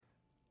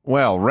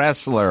Well,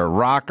 wrestler,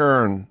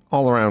 rocker, and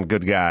all-around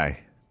good guy,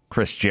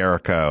 Chris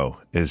Jericho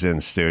is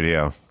in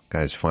studio.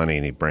 Guy's funny,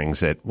 and he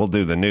brings it. We'll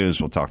do the news.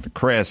 We'll talk to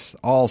Chris.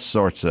 All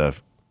sorts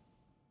of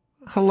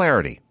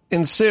hilarity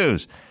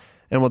ensues.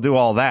 And we'll do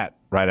all that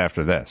right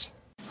after this.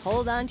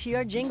 Hold on to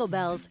your jingle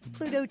bells.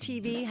 Pluto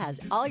TV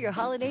has all your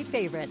holiday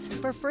favorites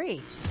for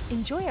free.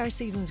 Enjoy our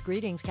season's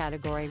greetings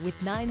category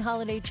with 9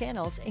 holiday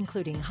channels,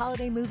 including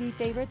holiday movie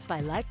favorites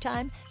by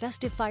Lifetime,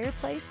 Festive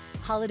Fireplace,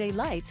 Holiday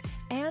Lights,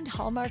 and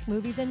Hallmark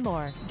movies and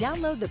more.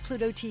 Download the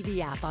Pluto TV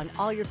app on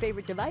all your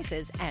favorite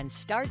devices and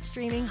start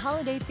streaming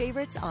holiday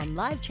favorites on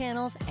live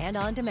channels and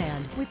on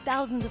demand. With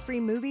thousands of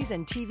free movies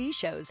and TV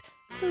shows,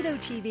 Pluto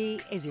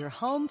TV is your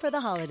home for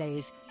the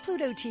holidays.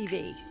 Pluto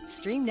TV.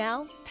 Stream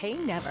now, pay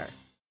never.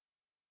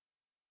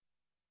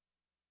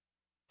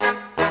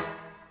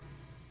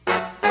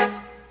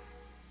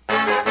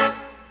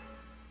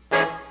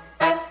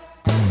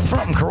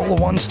 From Corolla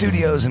One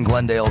Studios in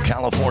Glendale,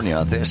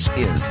 California, this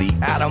is the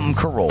Adam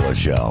Carolla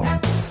Show.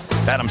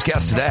 Adam's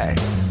guest today,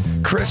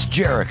 Chris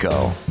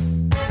Jericho.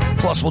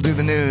 Plus, we'll do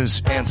the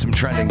news and some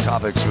trending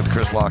topics with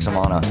Chris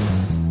Loxamana.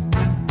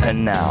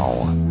 And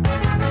now,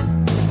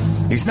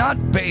 he's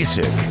not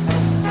basic,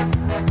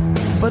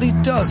 but he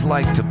does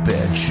like to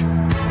bitch.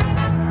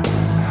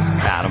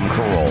 Adam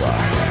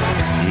Carolla.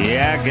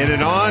 Yeah, get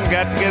it on.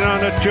 Got to get on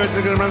the church.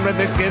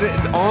 Get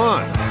it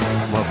on.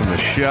 Welcome to the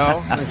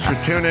show. Thanks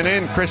for tuning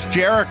in. Chris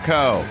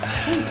Jericho,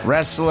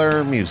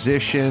 wrestler,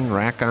 musician,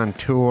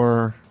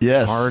 raconteur,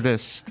 yes,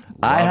 artist.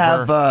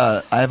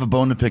 Lover. I have a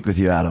bone to pick with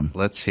you, Adam.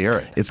 Let's hear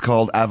it. It's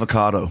called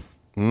avocado.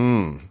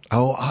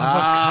 Oh,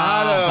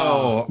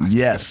 avocado.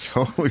 Yes.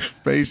 Totally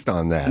based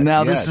on that.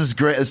 Now, This is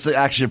great. It's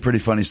actually a pretty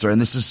funny story,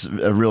 and this is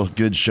a real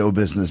good show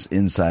business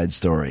inside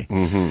story.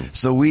 Mm-hmm.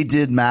 So we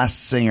did Masked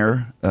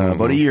Singer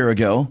about a year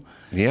ago.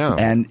 Yeah.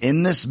 And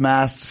in this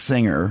Masked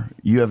Singer,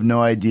 you have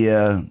no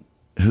idea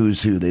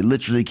who's who. They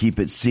literally keep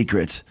it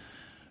secret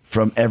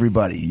from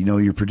everybody. You know,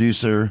 your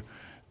producer,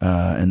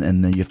 and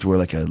then you have to wear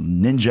like a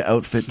ninja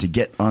outfit to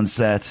get on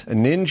set. A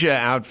ninja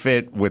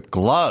outfit with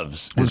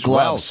gloves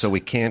well, so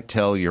we can't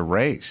tell your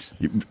race.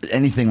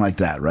 Anything like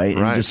that, right?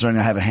 Right. You're just starting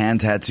to have a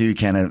hand tattoo. You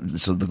can't have,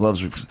 so the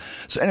gloves are.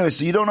 So anyway,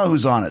 so you don't know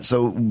who's on it.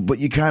 So, but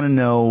you kind of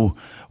know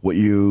what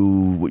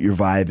your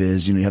vibe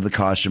is. You know, you have the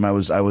costume. I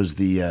was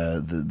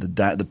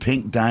the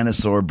pink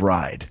dinosaur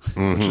bride,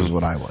 which is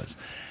what I was.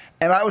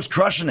 And I was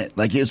crushing it.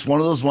 Like, it's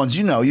one of those ones,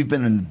 you know, you've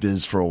been in the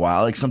biz for a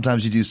while. Like,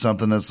 sometimes you do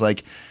something that's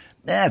like,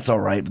 it's all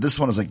right. But this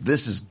one is like,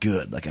 this is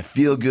good. Like, I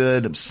feel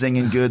good. I'm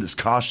singing good. This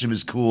costume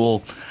is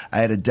cool.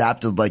 I had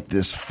adapted like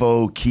this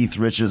faux Keith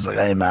Richards. Like,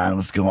 hey, man,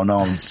 what's going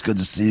on? It's good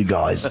to see you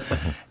guys.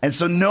 And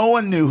so no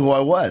one knew who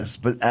I was.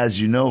 But as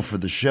you know, for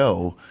the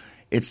show,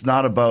 it's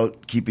not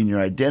about keeping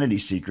your identity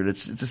secret.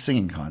 It's a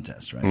singing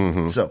contest, right?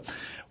 Mm-hmm. So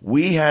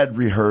we had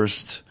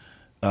rehearsed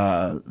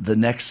the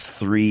next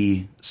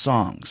 3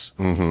 songs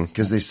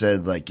because they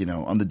said, like, you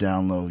know, on the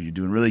down low, you're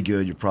doing really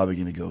good. You're probably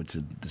going to go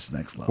to this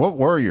next level. What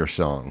were your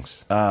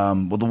songs?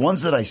 Well, the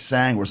ones that I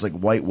sang was like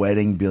White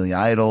Wedding, Billy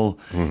Idol,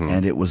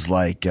 and it was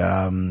like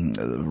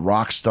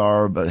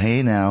Rockstar, but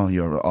Hey Now,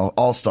 you're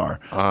All Star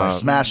by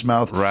Smash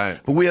Mouth. Right.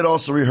 But we had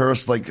also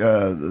rehearsed like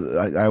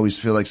I always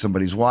feel like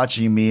somebody's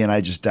watching me, and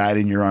I Just Died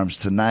in Your Arms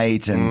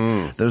Tonight,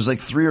 and there's like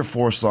 3 or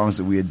 4 songs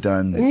that we had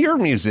done. And you're a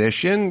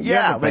musician. You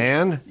have a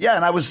band. Yeah,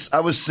 and I was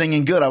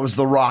singing good. I was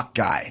the rock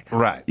guy.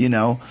 Right. You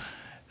know?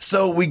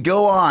 So we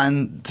go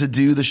on to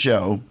do the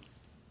show,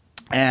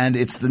 and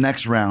it's the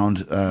next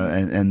round,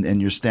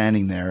 and you're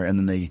standing there, and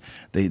then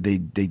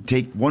they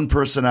take one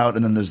person out,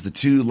 and then there's the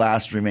 2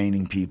 last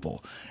remaining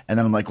people. And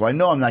then I'm like, well, I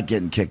know I'm not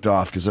getting kicked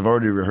off because I've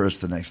already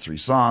rehearsed the next 3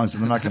 songs,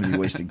 and I'm not going to be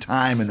wasting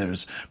time, and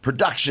there's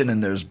production,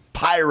 and there's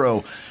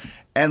pyro.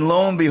 And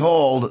lo and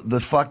behold,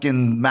 the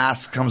fucking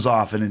mask comes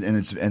off,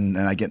 and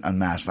I get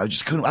unmasked. I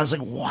was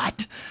like,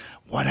 what?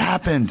 What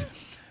happened?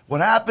 What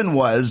happened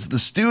was the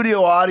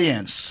studio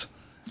audience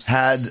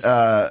had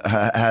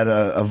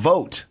a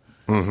vote,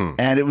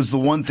 and it was the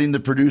one thing the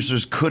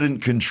producers couldn't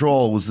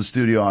control was the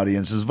studio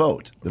audience's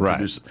vote.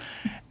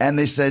 And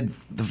they said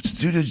the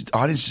studio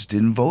audience just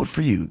didn't vote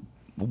for you.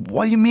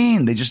 What do you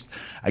mean?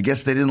 I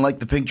guess they didn't like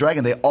the pink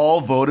dragon. They all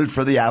voted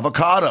for the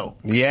avocado.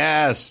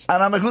 Yes.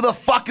 And I'm like, who the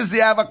fuck is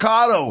the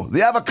avocado?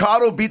 The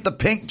avocado beat the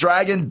pink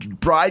dragon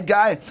bride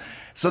guy.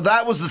 So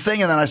that was the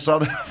thing, and then I saw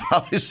that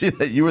obviously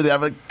that you were the.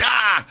 I'm like,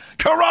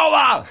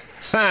 Carolla.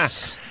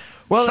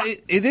 Well,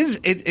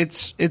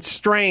 it's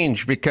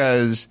strange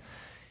because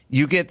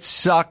you get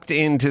sucked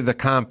into the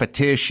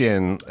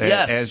competition,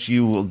 as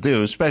you will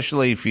do,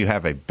 especially if you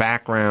have a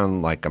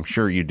background like I'm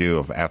sure you do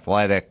of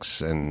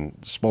athletics and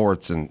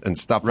sports and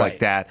stuff like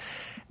that.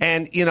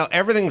 And, you know,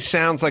 everything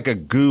sounds like a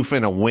goof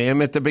and a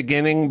whim at the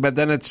beginning, but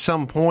then at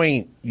some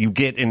point you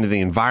get into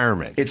the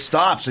environment. It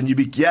stops, and you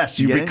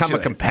become a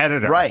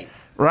competitor. Right.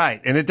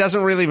 Right. And it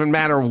doesn't really even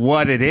matter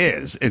what it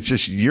is. It's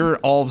just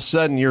all of a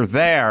sudden you're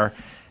there,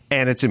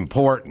 and it's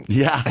important.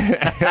 Yeah.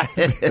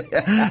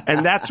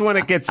 And that's when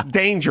it gets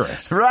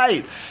dangerous.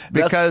 Right.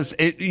 Because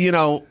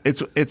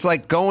it's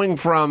like going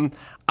from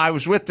I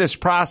was with this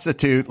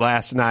prostitute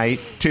last night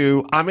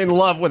to I'm in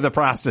love with a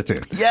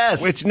prostitute.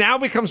 Yes. Which now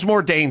becomes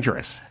more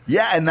dangerous.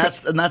 Yeah, and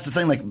that's the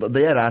thing. Like,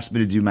 they had asked me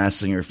to do Masked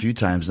Singer a few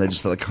times, and I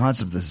just thought the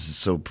concept of this is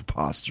so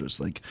preposterous.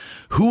 Like,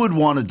 who would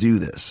want to do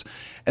this?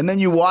 And then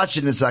you watch it,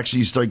 and it's actually,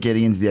 you start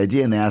getting into the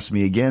idea, and they asked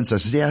me again. So I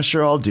said, yeah,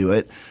 sure, I'll do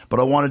it. But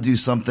I want to do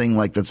something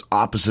like that's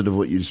opposite of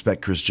what you'd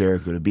expect Chris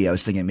Jericho to be. I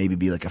was thinking maybe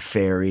be like a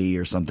fairy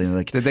or something.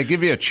 Like, did they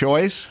give you a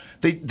choice?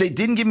 They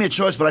didn't give me a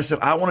choice, but I said,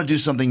 I want to do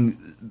something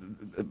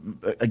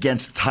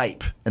against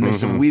type. And they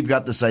said, we've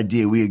got this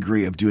idea, we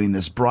agree, of doing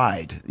this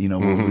bride. You know,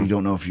 we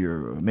don't know if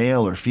you're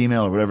male or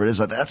female or whatever it is.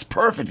 Like, that's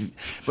perfect.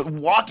 But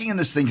walking in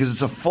this thing, because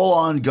it's a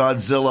full-on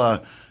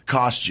Godzilla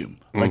costume.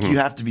 Like, you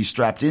have to be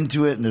strapped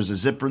into it, and there's a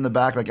zipper in the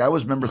back. Like, I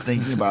always remember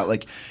thinking about,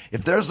 like,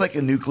 if there's like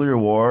a nuclear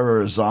war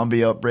or a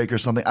zombie outbreak or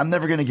something, I'm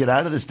never going to get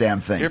out of this damn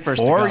thing.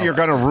 You're you're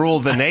going to rule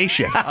the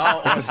nation.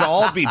 Because they'll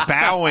all be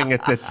bowing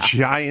at the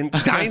giant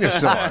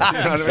dinosaur.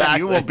 You know what I mean?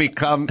 You will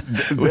become,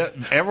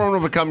 everyone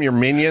will become your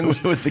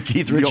minions. With the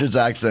Keith Richards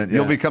accent. Yeah.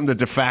 You'll become the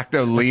de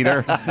facto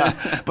leader.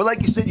 But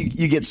like you said,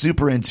 you get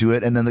super into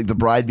it, and then the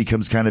bride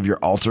becomes kind of your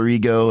alter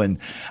ego. And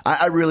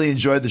I really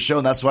enjoyed the show,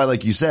 and that's why,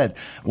 like you said,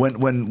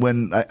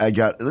 when I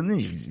got,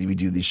 we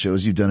do these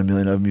shows, you've done a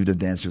million of them, you've done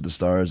Dancing with the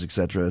Stars,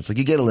 etc. It's like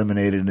you get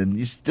eliminated and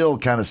you still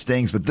kind of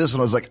stings, but this one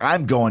I was like,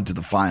 I'm going to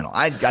the final.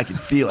 I can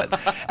feel it.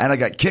 And I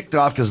got kicked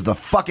off because of the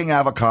fucking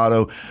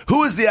avocado.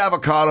 Who is the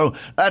avocado?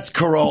 That's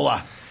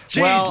Corolla.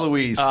 Jeez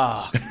Louise.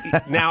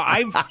 Now,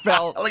 I've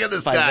felt look at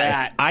this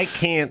guy. I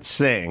can't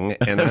sing,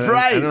 and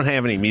Right. I don't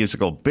have any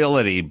musical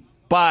ability,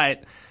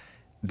 but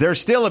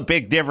there's still a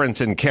big difference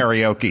in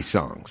karaoke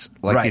songs.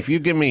 Like, if you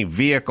give me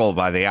Vehicle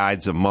by the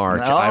Ides of March,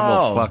 I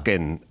will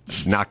fucking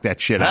knock that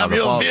shit out. Have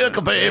your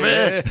vehicle,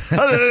 baby.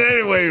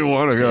 Any way you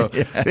want to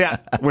go. Yeah,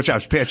 which I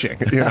was pitching.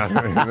 You know,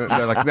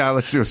 they're like, no,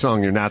 let's do a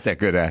song you're not that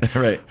good at.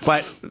 Right.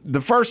 But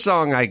the first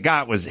song I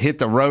got was Hit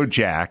the Road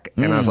Jack,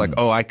 and I was like,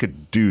 oh, I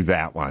could do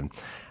that one.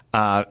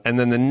 And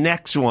then the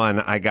next one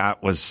I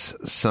got was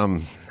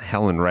some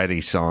Helen Reddy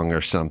song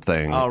or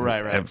something. Oh,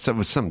 right. So it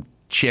was some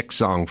chick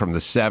song from the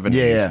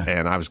 70s,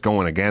 and I was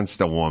going against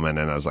a woman,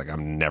 and I was like,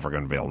 I'm never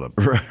going to be able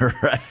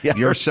to. Yeah.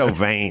 You're So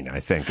Vain, I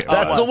think.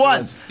 That's the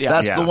one. Yeah.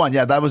 That's the one.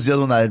 Yeah, that was the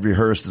other one that I had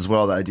rehearsed as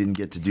well that I didn't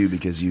get to do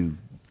because you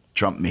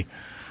trumped me.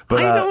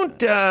 But I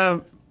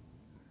don't.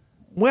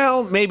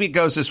 Well, maybe it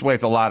goes this way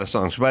with a lot of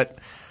songs, but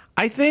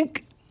I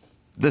think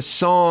the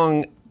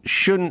song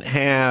shouldn't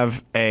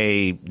have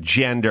a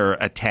gender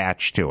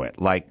attached to it.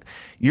 Like,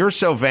 You're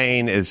So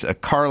Vain is a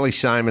Carly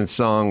Simon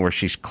song where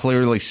she's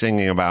clearly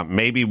singing about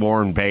maybe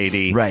Warren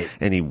Beatty. Right.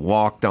 And he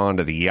walked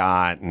onto the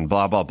yacht and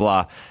blah, blah,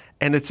 blah.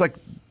 And it's like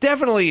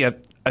definitely a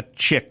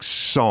chick's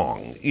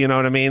song. You know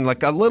what I mean?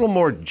 Like a little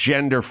more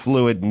gender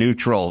fluid,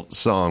 neutral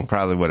song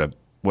probably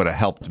would have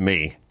helped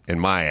me in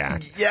my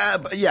act.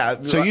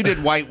 Yeah. So you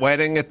did White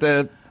Wedding at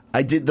the...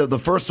 I did the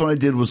first one I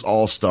did was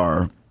All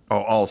Star.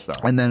 Oh, All Star.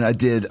 And then I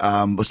did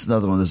what's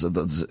another one?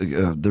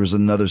 There was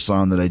another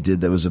song that I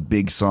did that was a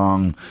big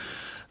song,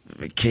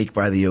 Cake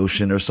by the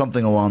Ocean or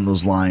something along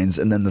those lines.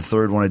 And then the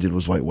third one I did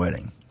was White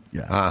Wedding.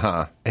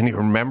 Yeah. And you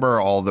remember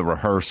all the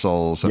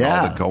rehearsals and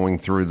all the going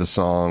through the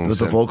songs with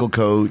the vocal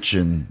coach,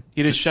 and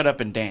you just shut up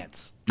and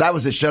dance. That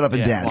was it. Shut up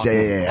and dance.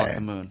 Walk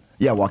the moon.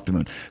 Yeah, Walk the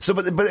Moon. So,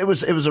 but it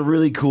was a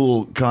really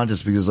cool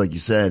contest because, like you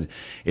said,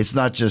 it's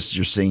not just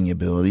your singing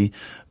ability,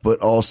 but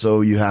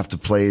also you have to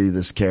play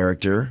this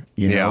character.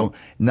 You know,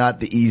 not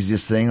the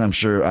easiest thing. I'm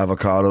sure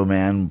Avocado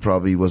Man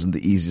probably wasn't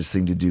the easiest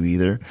thing to do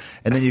either.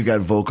 And then you've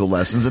got vocal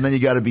lessons, and then you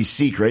got to be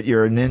secret.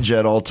 You're a ninja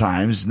at all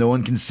times. No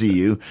one can see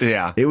you.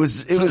 Yeah, it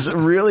was a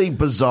really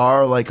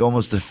bizarre, like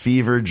almost a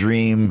fever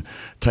dream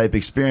type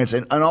experience.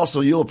 And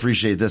also, you'll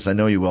appreciate this. I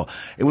know you will.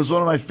 It was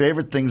one of my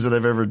favorite things that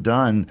I've ever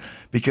done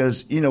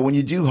because, you know, when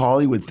you do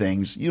Hollywood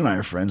things, you and I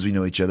are friends, we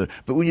know each other.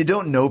 But when you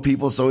don't know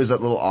people, it's always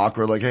that little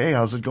awkward, like, hey,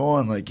 how's it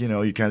going? Like, you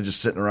know, you're kind of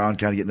just sitting around,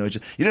 kind of getting to know each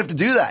other. You don't have to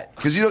do that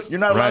because you're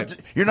not allowed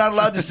you're not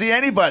allowed to see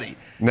anybody.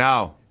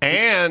 No.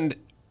 And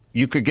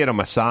you could get a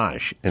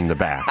massage in the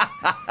back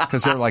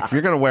because they're like, if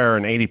you're going to wear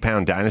an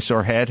 80-pound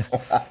dinosaur head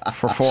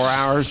for 4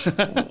 hours,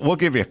 we'll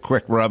give you a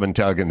quick rub and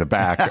tug in the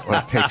back. It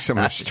will take some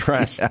of the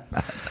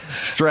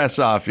stress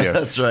off you.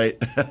 That's right.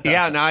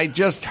 Yeah, and I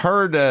just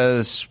heard,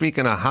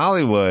 speaking of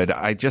Hollywood,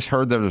 I just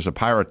heard there was a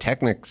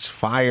pyrotechnics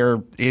fire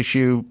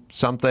issue,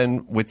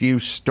 something with you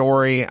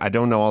story. I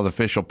don't know all the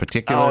official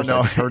particulars. Oh, no.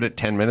 I just heard it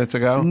 10 minutes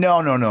ago.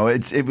 No.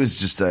 It was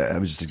just, I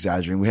was just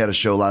exaggerating. We had a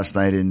show last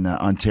night in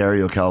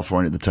Ontario,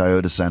 California at the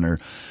Toyota Center.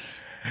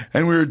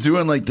 And we were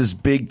doing like this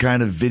big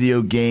kind of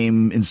video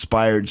game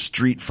inspired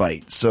street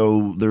fight.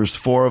 So there's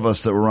 4 of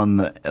us that were on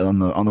the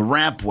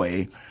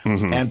rampway,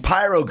 and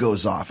pyro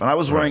goes off. And I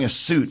was wearing a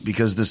suit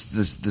because this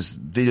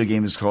video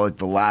game is called like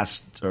the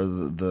last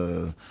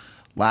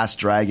Last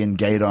Dragon,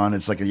 Gaidon.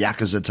 It's like a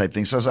Yakuza type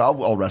thing. So I was like,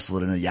 I'll wrestle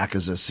it in a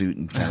Yakuza suit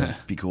and kind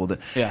of be cool with it.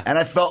 Yeah. And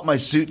I felt my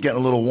suit getting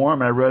a little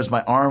warm, and I realized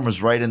my arm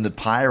was right in the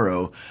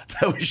pyro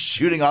that was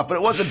shooting off. But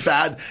it wasn't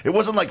bad. It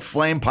wasn't like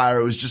flame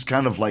pyro. It was just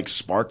kind of like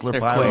sparkler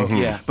pyro. Quick,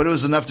 yeah. But it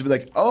was enough to be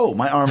like, oh,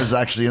 my arm is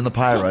actually in the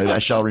pyro. I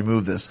shall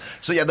remove this.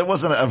 So yeah, there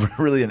wasn't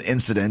really an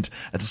incident.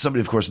 And somebody,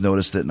 of course,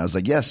 noticed it, and I was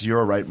like, yes, you're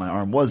all right. My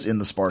arm was in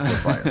the sparkler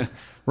fire.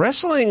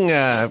 Wrestling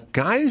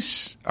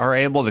guys are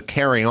able to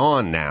carry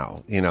on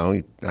now. You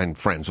know, I'm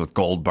friends with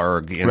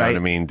Goldberg. You know what I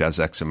mean? Does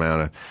X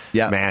amount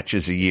of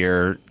matches a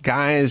year.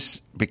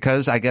 Guys,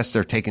 because I guess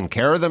they're taking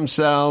care of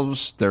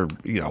themselves. They're,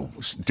 you know,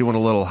 doing a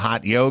little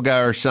hot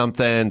yoga or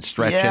something,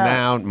 stretching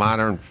out,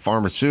 modern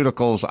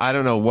pharmaceuticals. I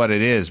don't know what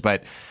it is,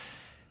 but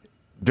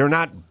they're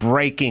not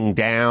breaking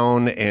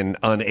down and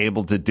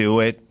unable to do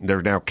it.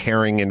 They're now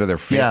carrying into their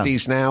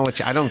 50s now, which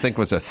I don't think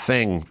was a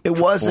thing. It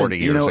wasn't 40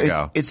 years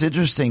ago. It's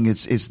interesting.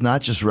 It's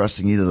not just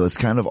wrestling either, though. It's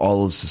kind of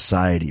all of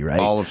society,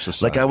 right? All of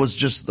society. Like I was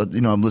just,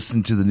 I'm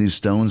listening to the new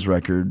Stones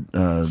record,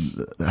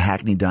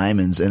 Hackney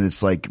Diamonds, and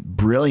it's like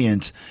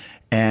brilliant.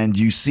 And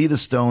you see the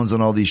Stones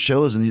on all these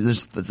shows, and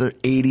they're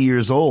 80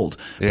 years old.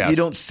 But you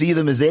don't see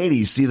them as 80;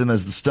 you see them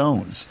as the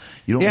Stones.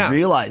 You don't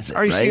realize it.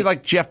 Or you see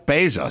like Jeff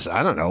Bezos.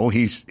 I don't know.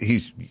 He's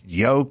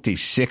yoked.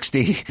 He's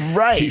 60.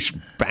 Right. He's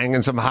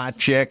banging some hot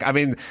chick. I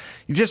mean,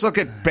 you just look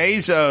at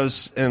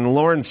Bezos and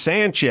Lauren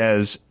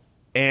Sanchez.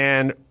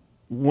 And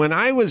when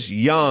I was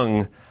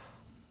young,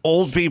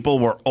 old people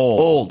were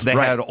old. They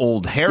had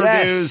old hairdos.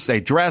 Yes. They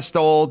dressed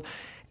old.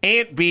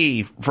 Aunt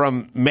B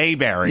from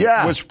Mayberry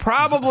was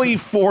probably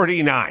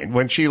 49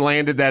 when she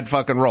landed that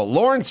fucking role.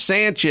 Lauren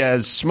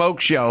Sanchez,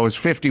 Smoke Show, is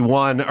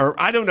 51, or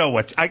I don't know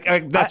what.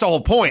 That's the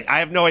whole point. I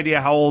have no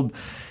idea how old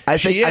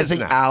she is. I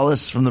think now.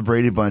 Alice from the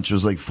Brady Bunch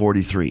was like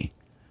 43.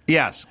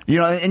 Yes,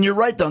 and you're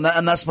right though,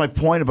 and that's my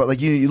point about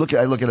like I look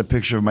at a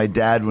picture of my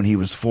dad when he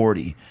was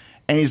 40.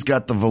 And he's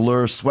got the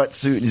velour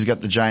sweatsuit, and he's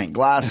got the giant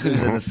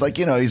glasses, and it's like,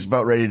 he's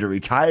about ready to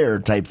retire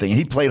type thing. And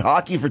he played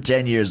hockey for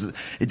 10 years.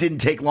 It didn't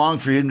take long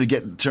for him to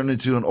get turned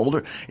into an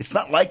older. It's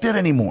not like that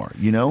anymore,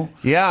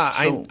 Yeah,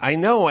 so, I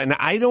know, and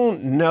I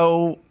don't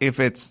know if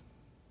it's.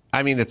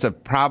 I mean, it's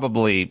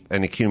probably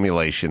an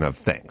accumulation of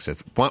things.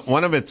 It's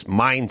one of its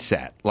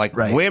mindset. Like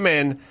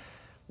women,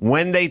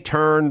 when they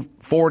turn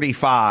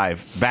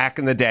 45 back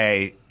in the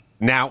day,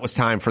 now it was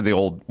time for the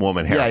old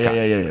woman haircut.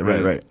 Yeah.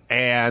 Right.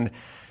 And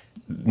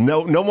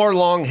no more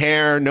long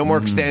hair, no more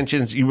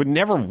extensions. You would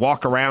never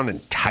walk around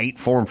in tight,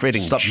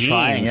 form-fitting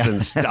jeans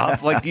and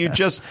stuff. Like you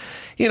just,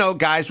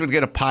 guys would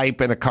get a pipe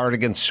and a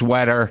cardigan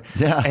sweater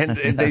and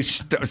they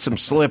some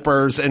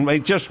slippers and they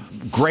just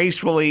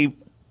gracefully.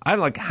 I'm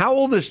like, how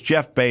old is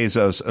Jeff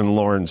Bezos and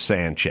Lauren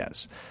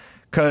Sanchez?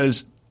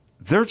 Because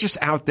they're just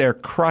out there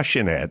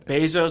crushing it.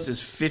 Bezos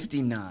is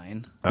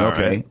 59. All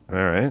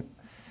right.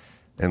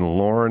 And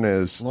Lauren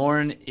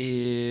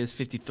is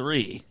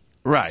 53.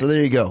 Right. So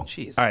there you go.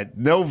 Jeez. All right.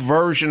 No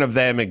version of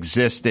them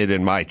existed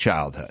in my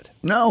childhood.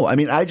 No. I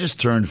mean, I just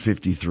turned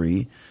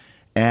 53,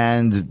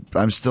 and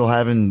I'm still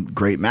having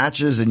great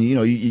matches. And,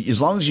 as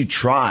long as you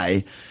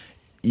try,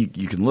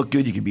 you can look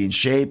good. You can be in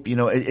shape.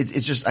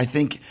 It's just, I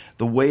think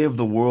the way of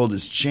the world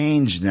has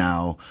changed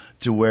now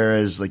to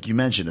whereas, like you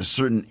mentioned, a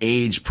certain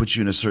age puts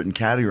you in a certain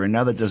category. And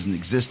now that doesn't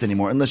exist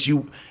anymore unless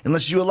you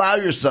allow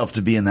yourself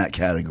to be in that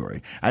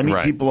category. I meet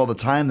people all the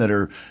time that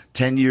are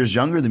 10 years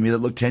younger than me that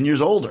look 10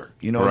 years older.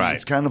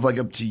 It's kind of like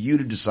up to you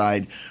to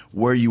decide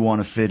where you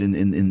want to fit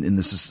in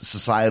the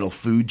societal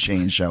food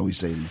chain, shall we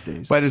say, these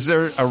days. But is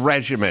there a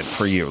regimen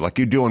for you? Like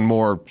you're doing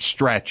more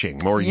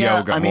stretching, more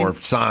yoga, more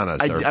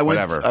saunas or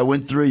whatever? I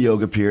went through a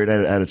yoga period.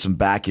 I had some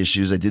back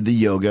issues. I did the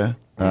yoga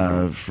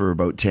for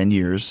about 10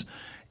 years.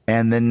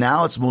 And then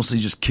now it's mostly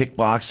just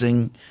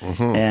kickboxing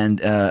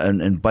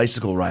and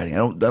bicycle riding. I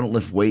don't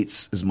lift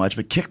weights as much,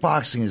 but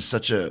kickboxing is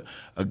such a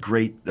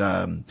great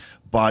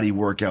body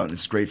workout, and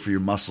it's great for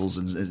your muscles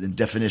and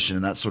definition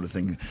and that sort of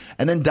thing.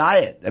 And then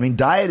diet. I mean,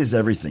 diet is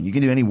everything. You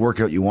can do any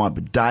workout you want,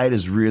 but diet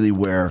is really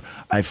where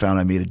I found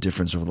I made a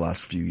difference over the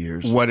last few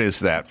years. What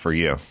is that for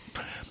you?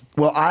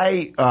 Well,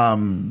 I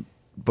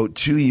about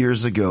 2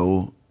 years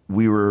ago,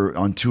 we were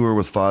on tour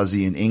with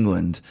Fozzy in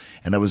England,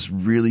 and I was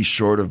really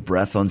short of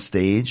breath on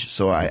stage.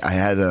 So I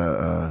had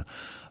a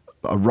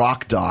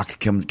rock doc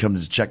come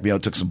to check me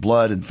out, took some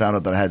blood, and found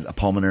out that I had a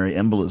pulmonary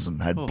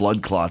embolism, had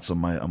blood clots on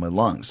my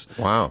lungs.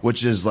 Wow.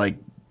 Which is like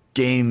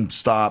game,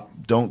 stop,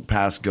 don't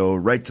pass go,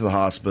 right to the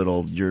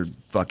hospital, you're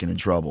fucking in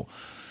trouble.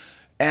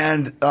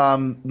 And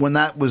when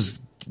that was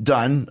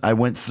done, I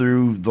went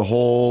through the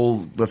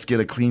whole let's get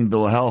a clean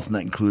bill of health, and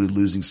that included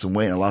losing some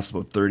weight. I lost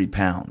about 30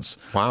 pounds.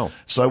 Wow.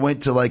 So I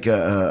went to like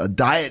a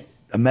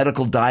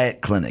medical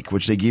diet clinic,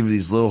 which they give you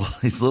these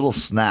little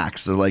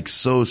snacks. They're like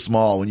so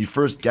small. When you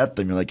first get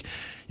them, you're like,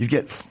 you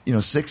get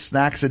 6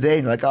 snacks a day,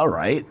 and you're like, all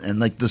right. And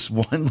like this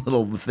one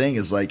little thing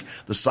is like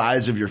the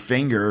size of your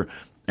finger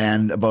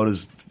and about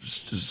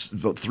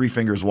 3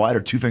 fingers wide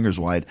or 2 fingers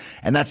wide,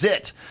 and that's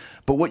it.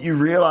 But what you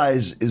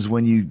realize is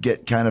when you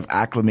get kind of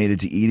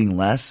acclimated to eating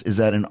less is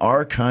that in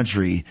our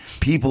country,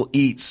 people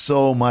eat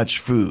so much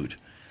food.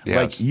 Yes.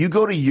 Like you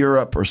go to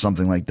Europe or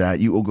something like that,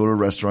 you will go to a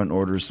restaurant and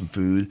order some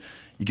food,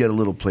 you get a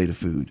little plate of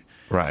food.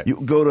 Right.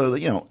 You go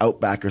to,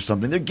 Outback or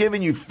something. They're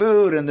giving you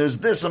food, and there's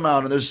this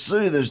amount, and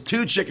there's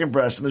 2 chicken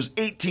breasts, and there's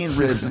 18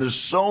 ribs, and there's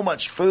so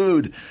much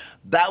food.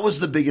 That was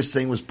the biggest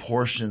thing, was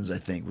portions, I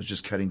think, was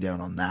just cutting down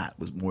on that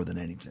was more than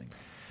anything.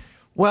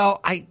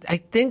 Well, I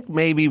think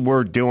maybe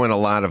we're doing a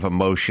lot of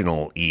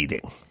emotional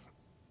eating.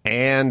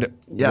 And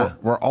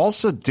we're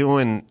also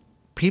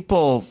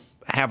people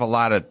have a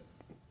lot of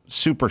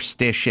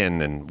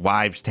superstition and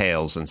wives'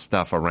 tales and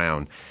stuff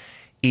around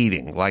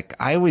eating. Like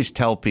I always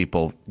tell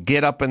people,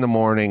 get up in the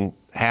morning,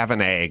 have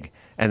an egg,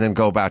 and then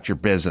go about your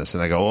business.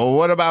 And they go, well,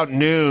 what about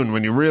noon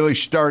when you really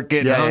start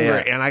getting hungry?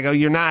 Yeah. And I go,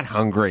 you're not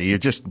hungry. You're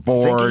just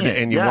bored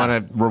and you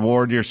want to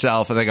reward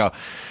yourself. And they go,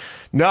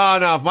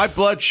 no, if my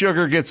blood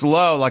sugar gets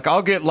low, like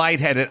I'll get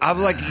lightheaded. I'm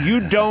like,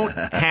 you don't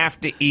have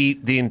to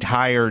eat the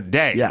entire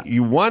day. Yeah.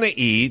 You want to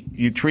eat.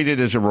 You treat it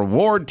as a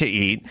reward to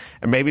eat.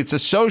 And maybe it's a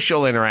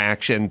social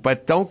interaction,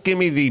 but don't give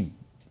me the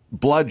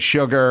blood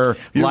sugar,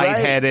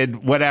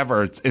 lightheaded,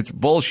 whatever. It's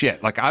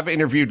bullshit. Like I've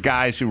interviewed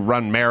guys who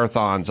run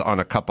marathons on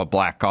a cup of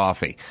black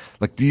coffee.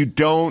 Like you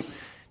don't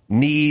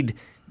need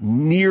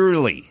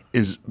nearly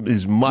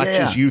as much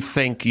as you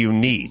think you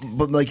need.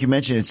 But like you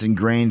mentioned, it's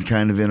ingrained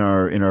kind of in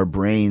our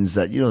brains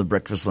that the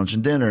breakfast, lunch,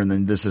 and dinner, and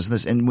then this and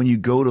this. And when you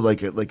go to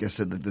like I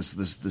said,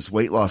 this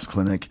weight loss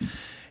clinic,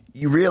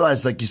 you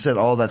realize, like you said,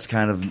 all that's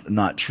kind of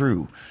not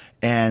true.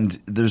 And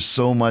there's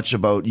so much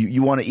about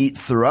you want to eat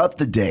throughout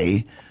the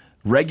day,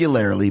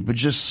 regularly, but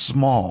just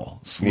little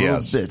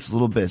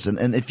bits.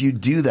 And if you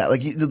do that,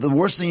 like the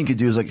worst thing you could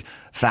do is like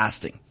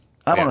fasting.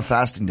 I'm on a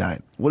fasting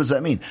diet. What does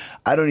that mean?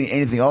 I don't eat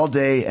anything all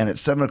day, and at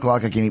 7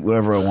 o'clock I can eat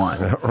whatever I want.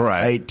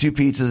 Right. I ate 2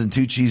 pizzas and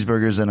 2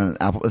 cheeseburgers and an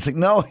apple. It's like,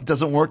 no, it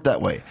doesn't work that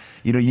way.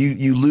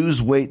 You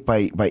lose weight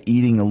by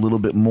eating a little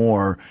bit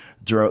more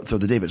throughout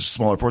the day, but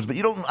smaller portions.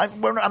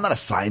 But I'm not a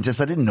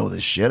scientist. I didn't know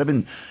this shit. I've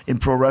been in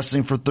pro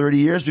wrestling for 30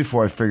 years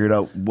before I figured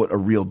out what a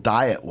real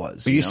diet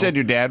was. You said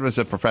your dad was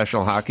a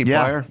professional hockey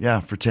player?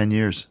 Yeah, for 10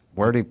 years.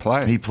 Where did he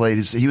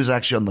play? He was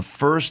actually on the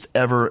first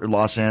ever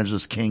Los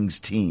Angeles Kings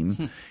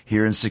team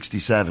here in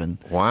 '67.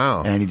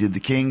 Wow. And he did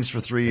the Kings for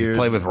 3 years. He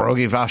played with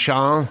Rogie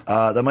Vachon?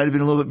 That might have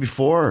been a little bit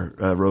before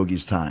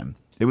Rogie's time.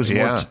 It was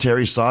more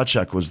Terry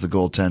Sawchuk was the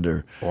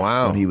goaltender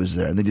when he was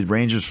there. And they did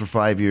Rangers for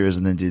 5 years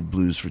and then did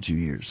Blues for 2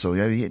 years. So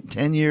he had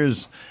 10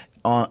 years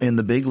in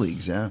the big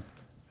leagues,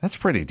 That's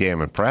pretty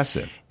damn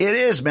impressive. It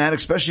is, man,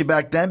 especially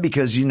back then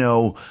because,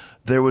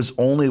 there was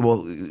only,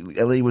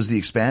 LA was the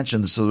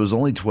expansion, so there was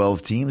only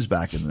 12 teams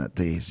back in that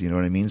days, you know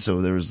what I mean?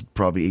 So there was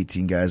probably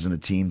 18 guys in a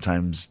team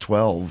times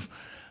 12.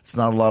 It's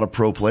not a lot of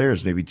pro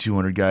players, maybe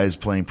 200 guys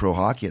playing pro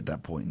hockey at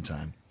that point in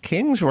time.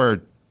 Kings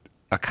were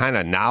a kind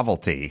of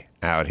novelty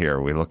out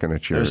here. We're looking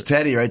at your... There's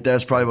Teddy right there.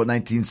 That's probably about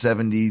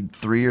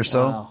 1973 or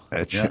so.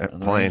 Wow.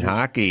 Playing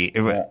hockey.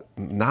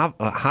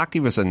 Hockey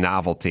was a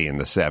novelty in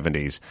the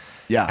 70s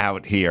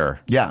out here.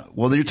 Yeah.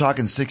 Well, you're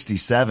talking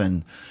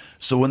 67.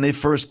 So when they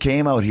first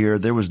came out here,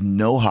 there was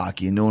no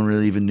hockey, and no one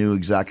really even knew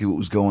exactly what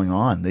was going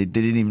on. They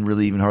didn't even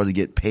really hardly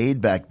get paid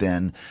back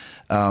then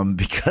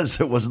because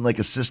there wasn't like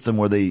a system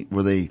where they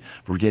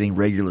were getting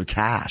regular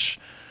cash.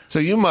 So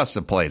you must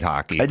have played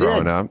hockey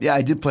growing up. Yeah,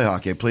 I did play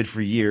hockey. I played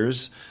for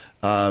years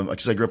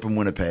because I grew up in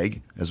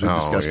Winnipeg, as we've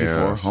discussed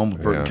before, home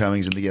of Burton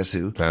Cummings and the Guess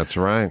Who. That's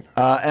right.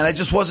 And I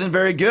just wasn't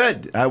very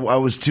good. I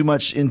was too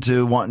much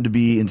into wanting to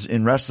be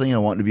in wrestling. I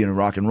wanted to be in a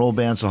rock and roll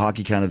band, so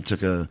hockey kind of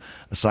took a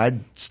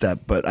side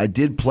step. But I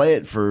did play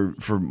it for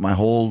my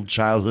whole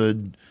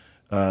childhood,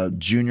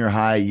 junior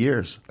high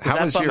years.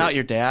 Does that bum out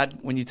your dad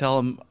when you tell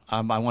him,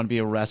 I want to be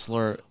a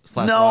wrestler / rock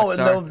star? No.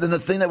 And the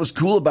thing that was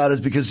cool about it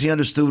is because he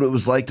understood what it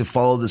was like to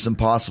follow this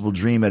impossible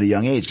dream at a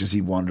young age because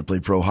he wanted to play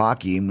pro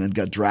hockey and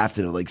got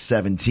drafted at like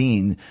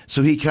 17.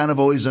 So he kind of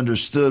always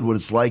understood what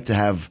it's like to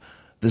have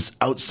this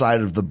outside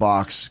of the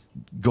box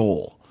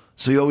goal.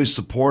 So he always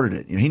supported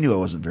it. He knew I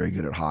wasn't very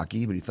good at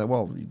hockey, but he thought,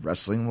 well,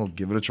 wrestling, we'll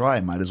give it a try.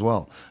 I might as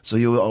well. So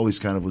he always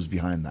kind of was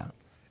behind that.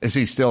 Is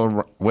he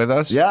still with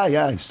us?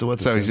 Yeah, he's still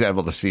with us. So he's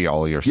able to see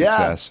all your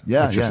success,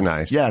 which is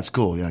nice. Yeah, it's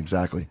cool. Yeah,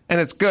 exactly. And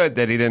it's good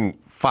that he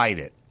didn't fight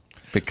it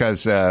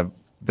because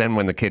then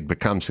when the kid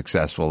becomes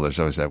successful, there's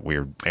always that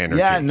weird energy.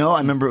 Yeah, no, I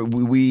remember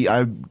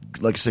I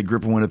like I said, grew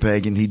up in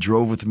Winnipeg, and he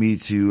drove with me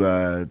to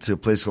a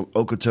place called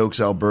Okotoks,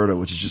 Alberta,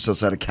 which is just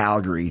outside of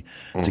Calgary,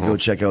 to go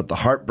check out the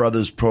Hart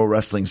Brothers Pro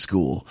Wrestling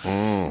School.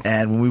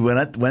 And when we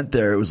went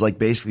there, it was like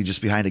basically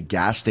just behind a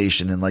gas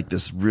station in like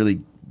this really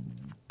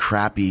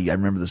crappy, I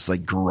remember this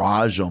like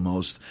garage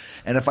almost.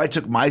 And if I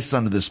took my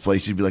son to this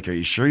place, he'd be like, are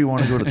you sure you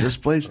want to go to this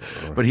place?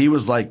 But he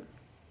was like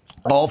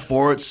all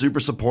for it,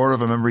 super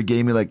supportive. I remember he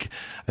gave me I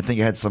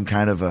think I had some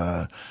kind of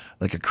a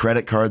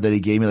credit card that he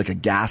gave me, like a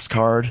gas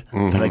card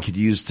that I could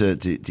use to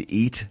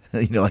eat,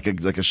 like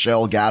a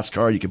Shell gas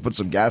card. You could put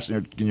some gas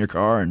in your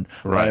car and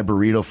buy a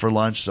burrito for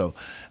lunch. So,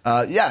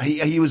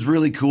 he was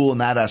really cool in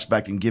that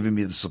aspect and giving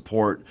me the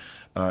support.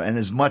 And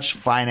as much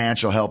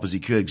financial help as he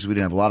could because we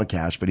didn't have a lot of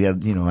cash, but he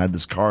had, had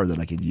this card that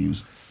I could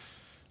use.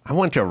 I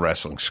went to a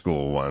wrestling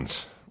school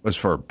once. It was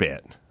for a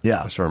bit.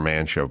 Yeah. It was for a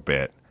man show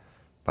bit.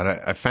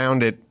 But I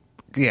found it,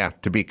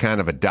 to be kind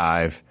of a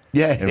dive.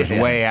 Yeah. It was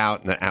way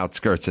out in the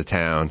outskirts of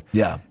town.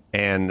 Yeah.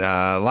 And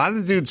a lot of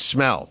the dudes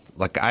smelled.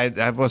 Like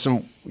I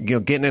wasn't,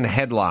 getting in a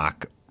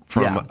headlock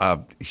from a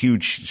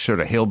huge sort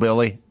of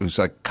hillbilly who's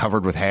like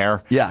covered with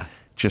hair. Yeah.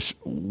 Just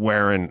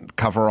wearing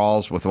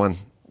coveralls with one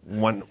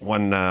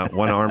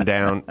arm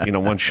down,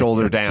 one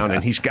shoulder down,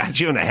 and he's got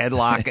you in a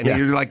headlock, and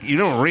you're like, you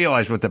don't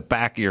realize what the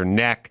back of your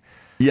neck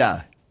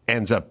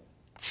ends up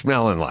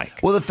smelling like.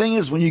 Well, the thing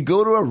is, when you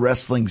go to a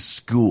wrestling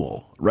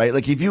school, right?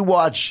 Like if you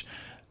watch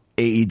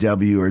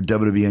AEW or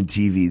WWE on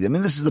TV, I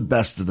mean, this is the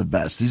best of the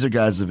best. These are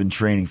guys that have been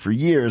training for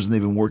years, and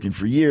they've been working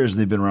for years,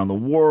 and they've been around the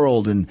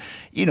world, and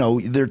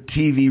they're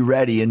TV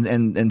ready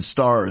and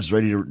stars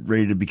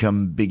ready to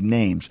become big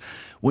names.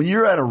 When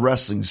you're at a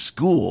wrestling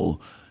school,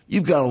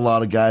 you've got a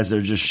lot of guys that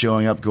are just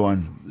showing up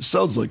going, this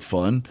sounds like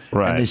fun.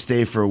 Right. And they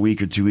stay for a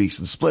week or 2 weeks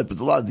and split. But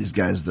a lot of these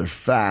guys, they're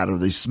fat or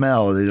they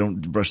smell or they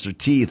don't brush their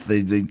teeth.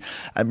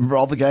 I remember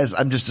all the guys,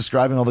 I'm just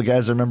describing all the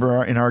guys I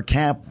remember in our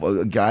camp.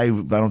 A guy who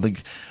I don't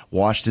think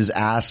washed his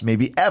ass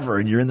maybe ever.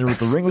 And you're in there with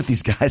the ring with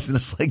these guys. And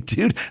it's like,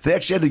 dude, they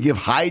actually had to give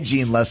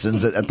hygiene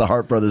lessons at the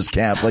Hart Brothers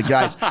camp. Like,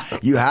 guys,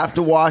 you have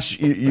to wash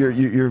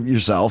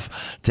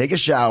yourself, take a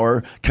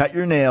shower, cut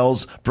your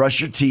nails,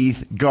 brush your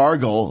teeth,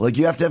 gargle. Like,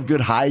 you have to have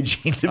good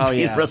hygiene to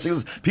be in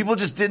wrestling. People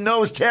just didn't know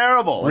it was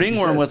terrible. Like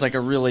ringworm was like a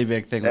really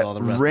big thing with all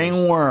the wrestlers.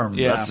 Ringworm.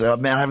 Yeah. That's,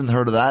 man, I haven't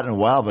heard of that in a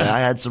while, but I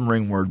had some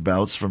ringworm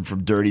bouts from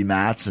dirty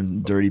mats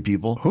and dirty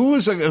people.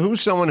 Who's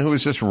someone who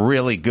is just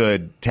really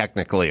good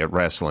technically at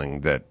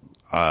wrestling that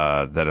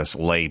us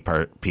lay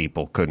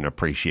people couldn't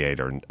appreciate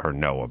or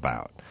know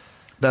about?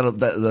 That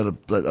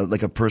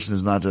like a person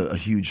who's not a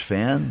huge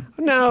fan?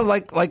 No,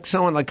 like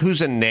someone like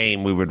who's a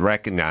name we would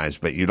recognize,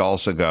 but you'd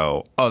also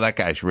go, oh, that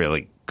guy's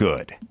really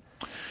good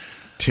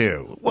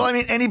too. Well, I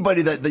mean,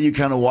 anybody that you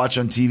kind of watch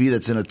on TV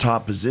that's in a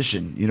top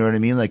position, you know what I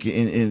mean? Like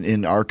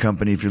in our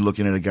company, if you're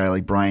looking at a guy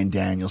like Bryan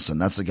Danielson,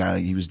 that's the guy,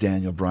 he was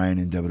Daniel Bryan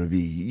in WWE.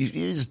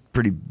 He's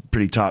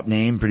pretty top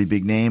name, pretty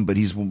big name, but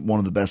he's one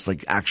of the best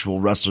like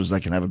actual wrestlers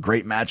that can have a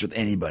great match with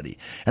anybody.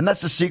 And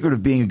that's the secret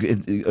of being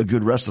a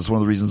good wrestler. It's one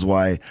of the reasons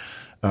why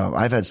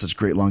I've had such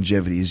great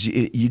longevity is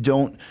you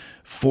don't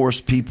force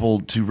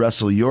people to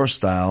wrestle your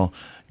style.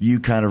 You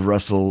kind of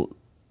wrestle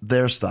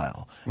their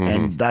style. Mm-hmm.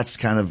 And that's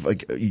kind of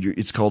like,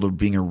 it's called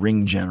being a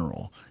ring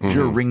general. If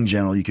you're a ring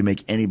general, you can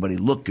make anybody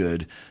look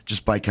good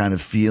just by kind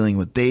of feeling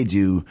what they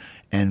do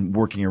and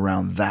working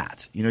around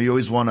that. You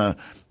always want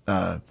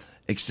to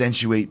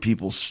accentuate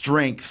people's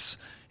strengths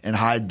and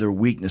hide their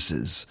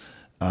weaknesses.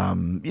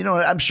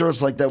 I'm sure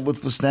it's like that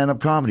with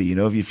stand-up comedy.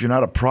 If you're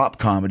not a prop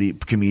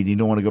comedian, you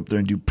don't want to go up there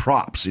and do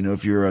props.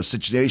 If you're a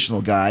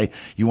situational guy,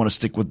 you want to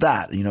stick with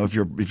that.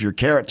 If you're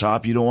Carrot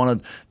Top, you don't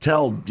want to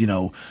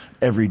tell,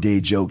 everyday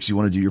jokes. You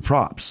want to do your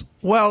props.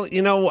 Well,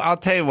 I'll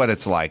tell you what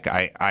it's like,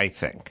 I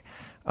think.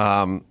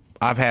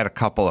 I've had a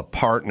couple of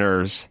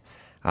partners.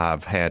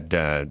 I've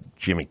had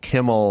Jimmy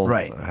Kimmel.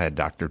 Right. I had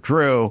Dr.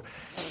 Drew.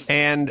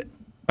 And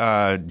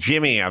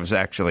Jimmy, I was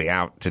actually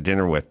out to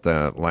dinner with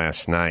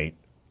last night.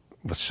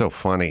 It was so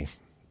funny.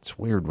 It's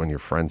weird when your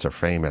friends are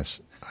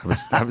famous.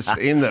 I was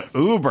in the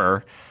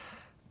Uber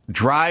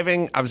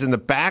driving. I was in the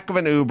back of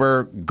an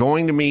Uber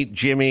going to meet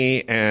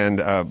Jimmy and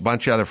a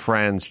bunch of other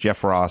friends,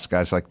 Jeff Ross,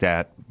 guys like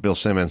that, Bill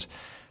Simmons,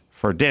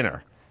 for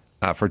dinner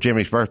for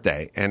Jimmy's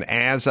birthday. And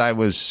as I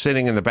was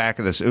sitting in the back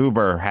of this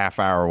Uber, half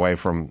hour away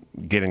from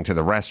getting to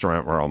the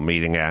restaurant we're all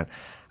meeting at,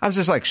 I was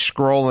just like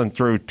scrolling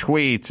through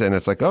tweets, and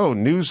it's like, oh,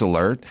 news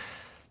alert.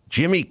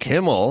 Jimmy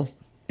Kimmel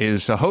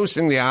is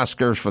hosting the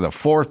Oscars for the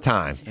 4th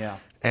time. Yeah.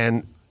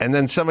 And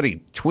then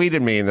somebody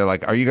tweeted me, and they're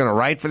like, are you going to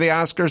write for the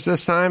Oscars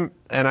this time?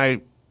 And I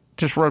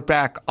just wrote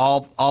back,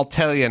 I'll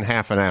tell you in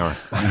half an hour.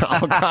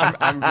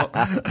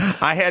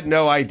 I had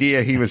no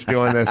idea he was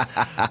doing this,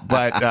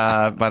 but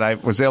I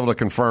was able to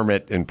confirm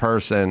it in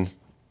person.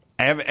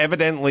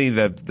 Evidently,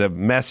 the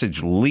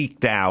message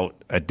leaked out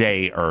a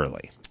day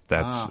early.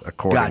 That's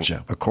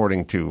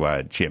according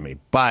to Jimmy.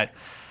 But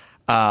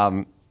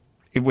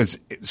it was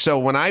so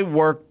when I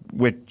worked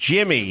with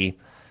Jimmy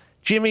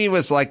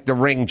was like the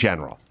ring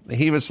general.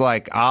 He was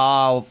like,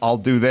 I'll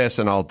do this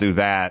and I'll do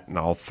that and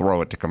I'll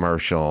throw it to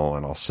commercial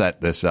and I'll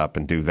set this up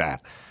and do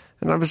that.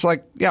 And I was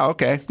like, yeah,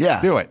 okay,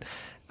 do it.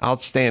 I'll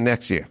stand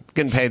next to you.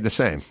 Getting paid the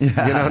same.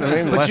 Yeah. You know what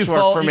I mean? Less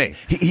work for me.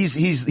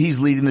 He's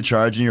leading the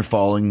charge, and you're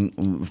following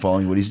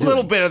what he's doing. A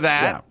little bit of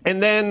that. Yeah.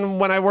 And then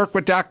when I worked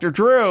with Dr.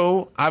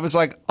 Drew, I was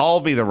like, I'll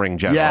be the ring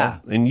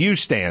general, and you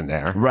stand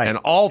there, right? And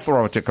I'll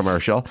throw it to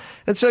commercial.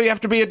 And so you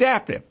have to be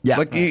adaptive. Yeah.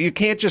 Like you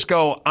can't just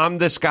go, I'm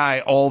this guy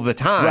all the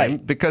time,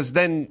 right? Because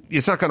then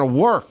it's not going to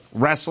work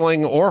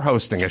wrestling or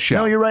hosting a show.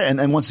 No, you're right.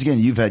 And once again,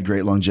 you've had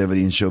great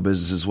longevity in show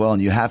business as well,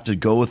 and you have to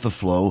go with the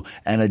flow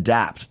and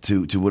adapt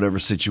to whatever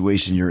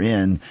situation you're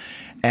in.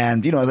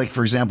 And, like,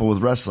 for example, with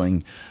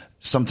wrestling,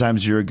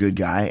 sometimes you're a good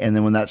guy, and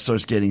then when that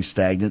starts getting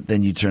stagnant,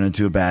 then you turn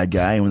into a bad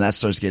guy. And when that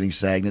starts getting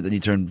stagnant, then you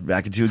turn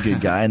back into a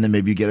good guy, and then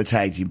maybe you get a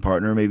tag team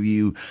partner, maybe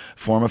you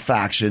form a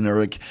faction, or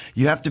like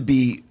you have to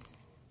be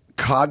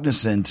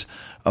cognizant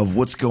of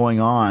what's going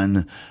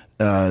on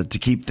to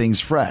keep things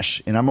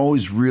fresh. And I'm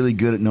always really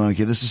good at knowing,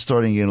 okay, this is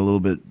starting to get a little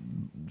bit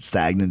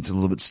stagnant, a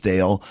little bit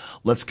stale.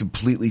 Let's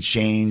completely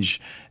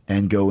change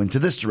and go into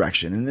this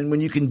direction. And then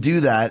when you can do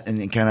that and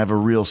kind of have a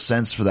real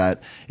sense for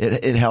that,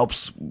 it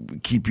helps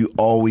keep you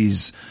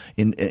always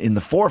in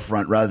the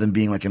forefront rather than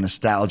being like a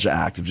nostalgia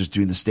act of just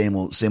doing the same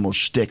old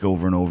shtick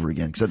over and over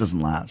again, because that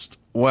doesn't last.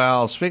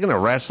 Well, speaking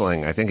of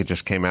wrestling, I think it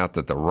just came out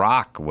that The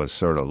Rock was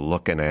sort of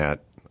looking at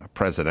a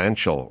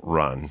presidential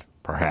run,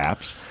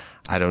 perhaps.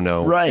 I don't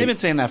know. Right. They've been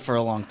saying that for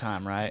a long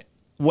time, right?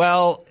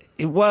 Well,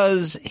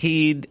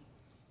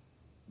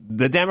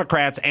 the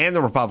Democrats and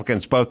the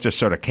Republicans both just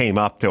sort of came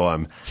up to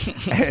him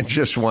and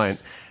just went,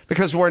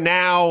 because we're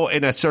now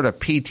in a sort of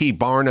P.T.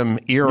 Barnum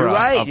era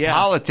of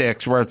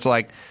politics where it's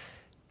like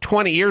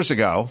 20 years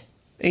ago,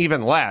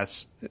 even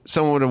less,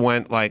 someone would have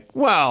went like,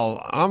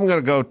 well, I'm going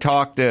to go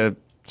talk to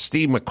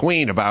Steve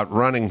McQueen about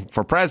running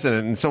for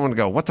president, and someone would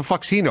go, what the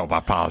fuck's he know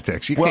about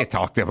politics? You can't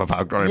talk to him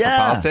about running for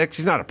politics.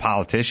 He's not a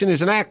politician.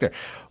 He's an actor.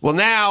 Well,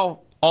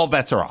 now all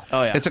bets are off.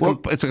 Oh, yeah.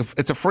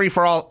 It's a free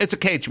for all. It's a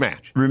cage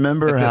match.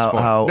 Remember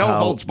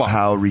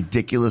how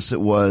ridiculous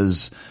it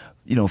was,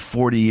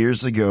 40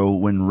 years ago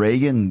when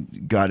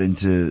Reagan got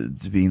into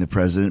being the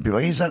president. People were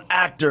like, he's an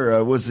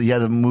actor. He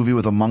had a movie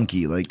with a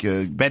monkey, like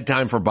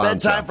Bedtime for Bonzo.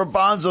 Bedtime for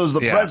Bonzo's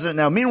the president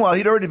now. Meanwhile,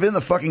 he'd already been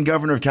the fucking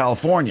governor of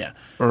California,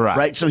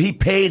 right? So he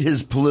paid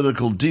his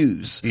political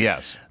dues.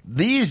 Yes.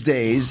 These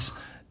days,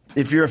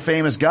 if you're a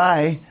famous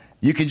guy,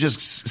 you can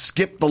just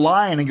skip the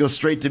line and go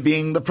straight to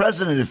being the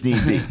president if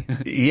need be.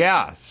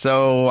 Yeah.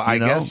 So I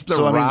guess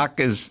The Rock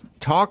is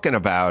talking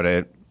about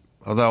it,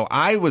 although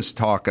I was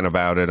talking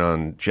about it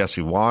on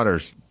Jesse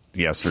Waters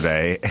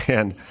yesterday.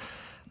 And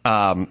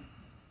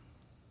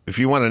if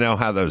you want to know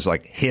how those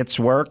like hits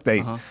work,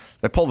 they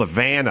pull the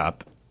van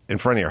up in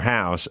front of your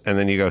house, and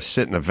then you go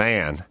sit in the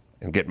van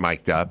and get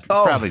mic'd up. You've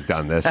probably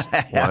done this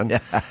one.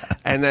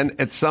 And then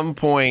at some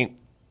point,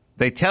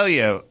 they tell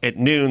you at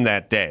noon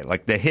that day,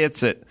 like the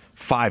hits at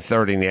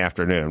 5:30 in the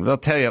afternoon. They'll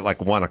tell you at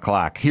like 1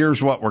 o'clock,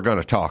 here's what we're going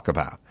to talk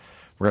about.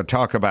 We're going to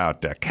talk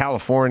about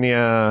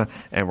California,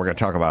 and we're going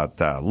to talk about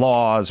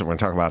laws, and we're going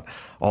to talk about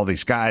all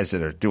these guys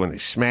that are doing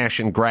these smash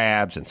and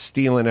grabs and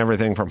stealing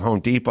everything from Home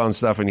Depot and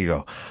stuff. And you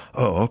go,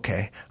 oh,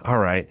 okay, all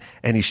right.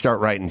 And you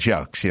start writing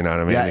jokes, you know what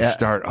I mean? Yeah, you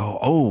start,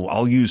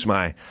 I'll use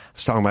I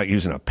was talking about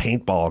using a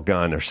paintball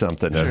gun or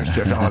something.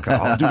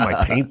 I'll do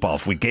my paintball.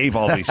 If we gave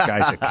all these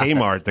guys at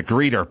Kmart the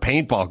greeter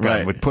paintball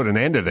gun, would put an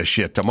end to this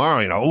shit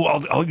tomorrow.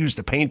 I'll use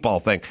the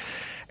paintball thing.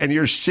 And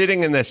you're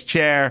sitting in this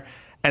chair,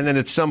 and then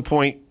at some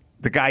point,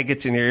 the guy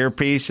gets in your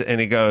earpiece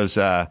and he goes,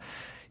 The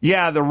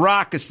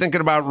Rock is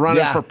thinking about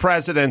running for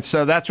president,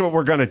 so that's what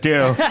we're going to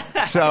do.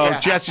 So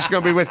Jesse's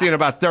going to be with you in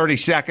about 30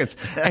 seconds.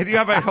 And you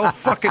have a whole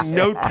fucking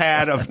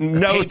notepad of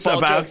notes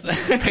about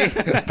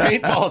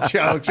paintball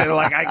jokes. And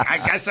like,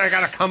 I guess I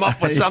got to come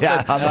up with something on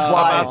the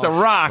fly. about The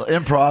Rock.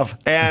 Improv.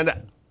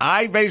 And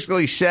I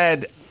basically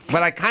said,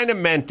 but I kind of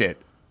meant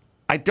it.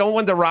 I don't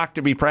want The Rock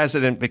to be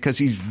president because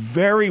he's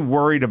very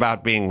worried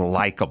about being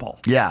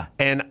likable. Yeah.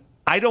 And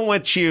I don't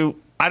want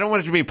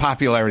it to be a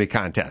popularity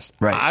contest.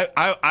 Right.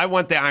 I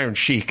want the Iron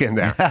Sheik in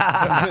there.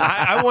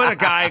 I want a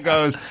guy who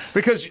goes,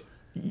 because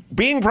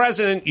being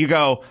president, you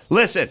go,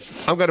 listen,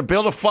 I'm going to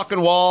build a fucking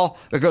wall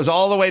that goes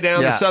all the way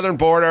down the southern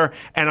border,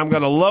 and I'm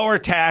going to lower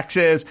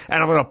taxes,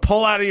 and I'm going to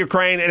pull out of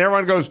Ukraine, and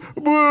everyone goes,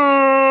 boo! You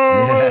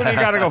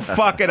got to go,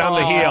 fuck it, I'm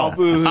the heel.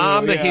 Boo,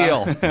 I'm the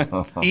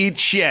heel. Eat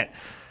shit.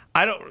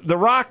 The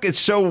Rock is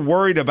so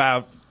worried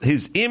about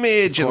his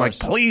image and like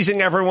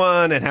pleasing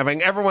everyone and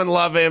having everyone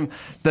love him,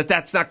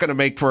 that's not going to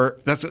make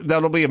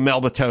that'll be a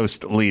Melba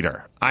Toast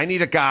leader. I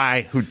need a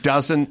guy who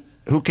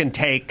can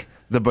take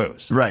the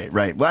booze.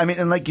 Right. Well, I mean,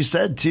 and like you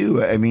said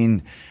too, I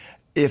mean,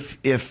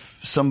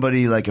 if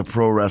somebody like a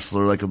pro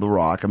wrestler like The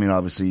Rock, I mean,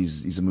 obviously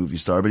he's a movie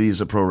star, but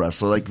he's a pro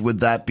wrestler. Like, would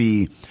that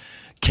be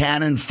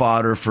cannon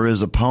fodder for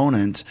his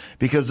opponent?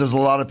 Because there's a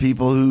lot of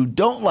people who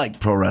don't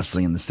like pro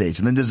wrestling in the States.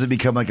 And then does it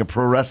become like a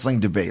pro wrestling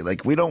debate?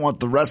 Like, we don't want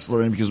the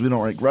wrestler in because we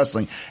don't like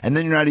wrestling. And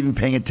then you're not even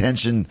paying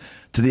attention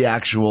to the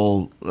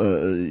actual,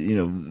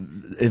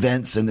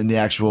 events and the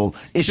actual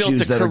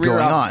issues that are going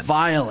on.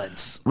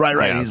 Violence. Right.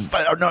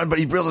 Yeah. But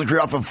he built his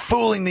career off of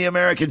fooling the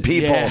American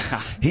people.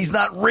 Yeah. He's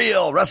not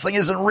real. Wrestling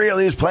isn't real.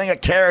 He's playing a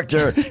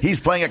character. He's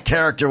playing a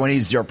character when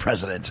he's your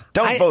president.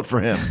 Don't vote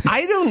for him.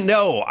 I don't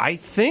know. I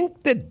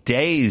think the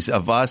days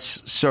of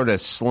us sort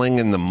of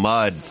slinging the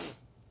mud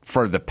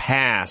for the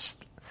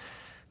past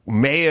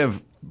may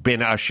have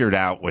been ushered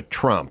out with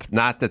Trump.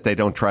 Not that they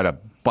don't try to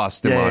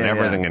bust him on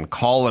everything and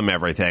call him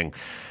everything.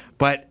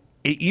 But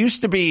it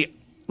used to be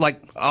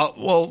like,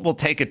 we'll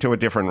take it to a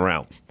different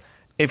realm.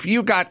 If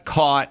you got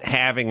caught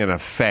having an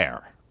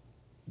affair,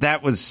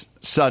 that was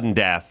sudden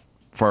death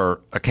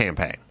for a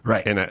campaign,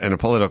 right? In a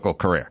political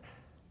career.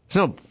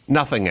 So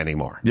nothing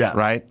anymore,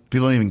 right?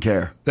 People don't even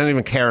care. They don't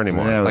even care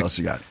anymore. Yeah, what else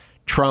you got?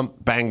 Trump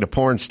banged a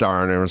porn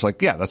star, and it was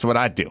like, yeah, that's what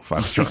I'd do if I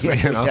was Trump.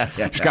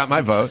 He's got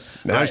my vote.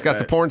 Now he's got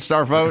the porn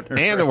star vote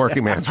and the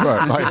working man's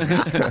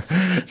vote.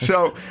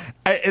 So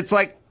it's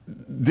like,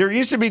 there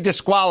used to be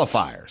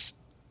disqualifiers.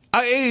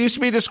 It used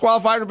to be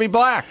disqualified to be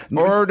black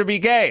or to be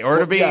gay or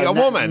to be a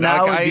woman.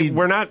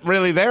 We're not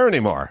really there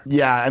anymore.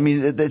 Yeah, I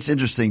mean, it's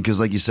interesting because,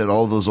 like you said,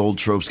 all those old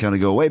tropes kind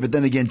of go away. But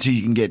then again, too,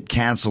 you can get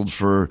canceled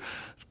for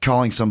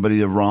calling somebody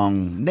the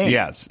wrong name.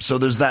 Yes. So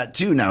there's that,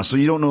 too, now. So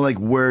you don't know, like,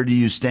 where do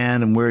you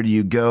stand and where do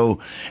you go?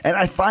 And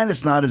I find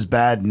it's not as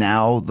bad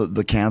now,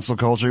 the cancel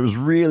culture. It was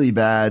really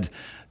bad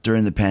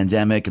during the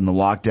pandemic and the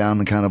lockdown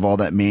and kind of all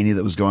that mania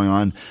that was going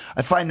on.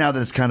 I find now that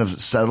it's kind of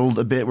settled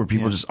a bit where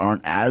people just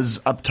aren't as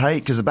uptight.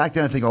 Because back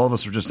then, I think all of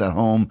us were just at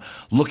home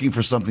looking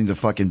for something to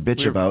fucking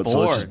bitch about. Bored. So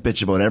let's just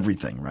bitch about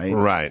everything, right?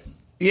 Right.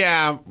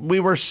 Yeah, we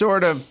were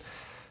sort of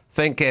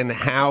thinking,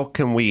 how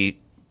can we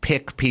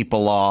pick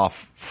people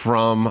off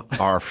from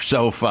our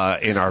sofa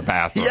in our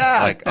bathroom?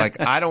 Yeah.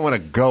 Like I don't want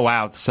to go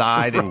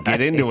outside and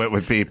get into it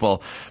with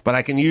people, but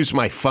I can use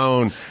my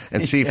phone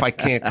and see if I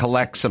can't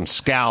collect some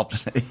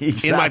scalps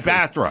in my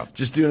bathroom.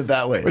 Just doing it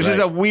that way. Which is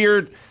a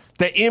weird,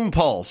 the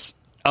impulse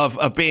of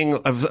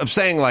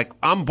saying, like,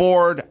 I'm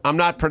bored, I'm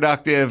not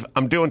productive,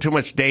 I'm doing too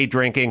much day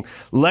drinking,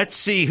 let's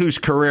see whose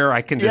career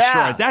I can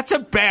destroy. That's a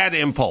bad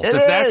impulse. If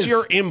that's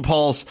your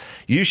impulse,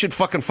 you should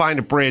fucking find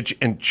a bridge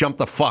and jump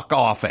the fuck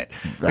off it.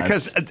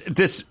 Because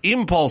this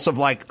impulse of,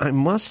 like, I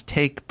must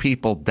take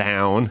people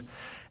down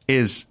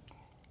it's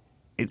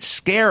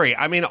scary.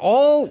 I mean,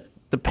 all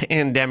the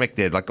pandemic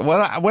did, like,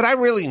 what I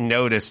really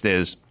noticed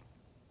is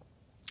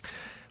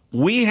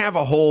we have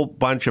a whole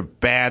bunch of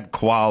bad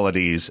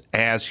qualities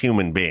as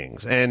human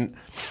beings. And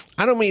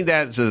I don't mean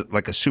that as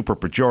a super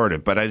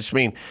pejorative, but I just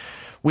mean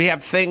we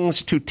have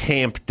things to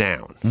tamp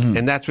down. Mm-hmm.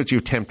 And that's what you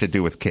attempt to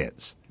do with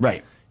kids.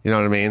 Right. You know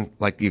what I mean?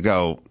 Like, you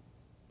go,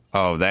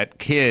 oh, that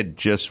kid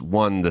just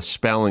won the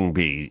spelling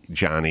bee,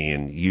 Johnny,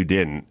 and you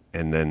didn't.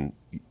 And then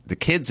the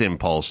kid's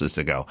impulse is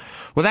to go,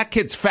 well, that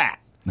kid's fat.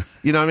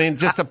 You know what I mean?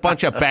 Just a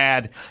bunch of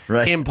bad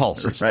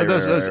impulses.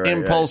 Those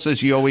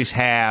impulses you always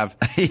have.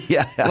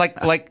 Yeah.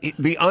 Like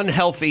the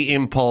unhealthy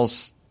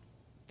impulse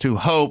to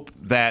hope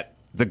that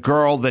the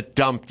girl that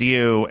dumped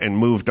you and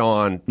moved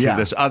on to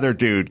this other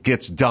dude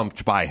gets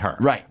dumped by her.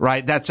 Right.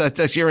 Right?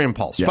 That's your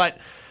impulse. Yeah. But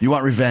you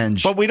want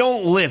revenge. But we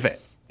don't live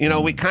it. You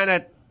know, we kind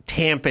of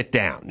tamp it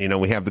down. You know,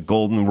 we have the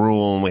golden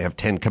rule and we have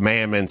 10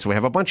 commandments. We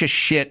have a bunch of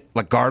shit,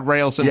 like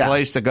guardrails in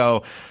place to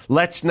go,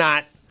 let's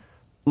not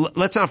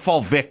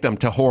fall victim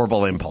to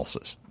horrible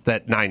impulses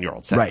that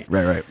 9-year-olds have.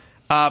 Right.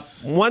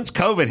 Once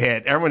COVID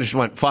hit, everyone just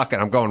went, fuck it,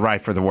 I'm going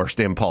right for the worst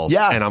impulse,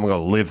 and I'm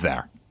going to live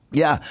there.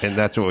 Yeah. And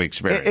that's what we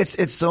experienced.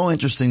 It's so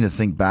interesting to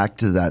think back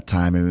to that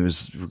time. I mean,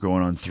 we're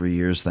going on 3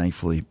 years,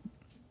 thankfully.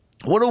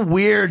 What a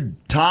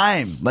weird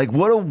time. Like,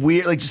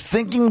 just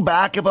thinking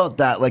back about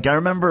that. Like, I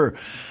remember,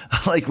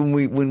 like, when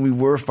we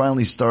were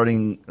finally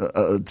starting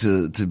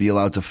to be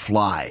allowed to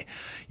fly,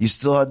 you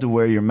still had to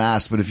wear your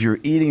mask. But if you were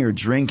eating or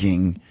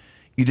drinking,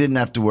 you didn't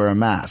have to wear a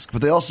mask.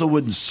 But they also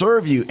wouldn't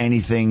serve you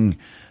anything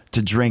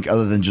to drink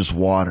other than just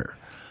water.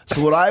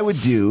 So what I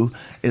would do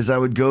is I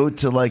would go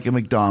to, like, a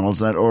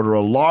McDonald's and I'd order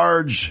a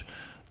large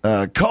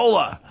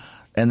cola.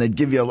 And they'd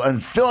give you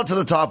and fill it to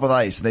the top with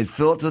ice. And they'd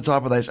fill it to the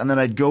top with ice. And then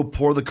I'd go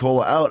pour the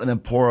cola out and then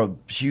pour a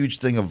huge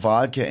thing of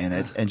vodka in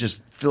it and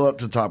just fill it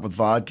to the top with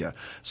vodka.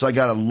 So I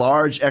got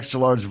a extra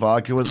large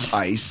vodka with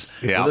ice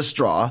with a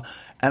straw.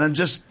 And I'm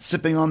just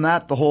sipping on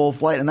that the whole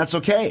flight. And that's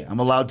okay. I'm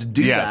allowed to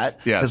do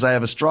that because I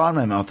have a straw in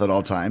my mouth at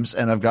all times.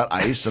 And I've got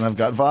ice and I've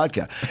got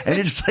vodka. And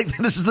you're just like,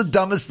 this is the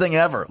dumbest thing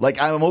ever.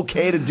 Like, I'm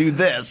okay to do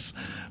this.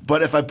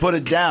 But if I put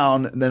it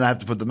down, then I have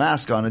to put the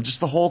mask on. And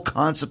just the whole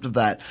concept of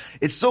that.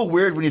 It's so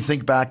weird when you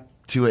think back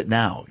to it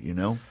now, you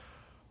know?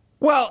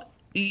 Well,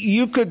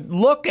 you could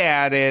look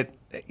at it,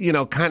 you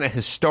know, kind of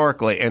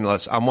historically. And I'm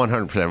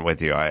 100%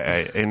 with you.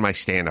 In my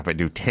stand-up, I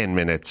do 10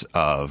 minutes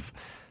of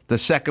the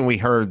second we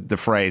heard the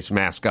phrase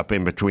mask up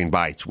in between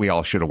bites, we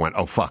all should have went,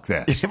 oh, fuck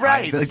this.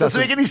 Right. This doesn't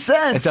make any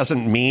sense. It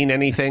doesn't mean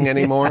anything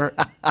anymore.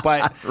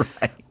 But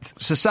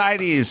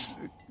society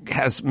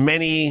has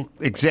many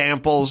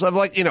examples of,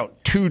 like, you know,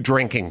 2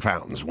 drinking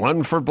fountains,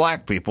 one for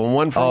black people and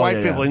one for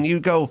white people. And you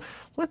go,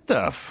 what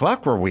the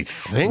fuck were we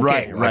thinking?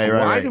 Right.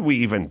 Why did we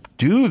even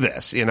do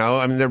this? You know,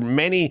 I mean, there are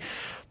many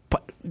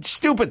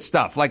stupid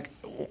stuff. Like,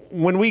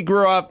 when we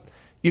grew up,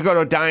 you go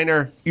to a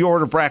diner, you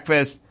order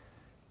breakfast,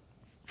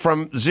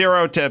 from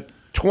 0 to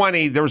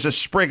 20, there was a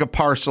sprig of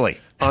parsley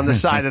on the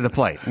side of the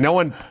plate. No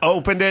one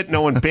opened it.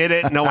 No one bit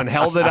it. No one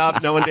held it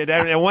up. No one did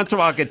anything. And once in a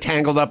while, it get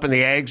tangled up in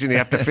the eggs, and you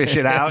have to fish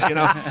it out, you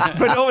know.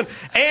 But no one.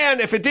 And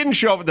if it didn't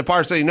show up with the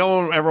parsley,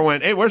 no one ever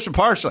went, hey, where's the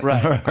parsley?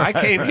 Right. I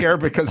came here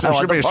because there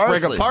should be a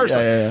sprig of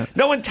parsley. Yeah.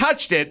 No one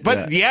touched it,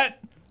 but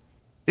yet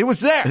it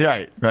was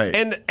there. Right.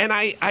 And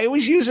I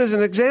always use it as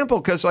an example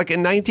because, like,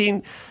 in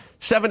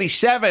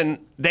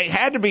 1977, they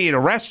had to be in a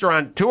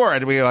restaurant tour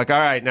and be like, all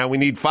right, now we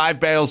need 5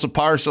 bales of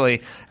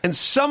parsley. And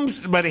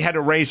somebody had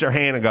to raise their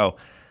hand and go,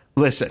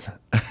 listen,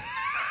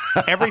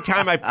 every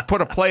time I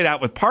put a plate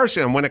out with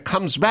parsley, and when it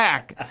comes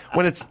back,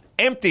 when it's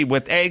empty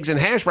with eggs and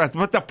hash browns,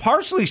 but the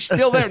parsley's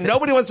still there.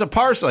 Nobody wants the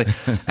parsley.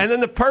 And then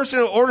the person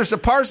who orders the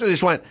parsley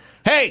just went,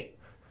 hey,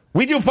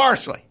 We do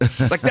parsley.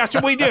 Like, that's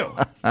what we do.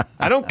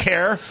 I don't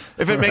care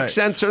if it makes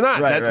sense or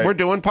not. We're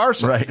doing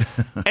parsley. Right.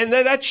 And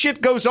then that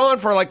shit goes on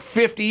for like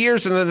 50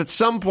 years, and then at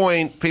some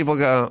point, people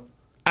go,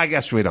 I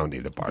guess we don't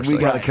need the parsley.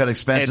 We got to cut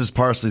expenses.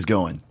 Parsley's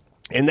going.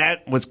 And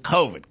that was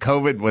COVID.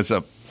 COVID was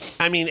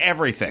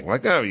everything.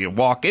 Like, you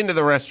walk into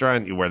the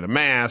restaurant, you wear the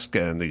mask,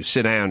 and you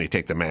sit down, you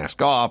take the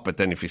mask off, but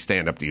then if you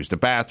stand up to use the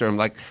bathroom,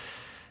 like,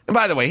 and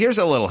by the way, here's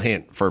a little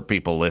hint for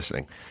people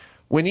listening.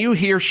 When you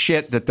hear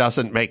shit that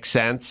doesn't make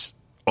sense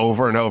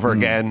over and over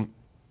again,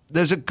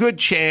 there's a good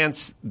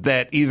chance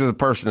that either the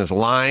person is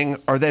lying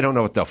or they don't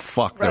know what the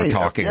fuck they're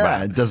talking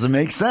about. It doesn't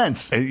make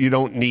sense. You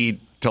don't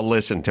need to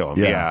listen to them.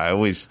 Yeah, I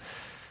always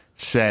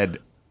said,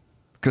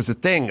 because the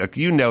thing, like,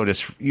 you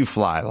notice you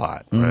fly a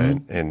lot,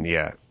 right? And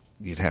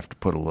you'd have to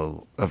put a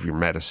little of your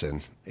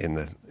medicine in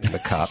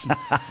the cup.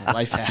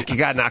 Life hack. You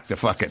got to knock the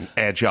fucking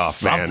edge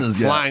off, man.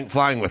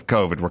 Flying with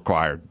COVID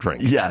required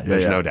drink.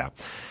 There's no doubt.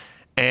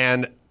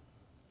 And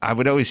I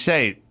would always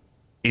say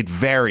it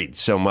varied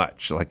so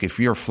much. Like, if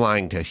you're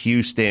flying to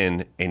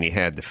Houston and you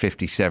had the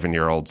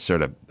 57-year-old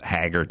sort of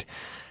haggard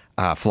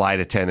flight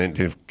attendant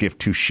who give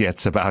two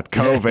shits about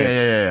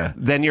COVID,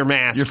 then your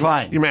mask, you're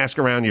fine. Your mask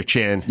around your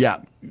chin,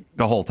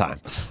 the whole time.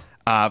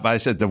 But I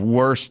said the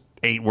worst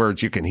 8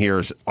 words you can hear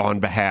is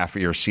on behalf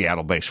of your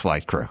Seattle-based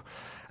flight crew.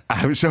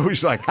 I was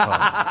always like,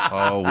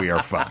 we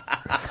are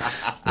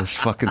fucked. This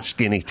fucking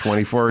skinny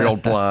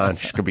 24-year-old blonde,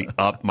 she's going to be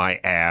up my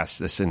ass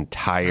this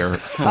entire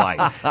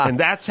flight. And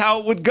that's how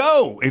it would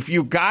go. If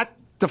you got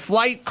the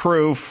flight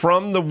crew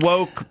from the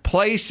woke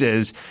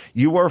places,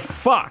 you were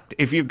fucked.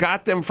 If you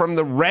got them from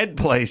the red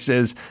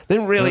places,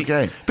 then really...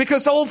 Okay.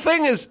 Because the whole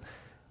thing is,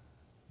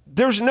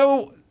 there was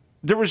no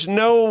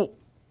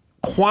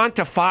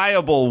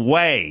quantifiable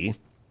way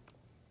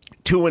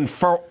to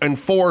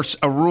enforce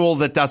a rule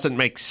that doesn't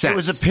make sense. It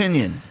was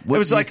opinion. It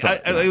was like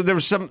there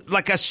was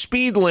a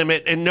speed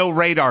limit and no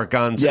radar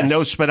guns and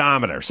no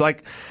speedometers.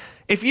 Like,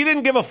 if you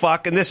didn't give a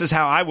fuck, and this is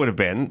how I would have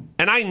been,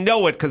 and I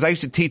know it because I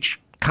used to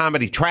teach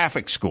comedy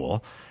traffic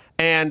school,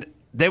 and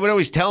they would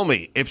always tell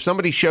me, if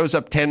somebody shows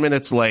up 10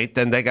 minutes late,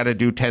 then they got to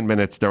do 10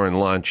 minutes during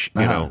lunch,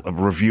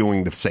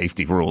 reviewing the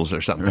safety rules or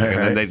something. And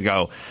then they'd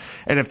go,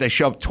 and if they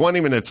show up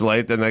 20 minutes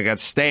late, then they got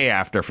to stay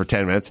after for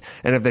 10 minutes.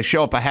 And if they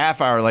show up a half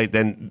hour late,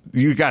 then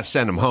you got to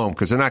send them home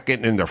because they're not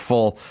getting in their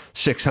full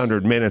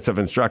 600 minutes of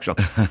instruction.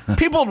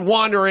 People would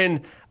wander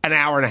in an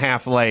hour and a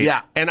half late.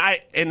 Yeah. And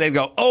they'd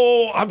go,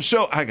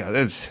 I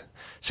go,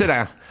 sit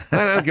down.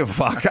 I don't give a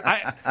fuck.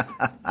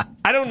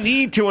 I don't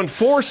need to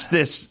enforce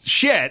this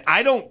shit.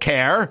 I don't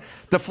care.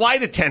 The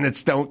flight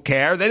attendants don't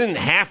care. They didn't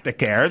have to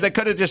care. They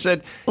could have just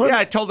said,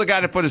 I told the guy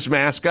to put his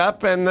mask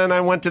up, and then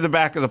I went to the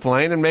back of the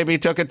plane, and maybe he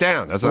took it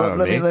down. That's all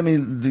let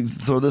me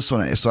throw this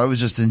one at you. So I was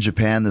just in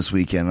Japan this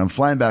weekend. I'm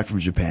flying back from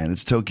Japan.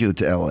 It's Tokyo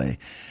to L.A.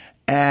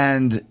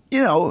 And,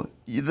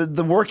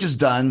 the work is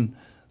done.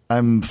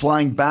 I'm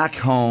flying back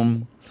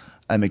home.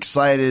 I'm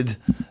excited,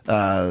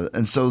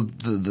 and so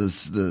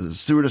the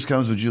stewardess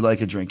comes. Would you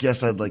like a drink?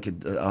 Yes, I'd like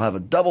it. I'll have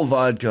a double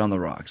vodka on the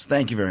rocks.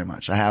 Thank you very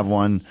much. I have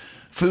one.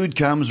 Food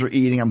comes. We're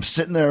eating. I'm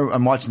sitting there.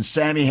 I'm watching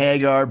Sammy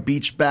Hagar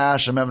Beach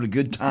Bash. I'm having a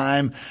good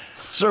time.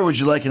 Sir, would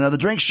you like another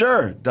drink?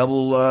 Sure.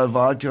 Double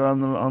vodka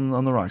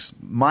on the rocks.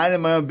 Minding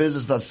my own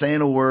business, not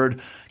saying a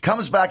word.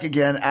 Comes back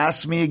again.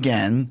 Asks me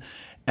again,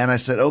 and I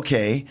said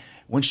okay.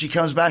 When she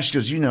comes back, she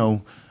goes,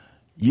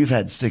 you've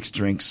had 6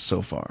 drinks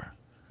so far,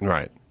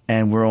 right?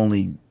 And we're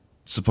only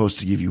supposed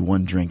to give you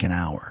 1 drink an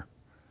hour.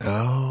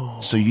 Oh.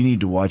 So you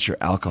need to watch your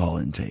alcohol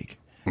intake.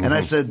 Mm-hmm. And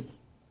I said,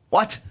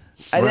 what?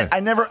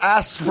 I never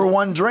asked for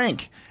 1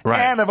 drink. Right.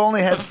 And I've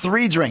only had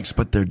 3 drinks,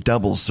 but they're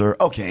doubles, sir.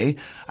 Okay.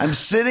 I'm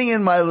sitting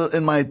in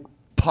my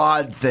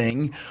pod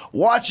thing,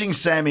 watching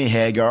Sammy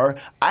Hagar.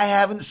 I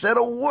haven't said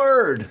a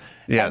word.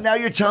 Yeah. And now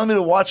you're telling me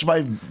to watch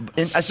I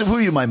said, who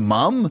are you, my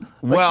mom?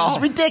 It's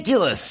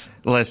ridiculous.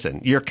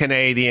 Listen, you're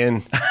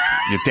Canadian.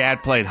 Your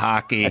dad played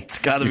hockey. It's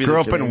gotta be you grew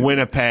up in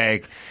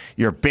Winnipeg.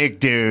 You're a big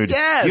dude.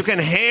 Yes. You can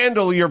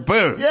handle your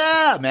booze.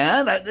 Yeah,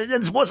 man.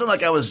 It wasn't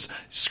like I was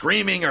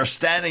screaming or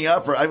standing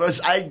up.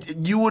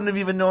 You wouldn't have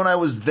even known I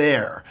was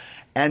there.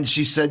 And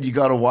she said, you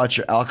got to watch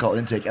your alcohol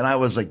intake. And I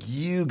was like,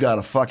 you got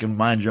to fucking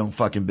mind your own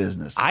fucking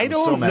business. I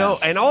don't know.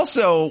 And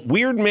also,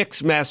 weird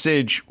mixed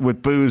message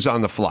with booze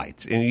on the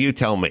flights. And you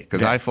tell me,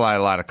 because I fly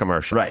a lot of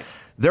commercial. Right.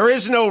 There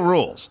is no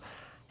rules.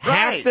 Right.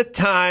 Half the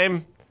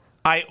time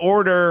I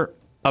order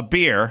a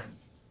beer,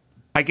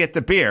 I get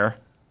the beer,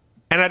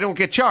 and I don't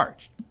get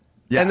charged.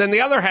 Yeah. And then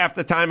the other half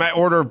the time I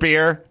order a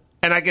beer,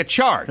 and I get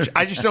charged.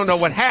 I just don't know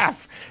what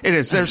half it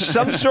is. There's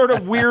some sort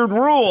of weird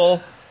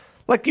rule.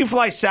 Like, you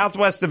fly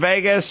Southwest to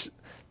Vegas,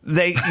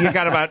 you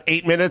got about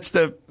 8 minutes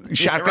to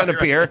shotgun a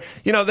beer.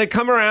 Right. They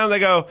come around, they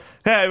go,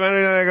 hey, and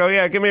they go,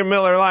 yeah, give me a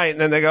Miller Lite. And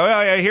then they go, oh,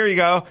 yeah, here you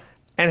go.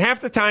 And half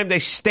the time they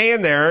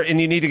stand there and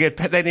they need to get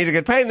paid.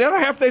 And the other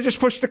half, they just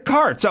push the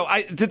cart. So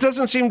it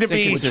doesn't seem to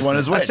be which one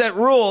is which. A set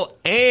rule,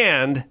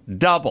 and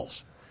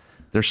doubles.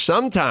 There's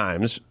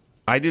sometimes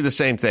I do the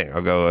same thing.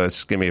 I'll go,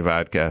 give me a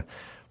vodka,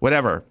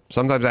 whatever.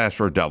 Sometimes I ask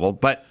for a double,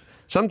 but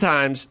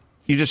sometimes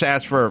You just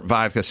ask for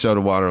vodka, soda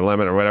water,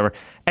 lemon, or whatever,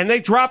 and they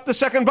drop the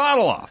second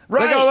bottle off.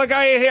 Right. They go, look,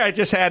 here, I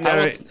just had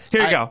another.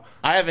 Here you go.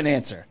 I have an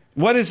answer.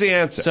 What is the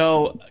answer?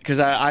 So, because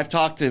I've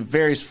talked to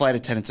various flight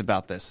attendants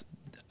about this.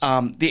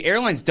 The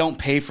airlines don't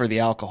pay for the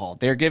alcohol.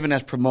 They're given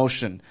as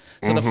promotion.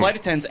 So the flight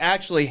attendants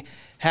actually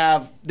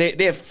have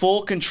they have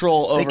full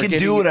control over. They can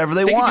do whatever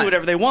they want. They can do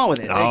whatever they want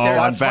with it.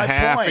 On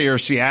behalf of your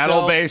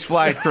Seattle-based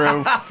flight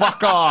crew,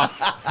 fuck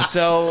off.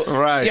 So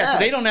right, so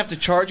they don't have to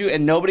charge you,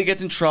 and nobody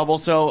gets in trouble.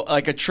 So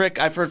like a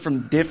trick I've heard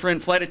from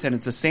different flight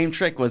attendants, the same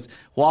trick was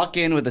walk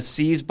in with a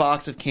See's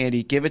box of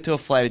candy, give it to a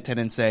flight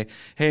attendant, and say,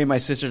 "Hey, my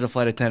sister's a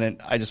flight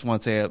attendant. I just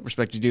want to say I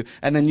respect you due,"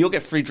 and then you'll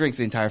get free drinks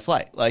the entire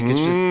flight. Like it's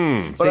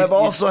just. But I've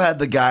also had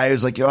the guy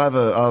who's like, I'll have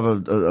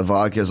a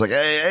vodka. It's like,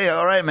 hey,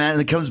 all right, man.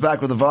 And he comes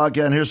back with a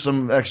vodka, and here's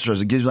some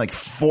extras. It gives me like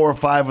 4 or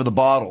 5 of the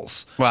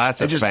bottles. Well, that's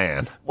a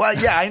fan. Well,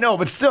 yeah, I know,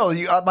 but still,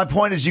 my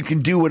point is you can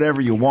do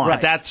whatever you want. Right,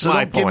 that's so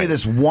my don't give me point.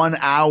 this 1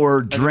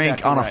 hour drink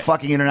exactly on a right.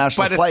 fucking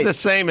international But flight. it's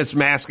the same as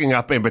masking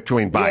up in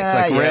between bites.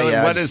 Yeah, like, yeah, really,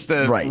 yeah, what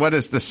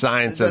is the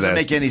science It of this? doesn't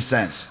make any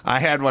sense. I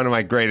had one of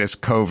my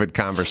greatest COVID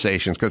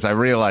conversations because I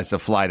realized the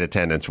flight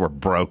attendants were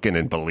broken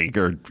and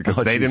beleaguered because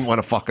they didn't want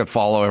to fucking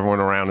follow everyone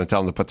around and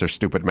tell them to put their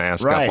stupid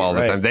mask up all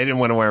the time. They didn't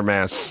want to wear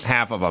masks.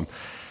 Half of them.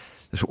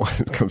 This one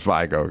comes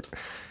by, I go,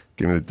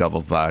 give me the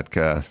double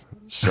vodka,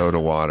 soda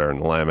water,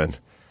 and lemon.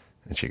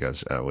 And she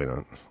goes, we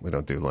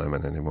don't do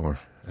lemon anymore.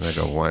 And I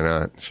go, why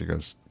not? She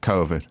goes,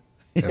 COVID.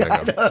 And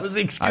That was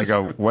the excuse. I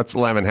go, what's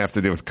lemon have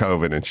to do with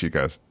COVID? And she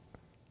goes,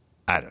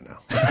 I don't know.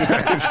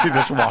 And she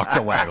just walked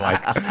away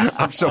like,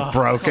 I'm so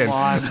broken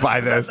by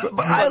this.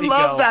 I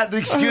love that, the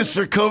excuse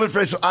for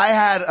COVID. So I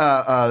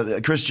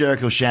had Chris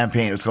Jericho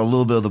champagne. It's called A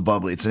Little Bit of the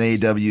Bubbly. It's an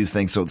AEW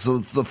thing. So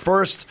the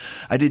first,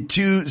 I did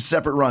 2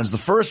 separate runs. The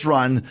first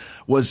run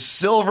was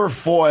silver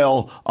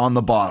foil on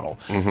the bottle.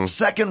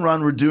 Second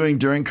run we're doing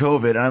during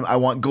COVID, and I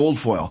want gold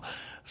foil.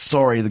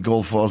 Sorry, the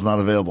gold foil is not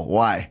available.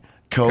 Why?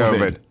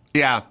 COVID.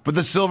 Yeah. But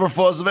the silver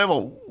foil is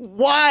available.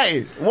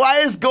 Why? Why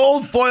is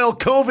gold foil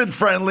COVID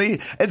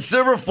friendly and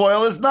silver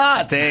foil is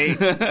not?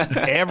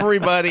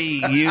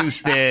 Everybody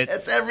used it.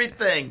 That's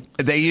everything.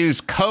 They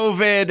use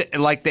COVID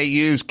like they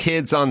use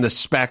kids on the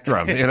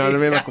spectrum. You know what I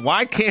mean? Like,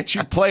 why can't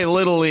you play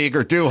Little League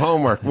or do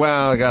homework?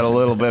 Well, I got a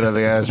little bit of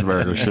the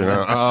Asperger's, you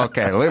know. Oh,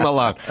 okay, leave him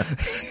alone.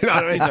 You know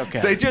what I mean? Okay.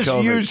 They just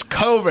use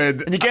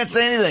COVID. And you can't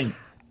say anything.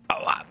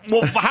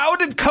 Well, how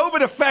did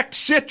COVID affect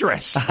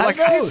citrus? Like,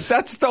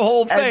 that's the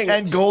whole thing.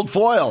 And gold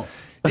foil.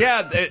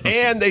 Yeah,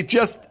 and they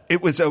just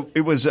it was an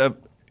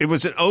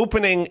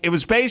opening. It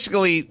was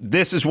basically,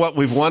 this is what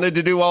we've wanted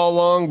to do all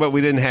along, but we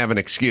didn't have an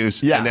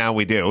excuse, and now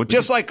we do.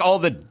 Just like all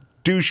the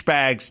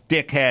douchebags,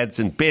 dickheads,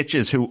 and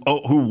bitches who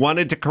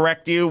wanted to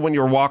correct you when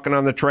you were walking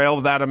on the trail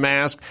without a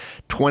mask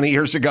 20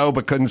 years ago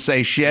but couldn't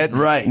say shit.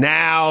 Right.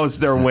 Now's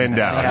their window.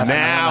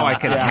 Now I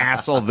can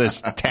hassle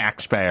this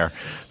taxpayer.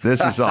 This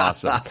is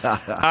awesome. All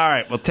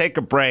right, we'll take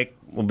a break.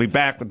 We'll be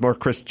back with more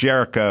Chris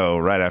Jericho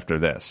right after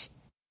this.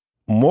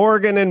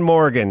 Morgan &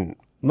 Morgan.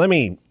 Let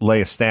me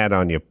lay a stat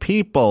on you.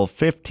 People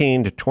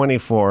 15 to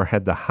 24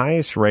 had the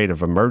highest rate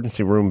of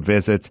emergency room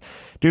visits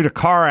due to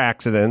car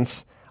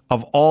accidents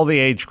of all the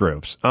age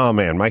groups. Oh,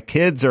 man, my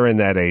kids are in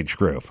that age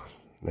group.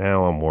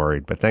 Now I'm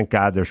worried, but thank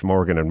God there's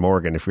Morgan &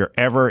 Morgan. If you're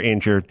ever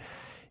injured,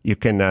 you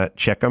can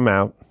check them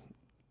out.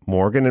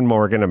 Morgan &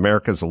 Morgan,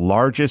 America's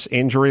largest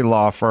injury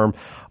law firm,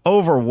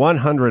 over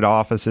 100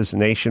 offices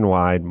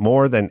nationwide,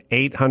 more than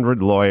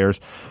 800 lawyers,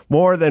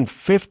 more than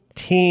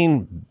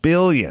 $15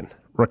 billion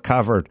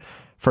recovered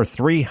for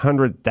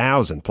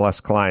 300,000 plus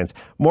clients.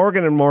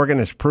 Morgan & Morgan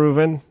has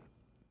proven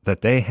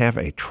that they have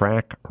a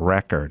track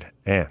record,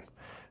 and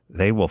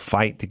they will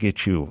fight to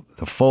get you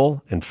the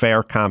full and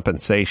fair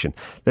compensation.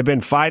 They've been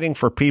fighting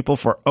for people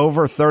for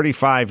over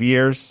 35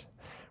 years.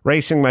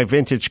 Racing my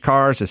vintage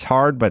cars is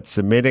hard, but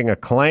submitting a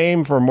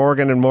claim for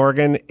Morgan &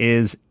 Morgan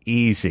is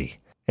easy.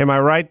 Am I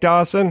right,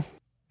 Dawson?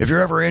 If you're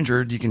ever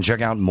injured, you can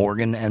check out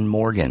Morgan &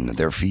 Morgan.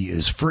 Their fee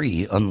is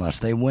free unless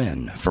they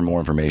win. For more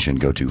information,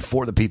 go to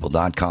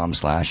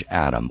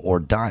forthepeople.com/Adam or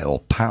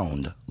dial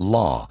pound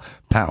law,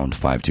 pound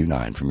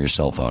 529 from your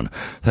cell phone.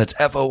 That's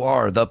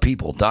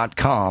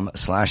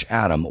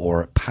forthepeople.com/Adam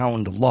or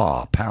pound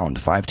law, pound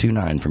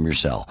 529 from your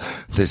cell.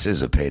 This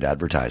is a paid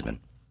advertisement.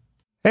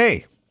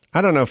 Hey,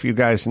 I don't know if you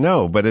guys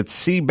know, but it's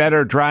See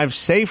Better, Drive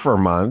Safer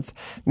month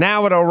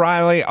now at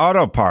O'Reilly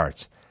Auto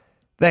Parts.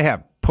 They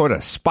have put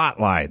a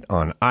spotlight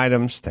on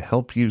items to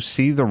help you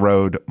see the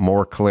road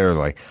more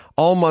clearly.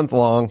 All month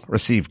long,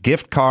 receive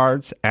gift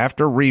cards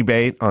after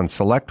rebate on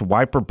select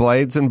wiper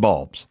blades and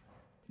bulbs.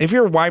 If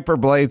your wiper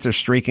blades are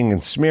streaking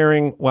and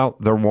smearing, well,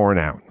 they're worn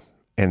out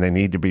and they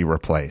need to be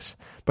replaced.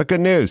 But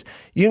good news,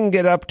 you can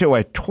get up to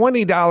a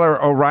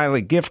 $20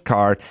 O'Reilly gift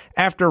card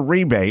after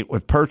rebate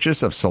with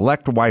purchase of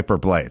select wiper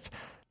blades.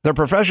 The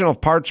professional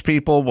parts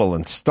people will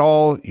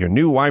install your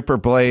new wiper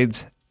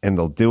blades, and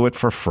they'll do it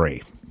for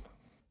free.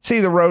 See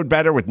the road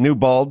better with new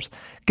bulbs?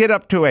 Get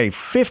up to a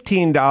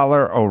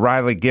 $15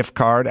 O'Reilly gift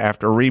card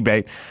after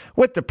rebate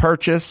with the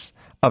purchase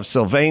of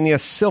Sylvania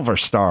Silver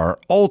Star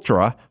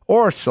Ultra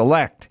or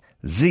select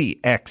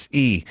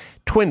ZXE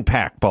twin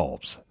pack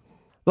bulbs.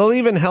 They'll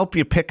even help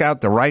you pick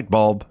out the right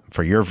bulb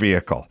for your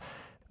vehicle.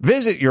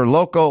 Visit your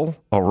local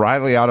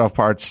O'Reilly Auto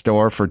Parts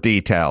store for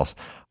details.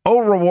 O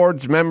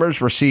Rewards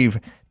members receive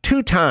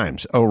 2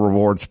 times O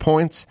Rewards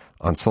points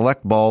on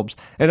select bulbs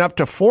and up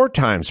to 4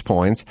 times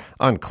points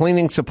on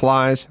cleaning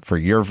supplies for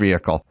your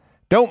vehicle.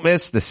 Don't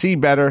miss the See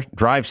Better,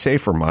 Drive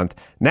Safer month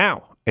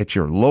now at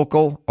your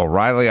local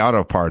O'Reilly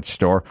Auto Parts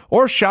store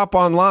or shop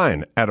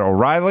online at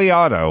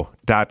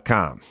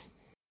O'ReillyAuto.com.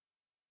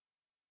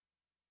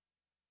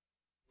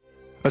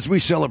 As we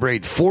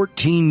celebrate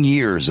 14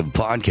 years of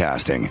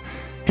podcasting,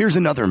 here's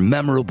another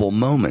memorable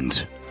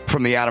moment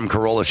from the Adam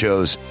Carolla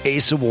Show's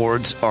Ace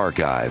Awards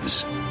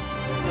archives.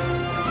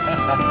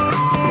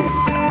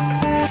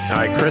 All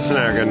right, Chris and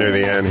I are going to do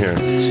the end here.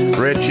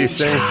 Rich, you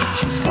sing?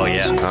 Oh,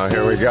 yeah. Oh,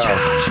 here we go.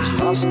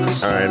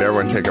 All right,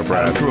 everyone take a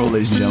breath. Cool,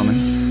 ladies and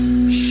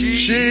gentlemen.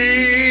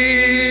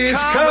 She's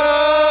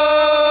come.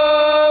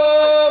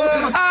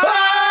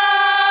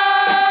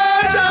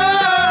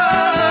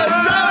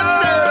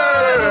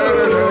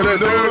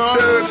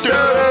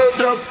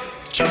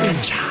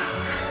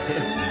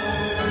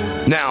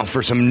 Now,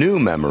 for some new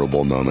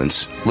memorable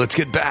moments, let's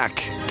get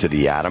back to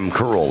the Adam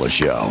Carolla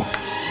Show.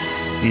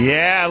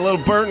 Yeah, a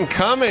little Burton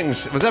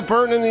Cummings. Was that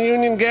Burton in the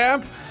Union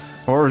Gap?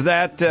 Or was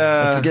that...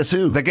 That's the Guess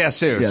Who. The Guess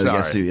Who, Yeah, sorry. the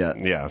Guess Who, yeah.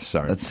 Yeah,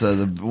 sorry. That's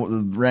the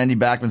Randy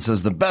Bachman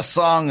says the best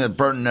song that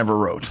Burton ever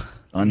wrote.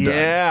 Undone.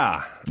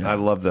 Yeah. I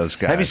love those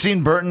guys. Have you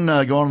seen Burton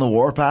go on the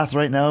warpath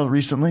right now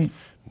recently?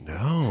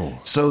 No.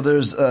 So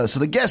there's so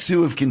the Guess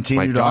Who have My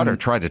continued daughter on.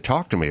 tried to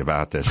talk to me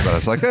about this, but I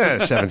was like,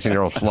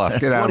 17-year-old fluff.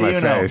 Get out What of do my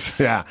you know? face.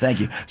 Yeah. Thank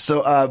you.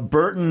 So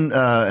Burton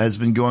has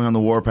been going on the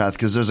warpath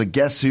because there's a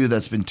Guess Who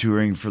that's been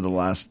touring for the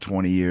last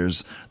 20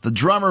 years. The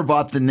drummer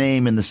bought the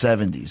name in the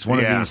 70s, one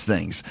of these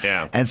things.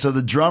 Yeah. And so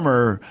the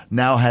drummer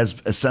now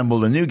has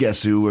assembled a new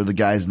Guess Who where the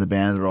guys in the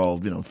band are all,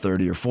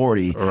 30 or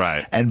 40.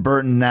 Right. And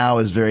Burton now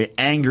is very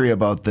angry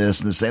about this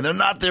and they're saying they're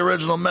not the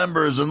original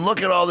members and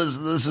look at all this.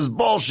 This is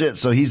bullshit.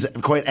 So he's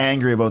quite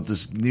angry about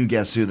this new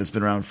Guess Who that's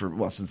been around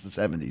for, since the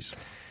 70s.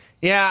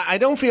 Yeah, I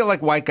don't feel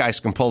like white guys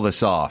can pull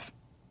this off.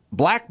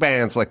 Black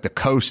bands like the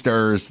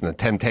Coasters and the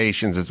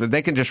Temptations,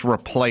 they can just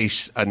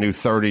replace a new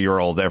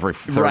 30-year-old every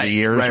 30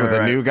 years with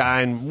a new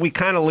guy, and we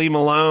kind of leave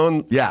them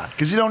alone. Yeah,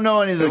 because you don't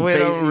know any of the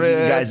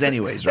guys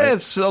anyways, right?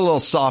 It's a little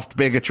soft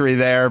bigotry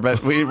there,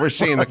 but we're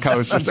seeing the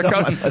Coasters.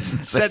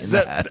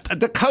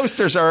 The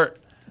Coasters are...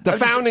 The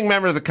founding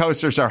member of the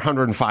Coasters are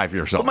 105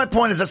 years old. But my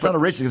point is that's not a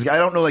racist. I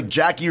don't know, like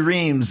Jackie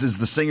Reams is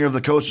the singer of the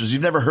Coasters.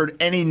 You've never heard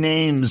any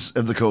names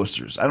of the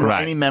Coasters. I don't know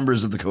any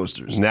members of the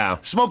Coasters. No.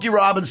 Smokey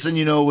Robinson,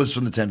 was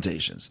from the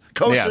Temptations.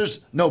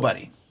 Coasters,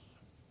 nobody.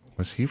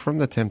 Was he from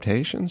the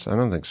Temptations? I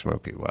don't think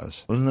Smokey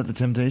was. Wasn't that the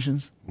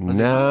Temptations?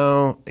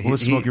 No. What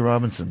was Smokey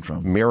Robinson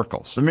from?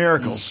 Miracles. The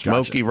Miracles.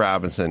 Smokey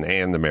Robinson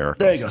and the Miracles.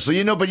 There you go. So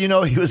he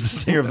was the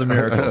singer of the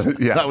Miracles,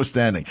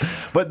 notwithstanding.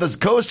 But the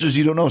Coasters,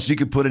 you don't know, so you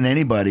could put in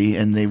anybody,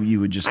 and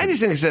you would just... I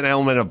just think it's an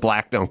element of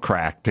black don't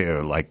crack,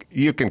 too. Like,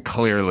 you can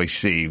clearly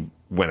see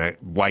when a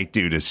white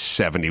dude is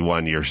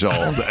 71 years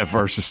old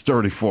versus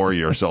 34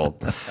 years old.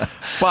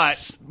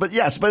 But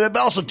yes, but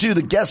also, too,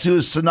 the Guess Who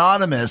is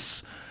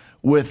synonymous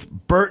with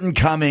Burton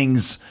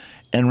Cummings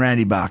and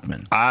Randy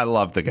Bachman. I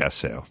love the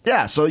Guess Who.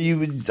 Yeah, so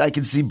I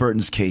can see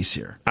Burton's case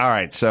here. All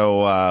right,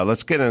 so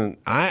let's get in.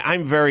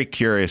 I'm very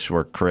curious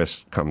where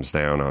Chris comes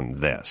down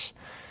on this.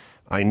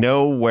 I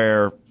know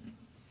where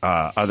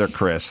other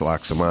Chris,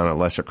 Laxamana,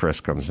 lesser Chris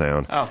comes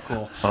down. Oh,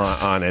 cool.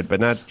 On it, but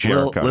not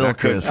Jericho. Lil not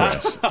Chris.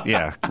 Good Chris.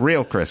 Yeah,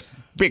 real Chris.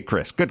 Big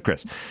Chris. Good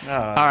Chris. Oh, All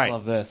right. I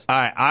love this.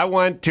 All right, I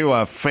went to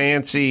a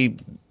fancy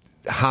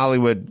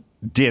Hollywood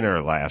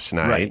dinner last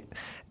night. Right.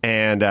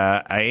 And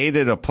I ate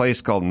at a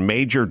place called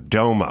Major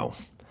Domo,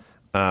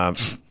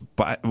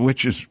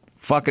 which is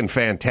fucking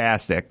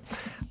fantastic.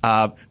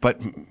 But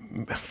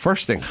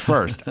first things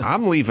first,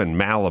 I'm leaving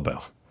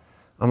Malibu.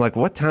 I'm like,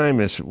 what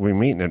time is we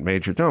meeting at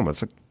Major Domo?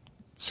 It's like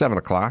 7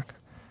 o'clock.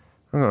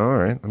 Oh, all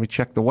right. Let me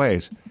check the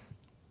Waze.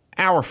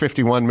 Hour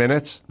 51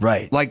 minutes.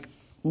 Right. Like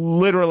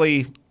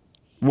literally,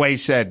 Waze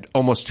said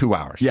almost 2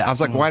 hours. Yeah. I was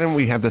like, why didn't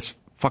we have this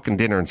fucking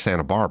dinner in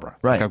Santa Barbara?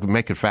 Right. Like I could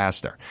make it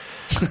faster.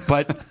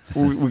 But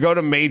we go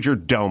to Major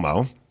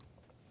Domo.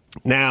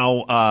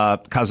 Now,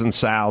 Cousin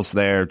Sal's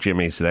there.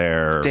 Jimmy's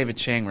there. David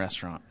Chang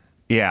restaurant.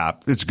 Yeah,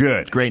 it's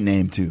good. Great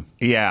name, too.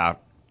 Yeah.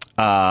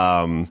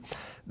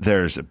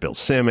 There's Bill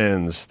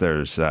Simmons.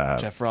 There's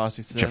Jeff Ross.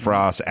 Jeff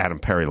Ross, Adam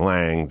Perry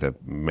Lang, the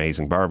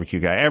amazing barbecue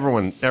guy.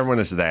 Everyone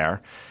is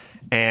there.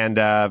 And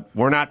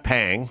we're not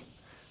paying.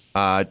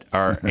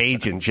 Our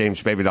agent,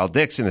 James Baby Doll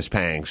Dixon, is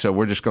paying. So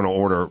we're just going to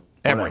order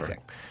everything.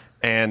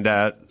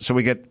 And so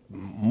we get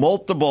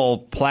multiple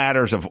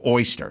platters of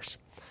oysters.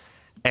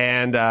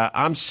 And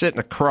I'm sitting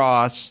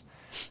across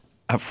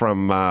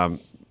from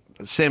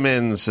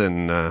Simmons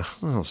and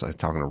who else was I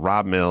talking to?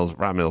 Rob Mills.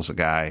 Rob Mills, a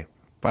guy,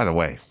 by the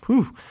way.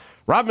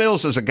 Rob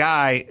Mills is a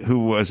guy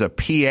who was a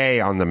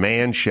PA on The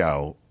Man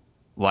Show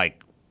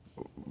like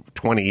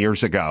 20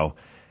 years ago.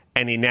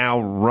 And he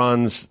now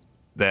runs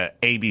the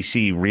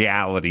ABC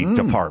reality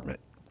department.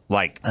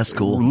 Like, that's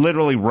cool.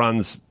 Literally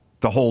runs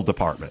the whole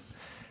department.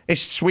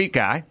 He's a sweet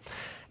guy.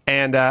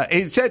 And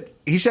he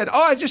said,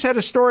 oh, I just had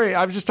a story.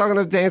 I was just talking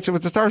to the Dancing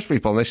with the Stars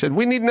people, and they said,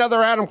 we need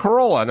another Adam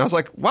Carolla. And I was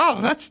like,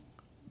 wow,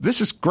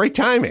 this is great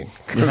timing.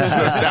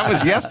 That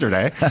was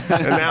yesterday,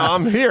 and now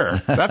I'm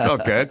here. That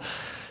felt good.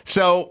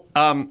 So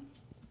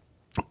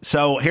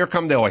here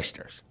come the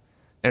oysters.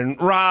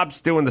 And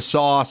Rob's doing the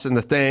sauce and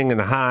the thing and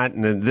the hot,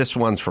 and then this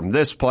one's from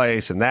this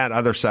place, and that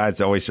other side's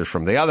the oysters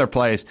from the other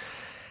place.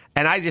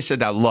 And I just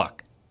said, now,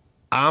 look,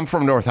 I'm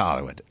from North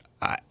Hollywood.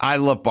 I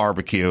love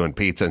barbecue and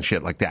pizza and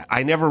shit like that.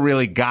 I never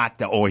really got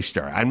the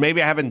oyster. And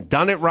maybe I haven't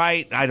done it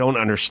right. I don't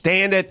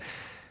understand it.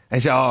 I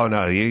said, oh,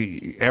 no,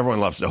 everyone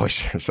loves the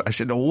oysters. I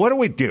said, no, what do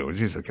we do?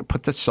 He's like,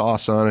 put the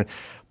sauce on it,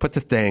 put the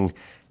thing.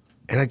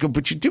 And I go,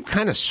 but you do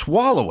kind of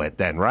swallow it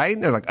then, right?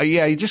 And they're like, oh,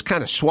 yeah, you just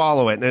kind of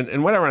swallow it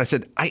and whatever. And I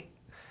said,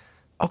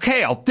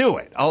 okay, I'll do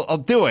it. I'll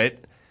do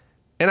it.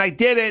 And I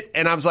did it,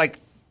 and I was like,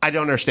 I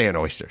don't understand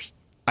oysters.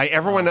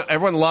 Everyone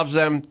loves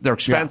them. They're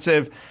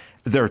expensive. Yeah.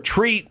 They're a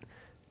treat.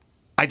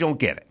 I don't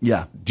get it.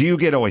 Yeah. Do you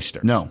get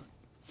oyster? No.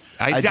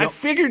 I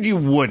figured you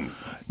wouldn't.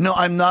 No,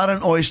 I'm not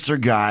an oyster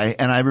guy.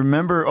 And I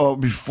remember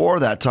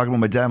before that, talking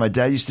about my dad. My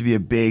dad used to be a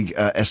big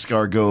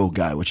escargot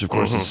guy, which, of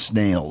course, is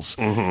snails.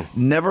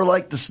 Mm-hmm. Never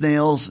liked the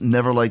snails,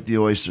 never liked the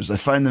oysters. I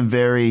find them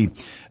very...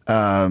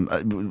 I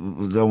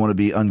don't want to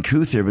be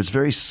uncouth here, but it's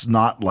very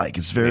snot-like.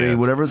 It's very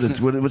whatever.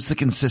 What's the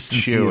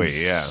consistency? Chewy, of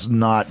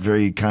snot?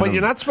 Very kind of. But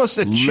you're not supposed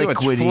to chew.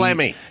 It's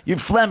phlegmy. You're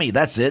phlegmy.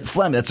 That's it.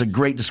 Phlegmy. That's a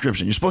great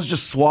description. You're supposed to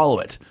just swallow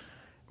it.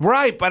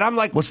 Right, but I'm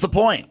like, what's the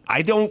point?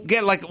 I don't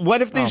get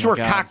what if these were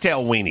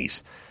cocktail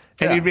weenies?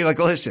 And you'd be like,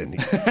 listen,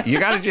 you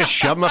got to just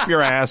shove them up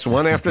your ass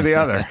one after the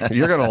other.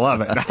 You're going to love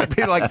it. I'd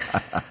be like,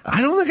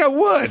 I don't think I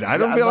would. I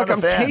don't feel like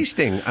I'm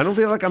tasting. I don't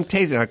feel like I'm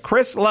tasting.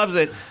 Chris loves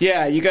it.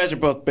 Yeah, you guys are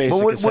both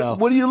basic as hell.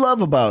 What do you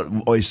love about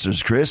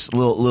oysters, Chris?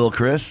 Little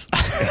Chris?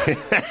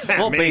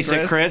 Little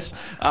basic Chris.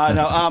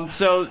 No.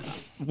 So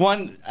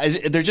one,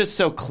 they're just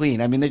so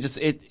clean. I mean, they just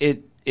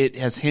it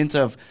has hints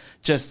of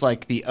just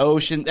like the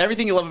ocean,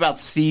 everything you love about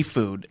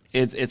seafood.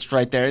 It's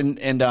right there,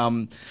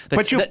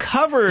 but you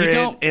cover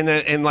it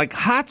in like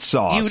hot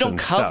sauce. You don't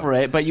cover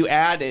it, but you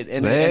add it,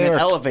 and it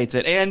elevates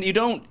it. And you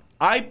don't.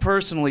 I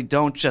personally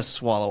don't just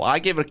swallow. I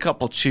give it a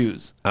couple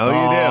chews.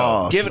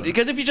 Oh, you do?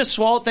 Because if you just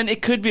swallow it, then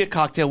it could be a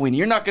cocktail weenie.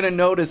 You're not going to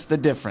notice the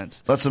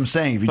difference. That's what I'm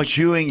saying. If you're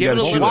chewing, you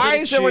got to chew it. Why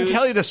does everyone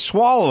tell you to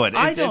swallow it?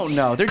 I don't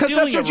know. Because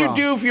that's what you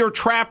do if you're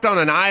trapped on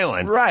an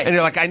island. Right. And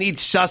you're like, I need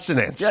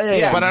sustenance.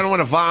 Yeah. But I don't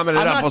want to vomit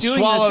it up. I'll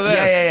swallow this.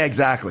 Yeah,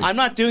 exactly. I'm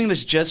not doing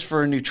this just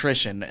for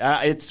nutrition.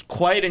 It's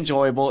quite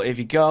enjoyable. If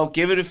you go,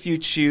 give it a few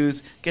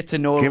chews, get to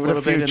know it a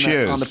little bit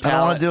on the palate. I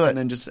don't want to do it.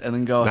 And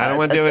then go. I don't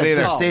want to do it either.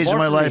 At this stage of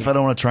my life, I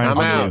don't want to try and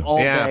I'm out.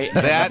 Yeah.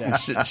 That and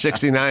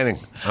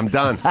 69ing. I'm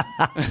done.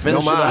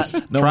 No mas.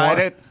 No Tried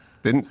more. it.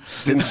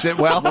 Didn't sit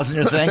well. Wasn't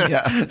your thing?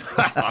 Yeah.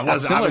 I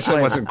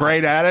obviously wasn't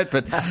great at it,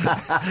 but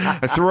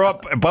I threw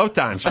up both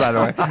times, by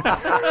the way.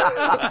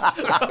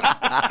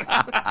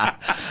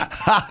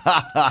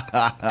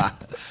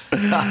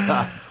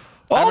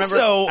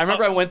 Also, I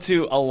remember I went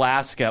to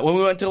Alaska. When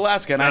we went to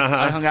Alaska, and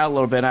I hung out a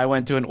little bit, and I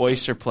went to an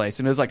oyster place,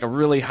 and it was like a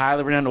really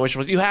highly renowned oyster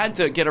place. You had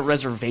to get a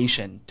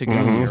reservation to go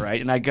here, right?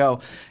 And I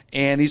go,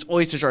 and these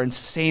oysters are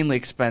insanely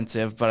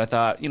expensive, but I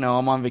thought, I'm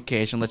on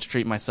vacation, let's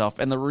treat myself.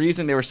 And the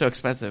reason they were so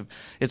expensive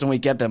is when we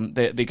get them,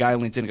 the guy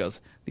leans in and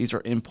goes, these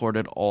are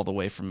imported all the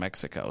way from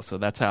Mexico. So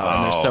that's how,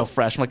 and they're so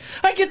fresh. I'm like,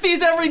 I get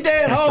these every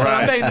day at home, and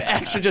I'm paying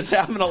extra just to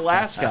have them in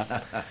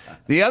Alaska.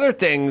 The other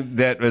thing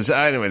that was,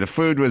 anyway, the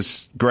food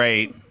was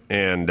great.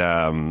 And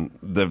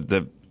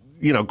the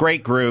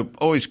great group,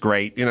 always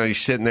great. You're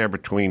sitting there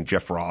between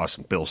Jeff Ross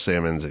and Bill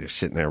Simmons, and you're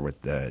sitting there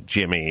with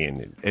Jimmy,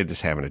 and you're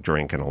just having a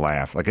drink and a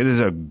laugh. Like, it is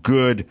a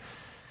good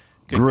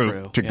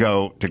group to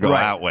go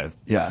out with.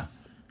 Yeah.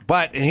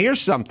 But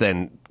here's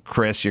something,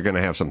 Chris, you're going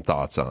to have some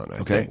thoughts on, I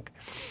think.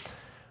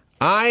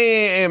 I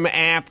am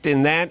apt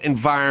in that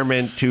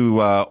environment to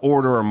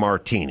order a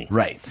martini.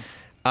 Right.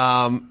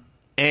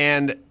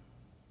 And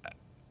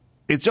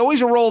it's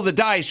always a roll of the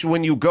dice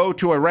when you go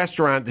to a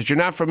restaurant that you're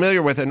not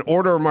familiar with and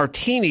order a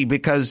martini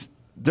because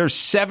there's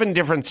 7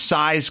 different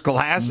size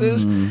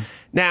glasses. Mm-hmm.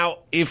 Now,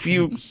 if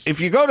you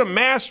go to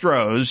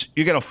Mastro's,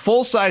 you get a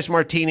full-size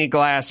martini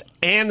glass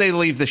and they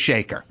leave the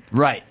shaker.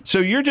 Right. So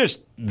you're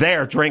just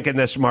there drinking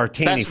this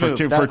martini for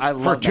 2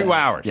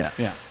 hours.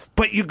 Yeah.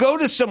 But you go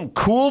to some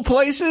cool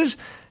places,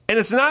 and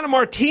it's not a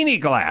martini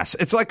glass.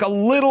 It's like a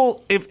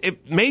little.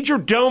 If Major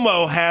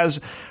Domo has,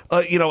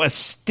 a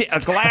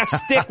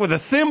glass stick with a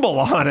thimble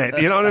on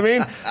it, you know what I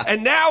mean?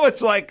 And now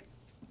it's like,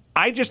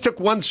 I just took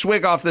one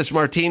swig off this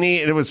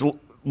martini, and it was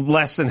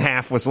less than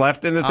half was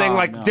left in the thing.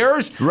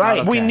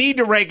 We need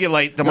to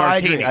regulate the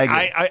martini.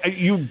 I agree.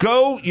 You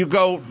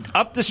go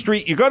up the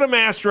street. You go to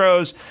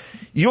Mastro's.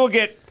 You will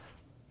get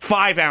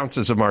 5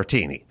 ounces of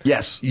martini.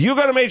 Yes. You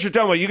go to Major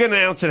Domo, you get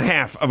 1.5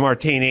 ounces of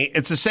martini.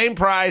 It's the same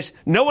price.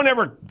 No one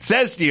ever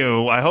says to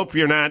you, I hope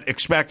you're not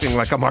expecting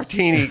like a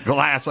martini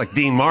glass like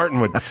Dean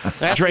Martin would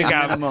drink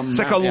out. It's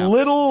like a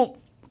little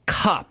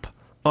cup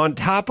on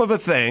top of a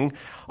thing.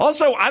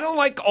 Also, I don't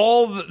like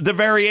all the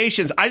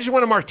variations. I just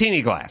want a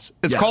martini glass.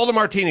 It's called a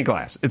martini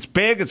glass. It's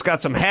big, it's got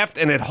some heft,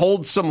 and it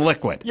holds some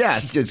liquid. Yeah,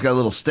 it's got a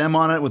little stem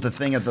on it with a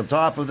thing at the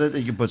top of it.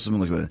 You can put some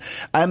liquid in.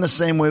 I'm the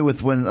same way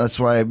with that's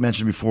why I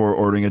mentioned before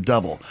ordering a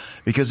double.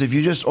 Because if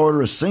you just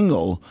order a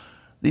single,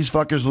 these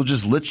fuckers will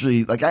just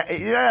literally,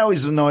 it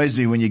always annoys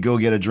me when you go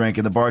get a drink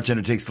and the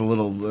bartender takes the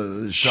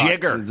little shot,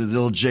 jigger. The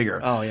little jigger.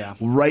 Oh, yeah.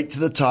 Right to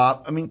the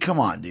top. I mean, come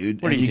on,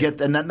 dude. What and do you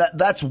get, and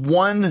that's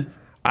one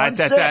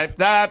sip.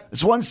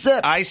 It's one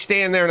sip. I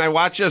stand there and I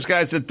watch those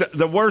guys.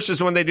 The worst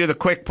is when they do the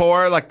quick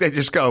pour. Like they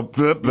just go,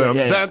 bloop, bloop,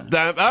 dun,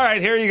 dun. All right,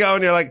 here you go.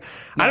 And you're like,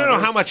 I don't know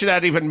how much of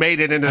that even made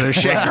it into the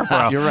shaker,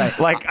 bro. You're right.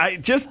 Like I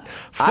just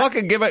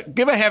fucking give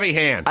a heavy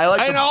hand.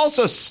 And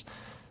also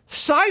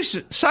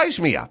size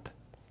me up.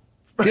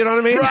 You know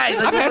what I mean? Right.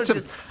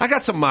 I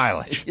got some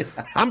mileage.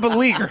 I'm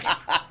beleaguered.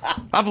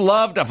 I've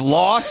loved. I've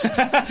lost.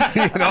 You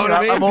know what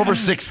I mean? I'm over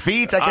 6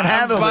 feet. I can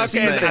handle this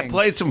thing. I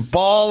played some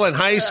ball in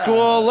high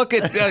school. Look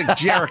at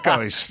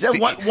Jericho. He's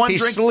drink,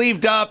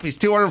 sleeved up. He's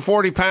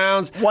 240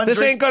 pounds. This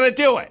ain't going to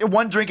do it.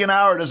 One drink an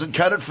hour doesn't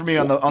cut it for me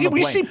on the plane.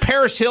 We see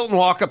Paris Hilton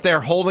walk up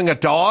there holding a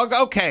dog.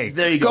 Okay,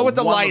 there you go with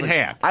the light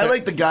hand. I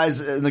like the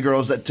guys and the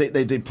girls that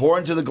they pour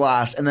into the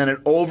glass and then it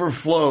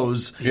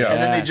overflows and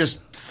then they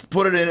just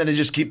put it in and they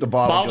just keep the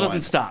bottle going.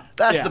 Doesn't stop.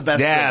 That's the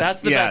best thing.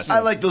 That's the best. I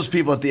like those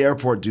people at the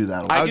airport do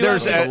that.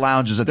 There's the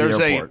lounges at the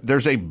airport.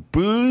 There's a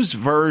booze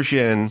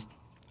version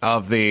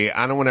of the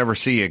I don't want to ever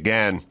see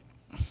again,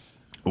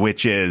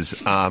 which is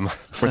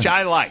which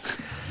I like.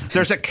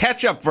 There's a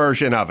ketchup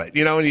version of it.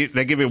 You know, and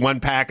they give you one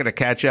packet of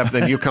ketchup,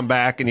 then you come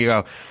back and you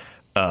go,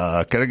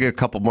 can I get a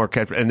couple more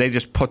ketchup? And they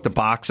just put the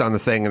box on the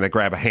thing and they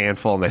grab a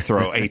handful and they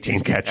throw 18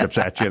 ketchups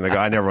at you and they go,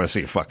 I never want to see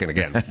you fucking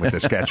again with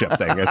this ketchup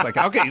thing. It's like,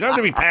 okay, you don't have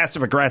to be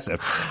passive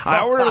aggressive.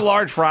 I ordered a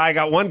large fry, I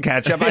got one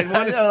ketchup. I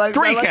wanted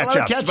three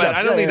ketchups, but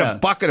I don't need a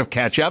bucket of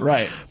ketchup.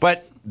 Right.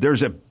 But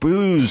there's a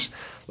booze,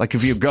 like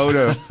if you go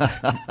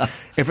to,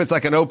 if it's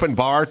like an open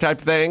bar type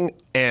thing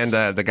and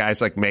the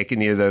guy's like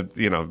making you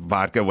the,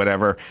 vodka,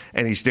 whatever,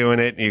 and he's doing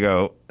it and you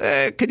go,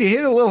 could you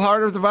hit it a little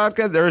harder with the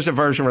vodka? There is a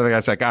version where the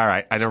guy's like, all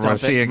right, I never want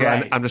to see you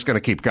again. Right. I'm just going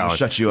to keep going.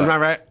 Shut you up. Isn't that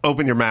right?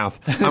 Open your mouth.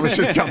 I'm going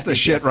to dump the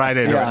shit right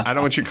into it. I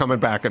don't want you coming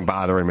back and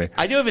bothering me.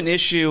 I do have an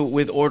issue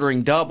with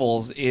ordering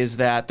doubles is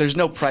that there's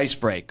no price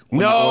break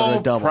when you order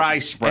a double.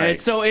 Price break.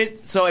 And so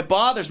it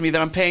bothers me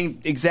that I'm paying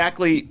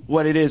exactly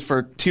what it is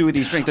for two of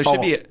these drinks. There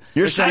should be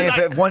You're saying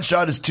if one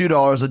shot is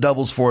 $2, a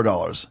double's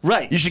 $4.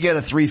 Right. You should get a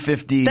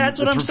 $3.50. That's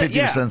what I'm saying.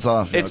 50%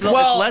 off. It's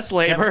less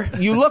labor.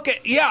 You look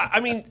at, you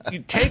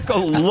take a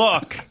look.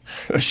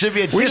 There should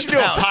be a We discount. should do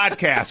a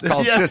podcast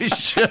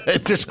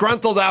called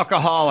Disgruntled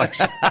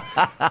Alcoholics.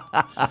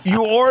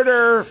 You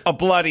order a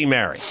Bloody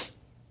Mary.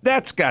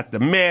 That's got the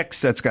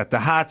mix. That's got the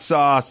hot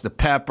sauce, the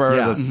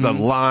pepper, the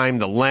lime,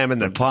 the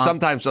lemon.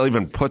 Sometimes they'll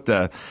even put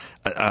the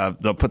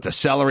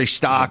celery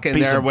stock in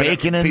there.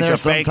 Bacon in there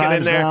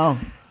sometimes now.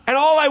 And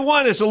all I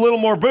want is a little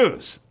more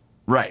booze.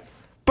 Right.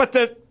 But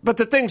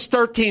the thing's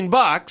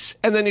 $13,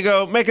 and then you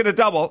go make it a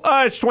double.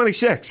 Oh, it's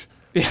 26.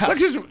 Yeah.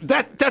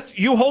 That's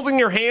you holding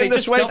your hand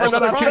this way for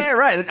another two. Yeah,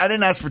 right. I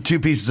didn't ask for 2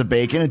 pieces of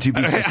bacon and 2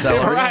 pieces of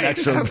celery and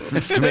extra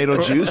tomato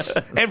juice.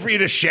 And for you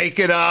to shake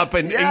it up,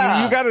 and you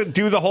got to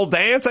do the whole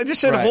dance. I just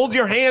said hold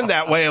your hand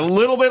that way a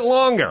little bit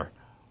longer.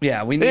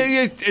 Yeah, we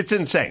need. It's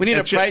insane. We need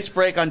a price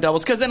break on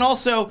doubles because then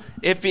also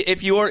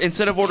if you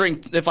instead of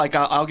ordering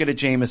I'll get a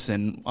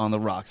Jameson on the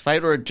rocks. If I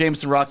order a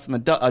Jameson rocks and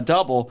a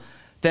double.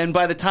 Then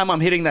by the time I'm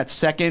hitting that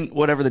second,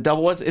 whatever the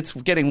double was, it's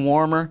getting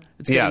warmer.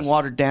 It's getting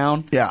watered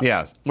down.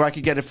 Yeah. Where I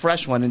could get a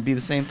fresh one and be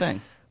the same thing.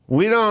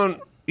 We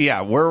don't.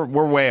 Yeah, we're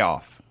way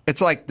off.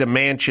 It's like the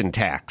mansion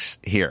tax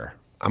here.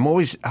 I'm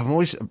always.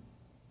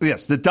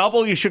 Yes, the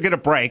double you should get a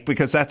break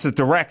because that's the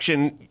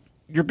direction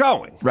you're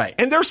going. Right.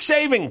 And they're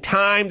saving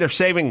time. They're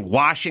saving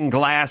washing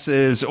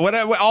glasses,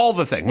 whatever, all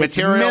the things. It's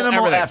material,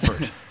 minimal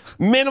everything. effort.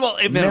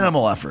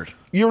 Minimal effort.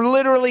 You're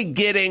literally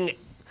getting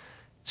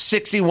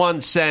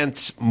 61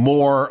 cents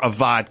more of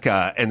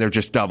vodka, and they're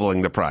just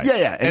doubling the price.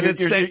 Yeah. And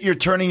you're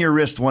turning your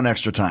wrist one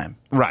extra time.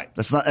 Right.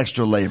 That's not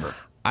extra labor.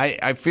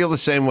 I feel the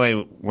same way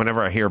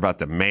whenever I hear about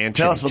the mansion tax.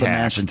 Tell us about the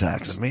mansion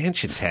tax. The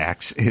mansion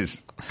tax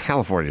is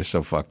California is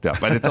so fucked up,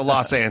 but it's a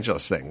Los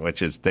Angeles thing,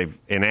 which is they've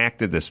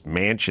enacted this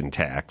mansion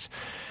tax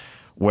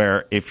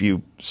where if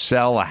you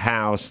sell a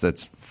house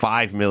that's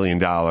 $5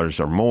 million or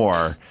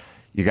more,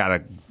 you got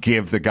to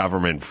give the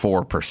government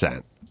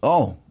 4%.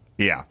 Oh.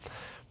 Yeah.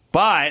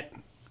 But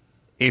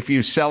if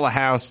you sell a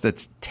house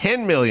that's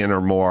 $10 million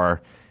or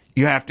more,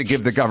 you have to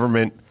give the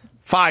government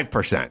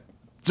 5%.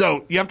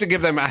 So you have to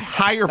give them a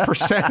higher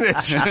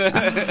percentage.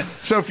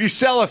 So if you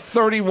sell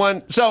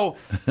so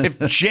if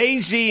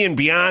Jay-Z and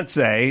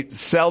Beyonce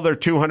sell their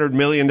 $200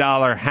 million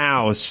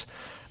house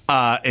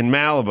in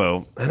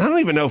Malibu, and I don't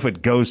even know if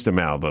it goes to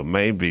Malibu,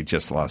 maybe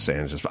just Los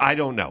Angeles. I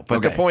don't know.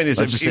 But the point is,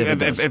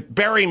 if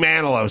Barry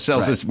Manilow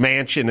sells this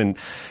mansion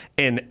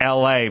in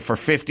L.A. for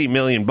 $50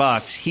 million,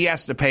 he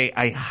has to pay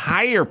a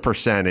higher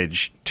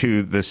percentage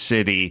to the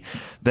city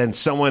than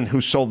someone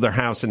who sold their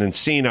house in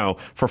Encino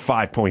for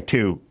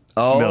 $5.2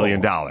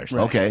 million.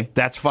 Okay.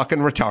 That's fucking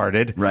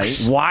retarded.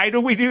 Right. Why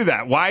do we do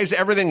that? Why is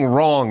everything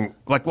wrong?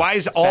 Like, why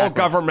is all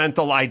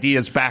governmental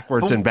ideas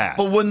backwards and bad?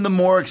 But wouldn't the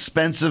more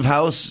expensive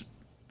house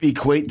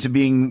equate to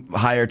being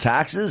higher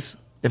taxes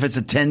if it's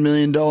a $10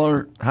 million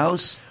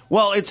house?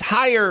 Well, it's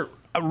higher.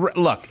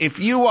 Look, if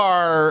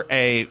you're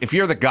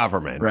the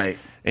government, right,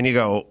 and you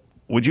go,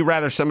 would you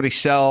rather somebody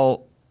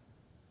sell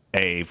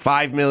a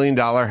 $5 million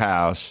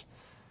house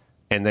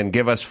and then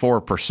give us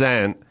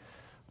 4%,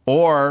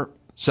 or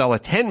sell a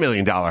 $10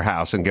 million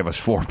house and give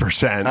us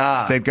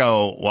 4%? They'd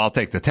go, well, I'll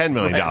take the $10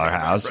 million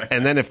house. Right.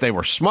 And then if they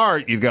were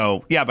smart, you'd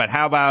go, yeah, but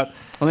how about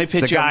let me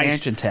pitch you a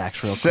mansion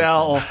tax real quick.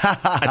 Sell a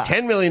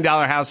 $10 million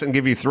house and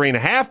give you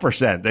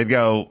 3.5%. They'd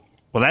go,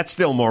 well, that's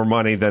still more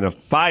money than a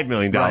 $5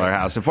 million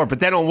house. But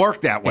they don't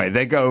work that way.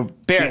 They go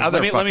Barry, the other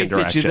fucking let me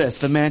direction. pitch you this,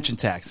 the mansion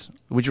tax.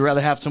 Would you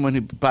rather have someone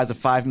who buys a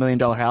 $5 million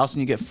house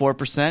and you get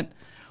 4%,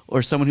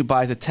 or someone who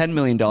buys a $10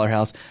 million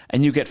house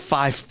and you get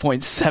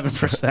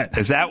 5.7%?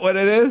 Is that what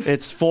it is?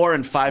 It's 4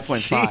 and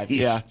 5.5.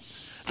 Yeah.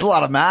 It's a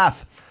lot of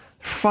math.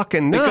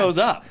 Fucking nuts. It goes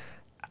up.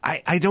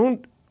 I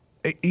don't...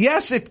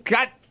 Yes,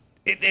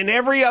 in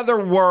every other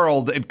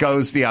world, it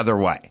goes the other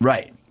way.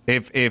 Right.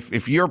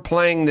 If you're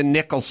playing the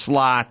nickel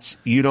slots,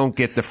 you don't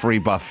get the free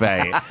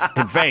buffet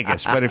in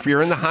Vegas. But if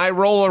you're in the high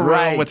roller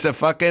room with the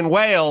fucking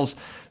whales,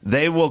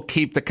 they will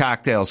keep the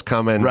cocktails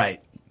coming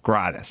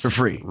gratis. For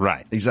free.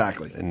 Right.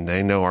 Exactly. And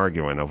ain't no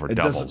arguing over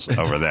doubles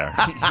over there.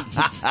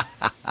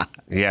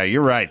 Yeah,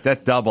 you're right.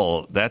 That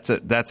double, that's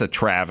a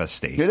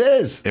travesty. It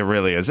is. It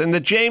really is. And the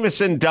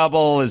Jameson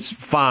double is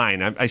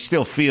fine. I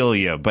still feel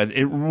you. But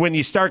when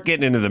you start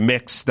getting into the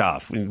mixed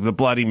stuff, the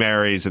Bloody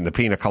Marys and the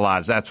Pina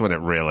Coladas, that's when it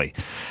really...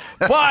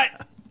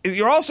 But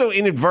you're also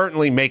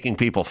inadvertently making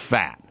people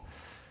fat.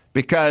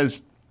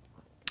 Because...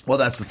 Well,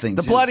 that's the thing,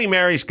 the Bloody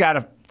Mary's got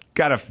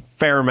a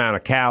fair amount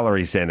of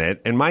calories in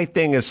it. And my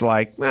thing is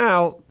like,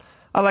 well,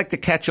 I like to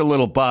catch a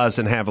little buzz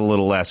and have a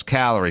little less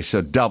calories,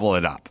 so double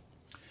it up.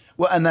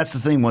 Well, and that's the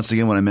thing. Once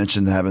again, when I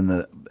mentioned having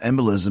the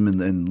embolism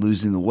and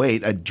losing the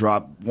weight, I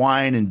drop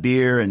wine and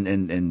beer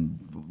and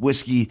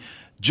whiskey,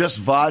 just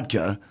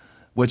vodka,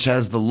 which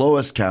has the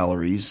lowest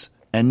calories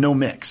and no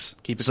mix.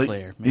 Keep it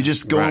clear. You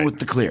just go with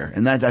the clear.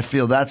 And that I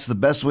feel that's the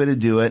best way to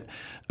do it.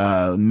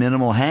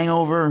 Minimal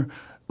hangover,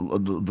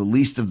 the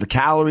least of the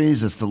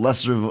calories. It's the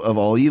lesser of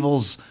all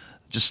evils.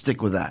 Just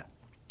stick with that.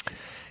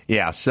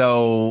 Yeah.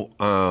 So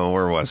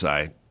where was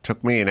I?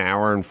 Took me an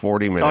hour and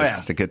 40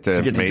 minutes to get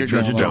to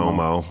Major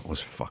Domo. It was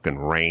fucking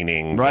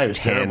raining. Right, it was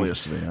terrible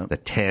yesterday. Yeah. The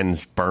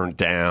 10s burnt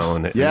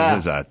down. It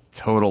was a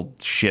total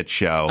shit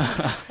show.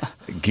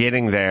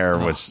 Getting there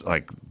was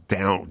like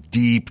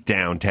deep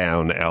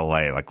downtown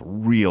L.A., like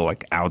real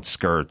like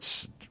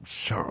outskirts,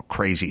 so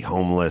crazy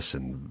homeless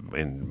and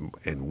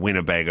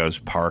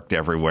Winnebagos parked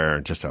everywhere,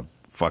 and just a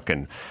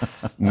fucking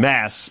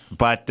mess.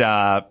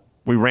 But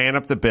we ran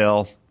up the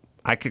bill.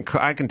 I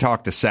can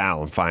talk to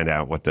Sal and find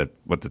out what the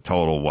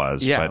total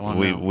was. Yeah, but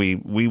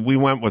we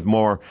went with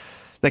more.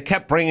 They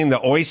kept bringing the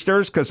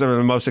oysters because they're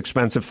the most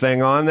expensive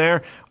thing on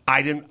there.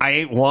 I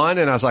ate one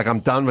and I was like,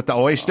 I'm done with the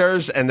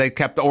oysters, and they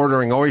kept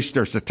ordering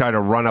oysters to try to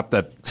run up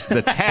the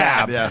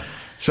tab. Yeah.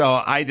 So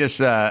I just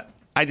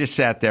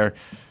sat there.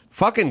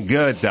 Fucking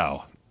good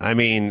though. I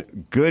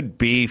mean, good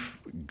beef,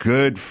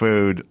 good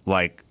food,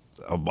 like.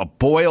 A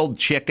boiled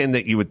chicken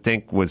that you would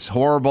think was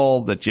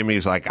horrible, that Jimmy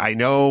was like, I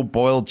know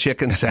boiled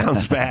chicken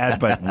sounds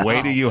bad, but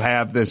wait till you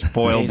have this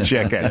boiled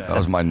chicken. That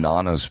was my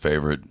Nana's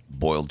favorite,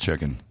 boiled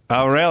chicken.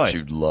 Oh, really?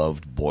 She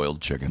loved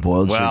boiled chicken.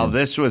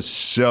 This was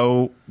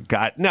so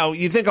no,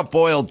 you think a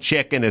boiled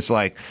chicken is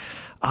like,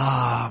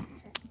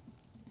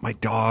 my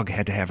dog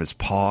had to have his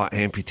paw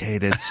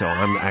amputated, so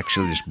I'm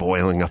actually just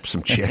boiling up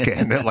some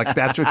chicken. Like,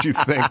 that's what you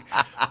think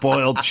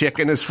boiled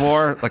chicken is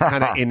for? Like,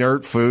 kind of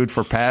inert food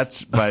for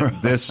pets.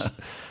 But this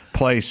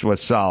place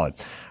was solid.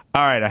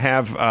 All right, I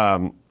have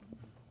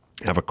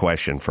a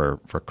question for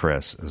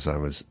Chris, as I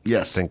was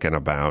thinking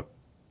about.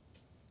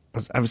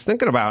 I was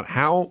thinking about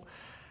how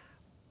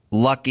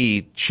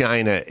lucky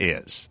China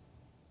is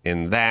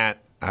in that.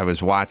 I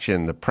was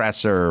watching the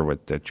presser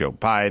with Joe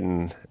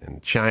Biden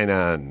and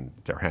China, and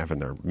they're having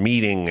their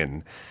meeting.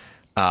 And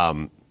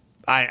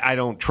I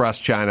don't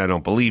trust China. I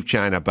don't believe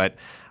China. But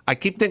I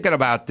keep thinking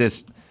about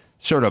this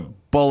sort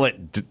of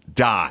bullet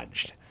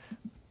dodged.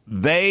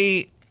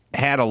 They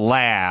had a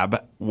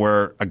lab,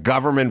 a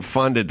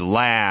government-funded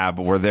lab,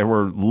 where they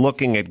were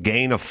looking at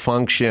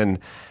gain-of-function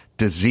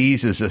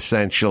diseases,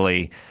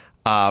 essentially.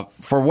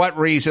 For what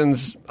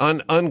reasons?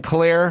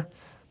 Unclear.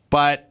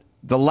 But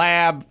the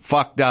lab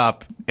fucked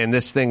up, and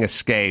this thing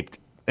escaped,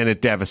 and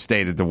it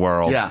devastated the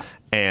world. Yeah.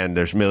 And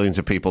there's millions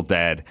of people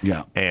dead.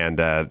 Yeah. And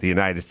the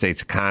United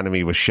States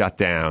economy was shut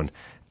down.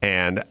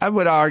 And I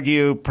would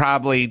argue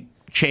probably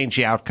changed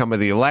the outcome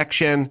of the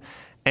election.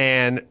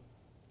 And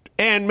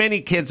many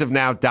kids have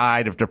now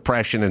died of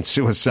depression and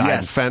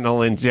suicide,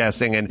 fentanyl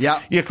ingesting.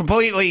 And you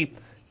completely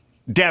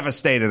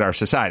devastated our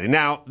society.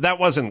 Now, that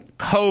wasn't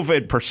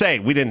COVID per se.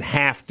 We didn't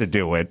have to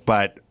do it,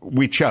 but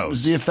we chose. It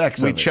was the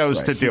effects of it. We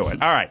chose to do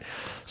it. All right.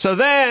 So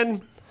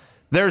then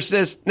there's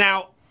this.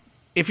 Now,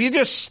 if you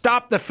just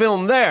stop the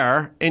film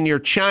there and you're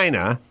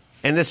China,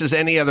 and this is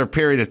any other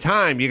period of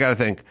time, you got to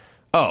think,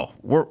 oh,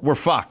 we're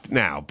fucked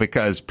now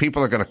because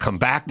people are going to come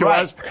back to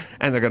us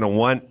and they're going to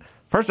want.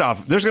 First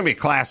off, there's going to be a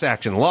class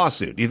action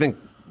lawsuit. You think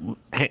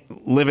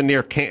living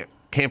near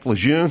Camp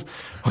Lejeune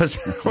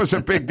was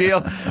a big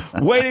deal?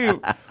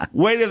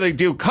 Wait till they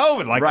do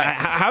COVID. Like,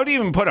 how do you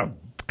even put a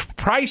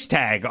price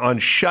tag on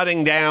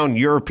shutting down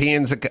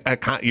Europe's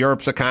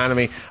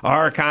economy,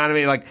 our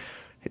economy? Like,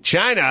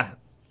 China,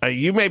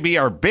 you may be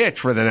our bitch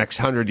for the next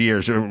 100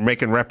 years. We're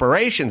making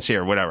reparations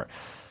here, whatever.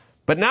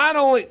 But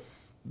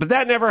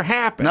that never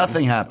happened.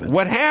 Nothing happened.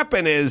 What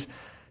happened is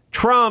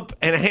Trump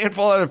and a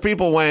handful of other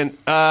people went,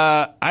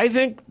 I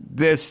think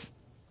this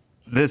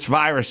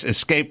virus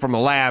escaped from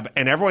a lab,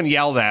 and everyone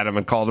yelled at him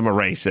and called him a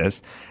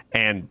racist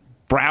and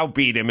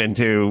browbeat him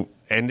into,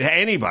 and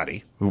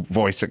anybody who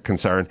voiced a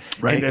concern,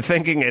 into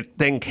thinking it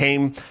thing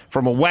came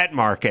from a wet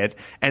market,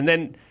 and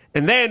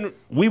then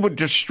we would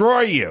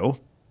destroy you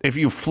if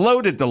you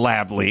floated the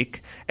lab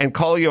leak and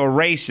call you a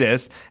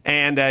racist,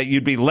 and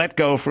you'd be let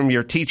go from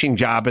your teaching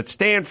job at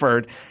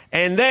Stanford,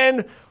 and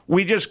then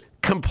we just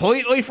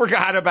completely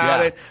forgot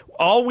about it.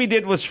 All we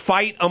did was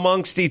fight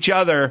amongst each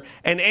other,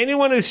 and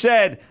anyone who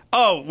said,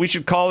 oh, we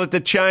should call it the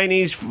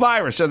Chinese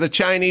virus or the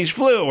Chinese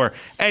flu or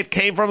it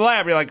came from a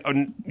lab, you're like,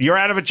 oh, you're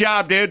out of a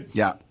job, dude.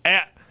 Yeah.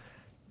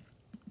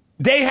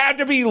 They had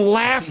to be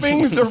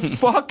laughing their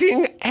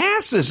fucking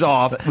asses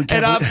off. And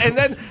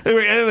then,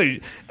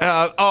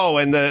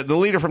 the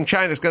leader from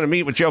China is going to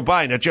meet with Joe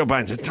Biden. And Joe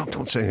Biden said,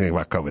 don't say anything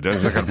about COVID.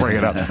 I'm not going to bring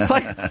it up.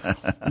 Like,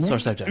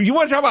 you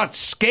want to talk about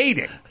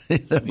skating?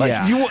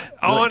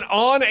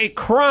 On a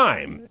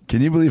crime.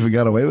 Can you believe we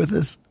got away with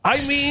this?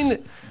 I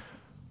mean,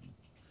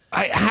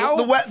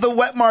 the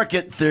wet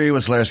market theory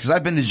was hilarious because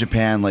I've been to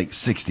Japan like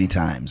 60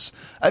 times.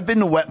 I've been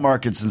to wet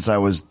markets since I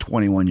was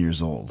 21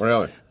 years old.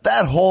 Really?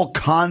 That whole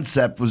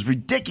concept was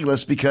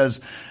ridiculous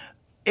because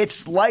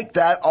it's like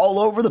that all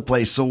over the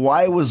place. So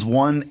why was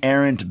one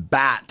errant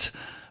bat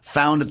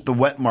found at the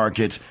wet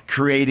market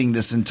creating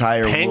this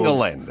entire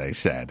pangolin, they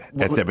said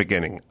at the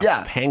beginning.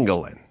 Yeah.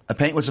 Pangolin.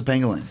 What's a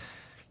pangolin?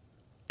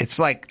 It's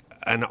like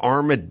an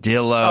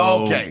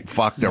armadillo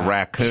fucked a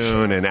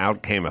raccoon and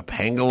out came a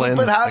pangolin.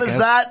 But how does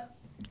that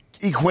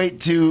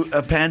equate to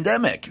a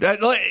pandemic?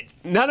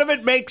 None of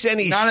it makes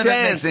any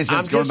sense.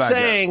 I'm just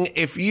saying,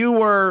 if you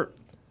were,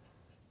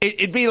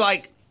 it'd be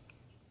like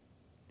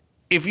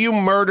if you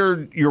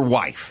murdered your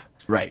wife.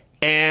 Right.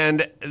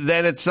 And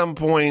then at some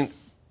point,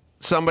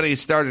 somebody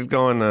started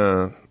going,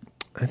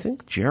 I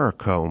think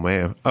Jericho may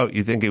have. Oh,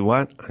 you think he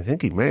what? I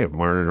think he may have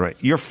murdered. Right.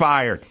 You're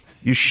fired.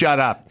 You shut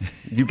up.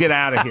 You get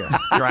out of here.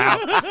 You're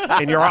out.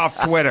 And you're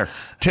off Twitter,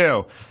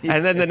 too.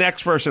 And then the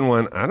next person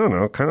went, I don't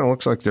know, kind of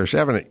looks like there's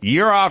evidence.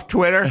 You're off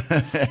Twitter.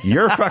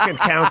 Your fucking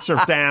counts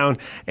are down.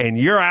 And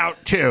you're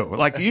out, too.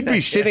 Like, you'd be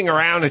sitting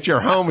around at your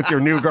home with your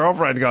new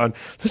girlfriend going,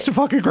 this is the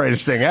fucking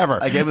greatest thing ever.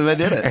 I can't believe I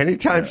did it.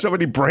 Anytime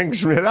somebody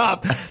brings it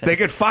up, they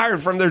get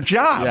fired from their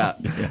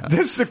job. Yeah.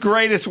 This is the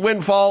greatest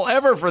windfall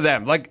ever for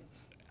them. Like,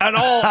 and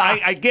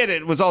I get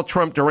it. It was all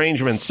Trump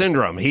derangement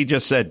syndrome. He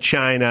just said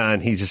China and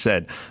he just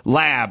said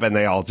lab, and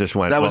they all just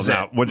went,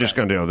 we're just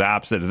going to do the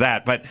opposite of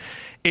that. But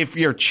if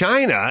you're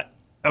China,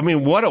 I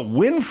mean, what a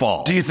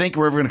windfall. Do you think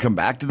we're ever going to come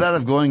back to that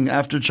of going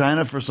after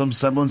China for some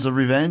semblance of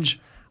revenge?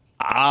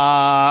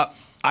 I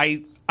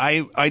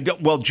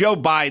don't. Well, Joe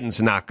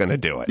Biden's not going to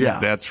do it.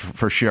 Yeah. That's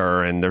for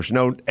sure. And there's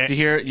no. Did you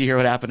hear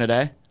what happened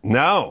today?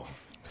 No.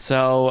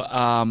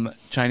 So,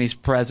 Chinese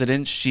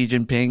President Xi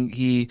Jinping,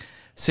 he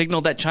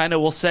signaled that China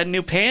will send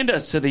new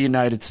pandas to the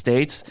United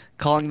States,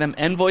 calling them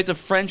envoys of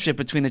friendship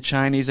between the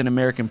Chinese and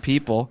American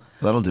people.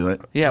 That'll do it.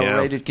 Yeah, we're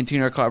ready to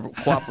continue our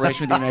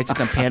cooperation with the United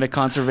States on panda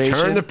conservation.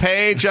 Turn the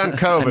page on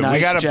COVID.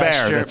 We got a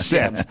bear that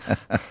sits.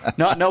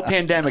 No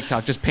pandemic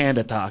talk, just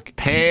panda talk.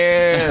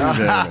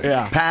 Panda.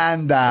 Yeah.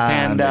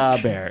 Panda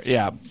bear.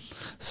 Yeah.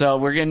 So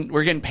we're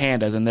getting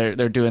pandas, and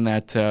they're doing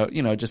that to,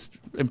 just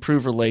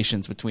improve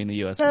relations between the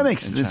U.S. That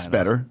makes and this China.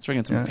 better. Let's bring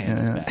in some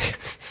pandas back.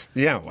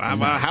 Yeah,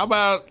 how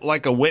about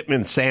like a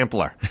Whitman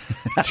sampler,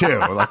 too?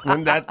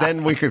 Like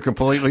then we could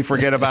completely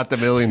forget about the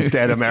million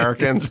dead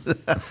Americans.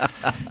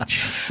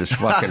 Jesus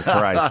fucking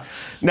Christ!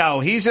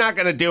 No, he's not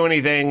going to do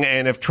anything.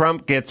 And if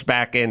Trump gets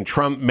back in,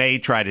 Trump may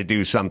try to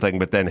do something,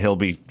 but then he'll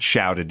be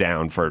shouted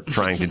down for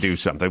trying to do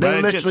something.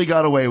 They literally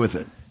got away with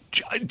it.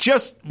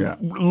 Just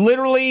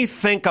literally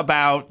think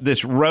about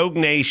this rogue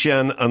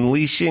nation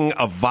unleashing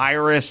a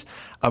virus,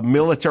 a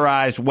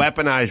militarized,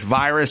 weaponized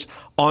virus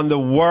on the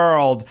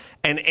world,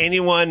 and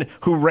anyone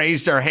who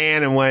raised their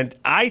hand and went,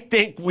 I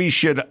think we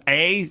should,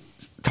 A,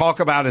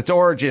 talk about its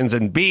origins,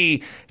 and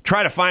B,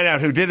 try to find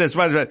out who did this.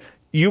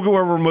 You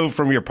were removed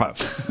from your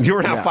post. You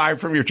were now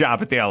fired from your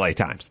job at the LA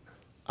Times.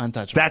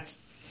 Untouchable. That's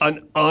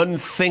an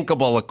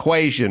unthinkable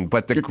equation,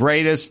 but the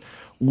greatest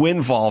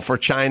windfall for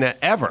China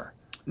ever.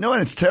 No,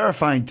 and it's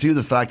terrifying, too,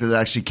 the fact that it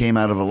actually came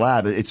out of a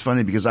lab. It's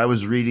funny because I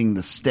was reading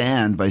The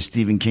Stand by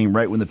Stephen King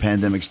right when the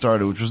pandemic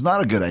started, which was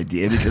not a good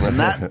idea because in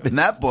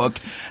that book,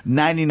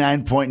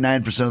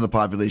 99.9% of the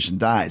population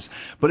dies.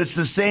 But it's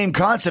the same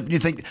concept. And you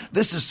think,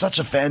 this is such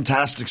a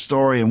fantastic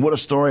story, and what a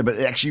story, but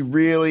it actually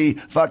really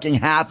fucking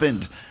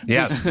happened.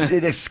 Yes.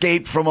 It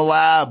escaped from a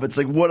lab. It's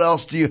like, what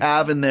else do you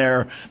have in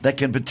there that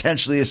can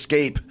potentially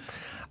escape?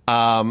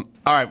 All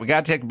right, we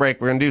got to take a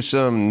break. We're going to do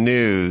some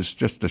news,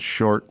 just a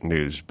short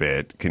news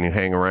bit. Can you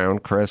hang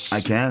around, Chris? I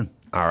can.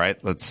 All right,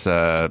 let's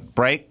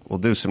break. We'll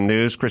do some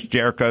news. Chris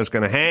Jericho is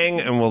going to hang,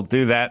 and we'll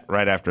do that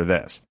right after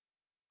this.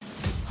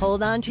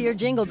 Hold on to your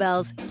jingle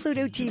bells.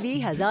 Pluto TV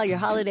has all your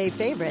holiday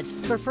favorites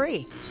for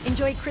free.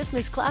 Enjoy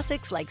Christmas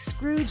classics like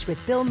Scrooge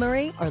with Bill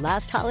Murray or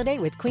Last Holiday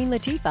with Queen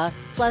Latifah.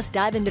 Plus,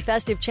 dive into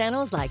festive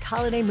channels like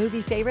holiday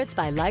movie favorites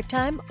by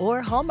Lifetime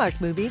or Hallmark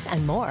movies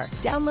and more.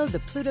 Download the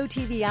Pluto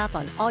TV app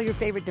on all your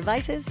favorite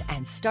devices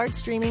and start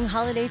streaming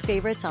holiday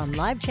favorites on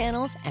live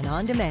channels and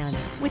on demand.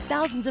 With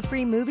thousands of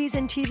free movies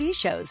and TV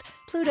shows,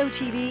 Pluto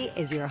TV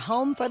is your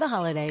home for the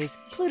holidays.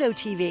 Pluto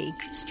TV.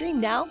 Stream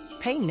now,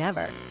 pay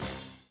never.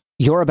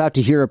 You're about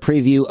to hear a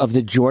preview of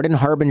The Jordan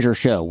Harbinger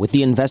Show with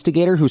the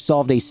investigator who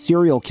solved a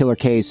serial killer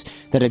case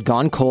that had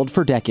gone cold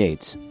for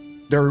decades.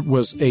 There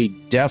was a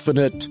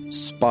definite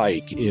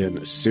spike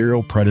in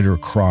serial predator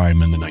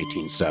crime in the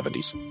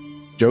 1970s.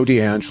 Joe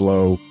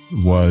D'Angelo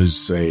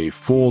was a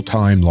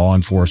full-time law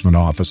enforcement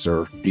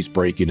officer. He's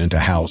breaking into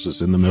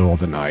houses in the middle of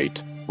the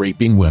night,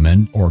 raping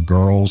women or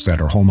girls that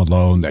are home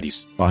alone that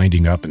he's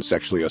binding up and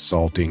sexually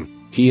assaulting.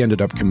 He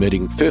ended up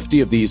committing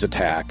 50 of these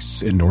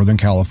attacks in Northern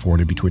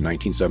California between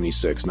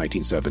 1976 and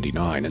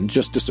 1979 and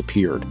just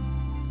disappeared.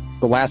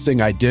 The last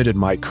thing I did in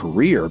my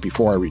career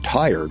before I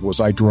retired was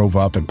I drove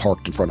up and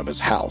parked in front of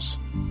his house.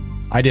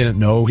 I didn't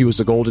know he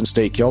was a Golden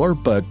State Killer,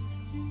 but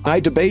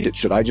I debated,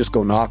 should I just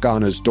go knock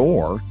on his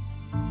door?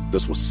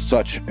 This was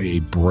such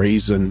a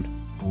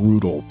brazen,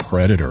 brutal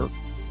predator.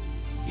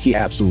 He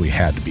absolutely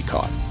had to be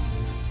caught.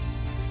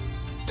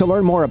 To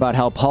learn more about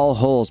how Paul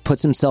Holes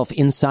puts himself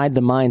inside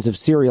the minds of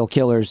serial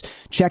killers,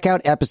 check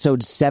out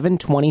episode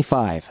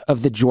 725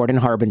 of The Jordan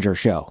Harbinger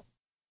Show.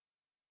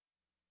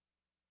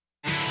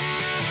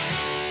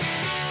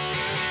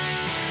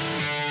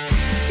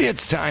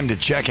 It's time to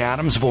check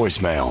Adam's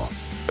voicemail.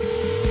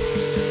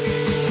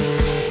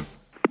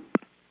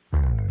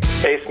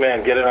 Ace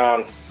Man, get it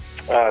on.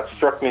 It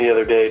struck me the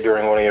other day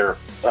during one of your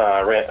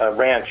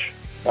ranch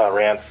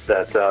rants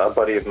that a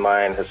buddy of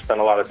mine has spent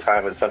a lot of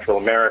time in Central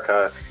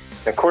America.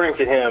 According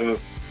to him,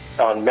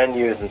 on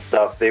menus and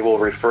stuff, they will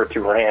refer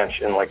to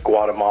ranch in like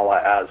Guatemala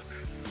as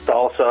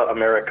salsa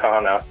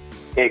americana,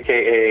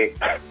 a.k.a.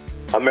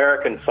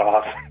 American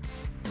sauce.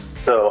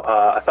 So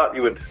I thought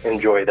you would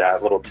enjoy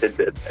that little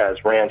tidbit,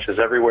 as ranch is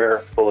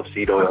everywhere, full of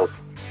seed oils.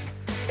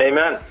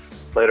 Amen.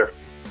 Later.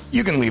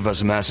 You can leave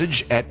us a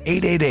message at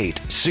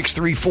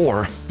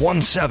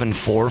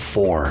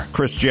 888-634-1744.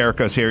 Chris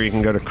Jericho's here. You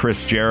can go to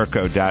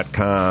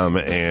chrisjericho.com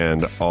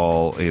and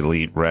All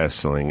Elite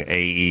Wrestling,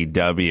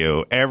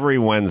 AEW, every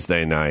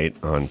Wednesday night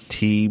on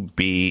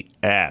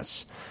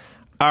TBS.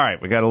 All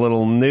right, we got a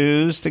little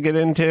news to get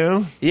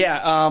into.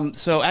 Yeah,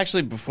 so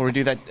actually, before we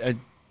do that,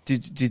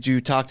 did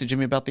you talk to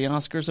Jimmy about the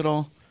Oscars at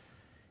all?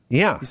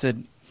 Yeah. He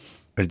said...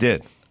 I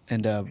did.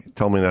 And he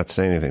told me not to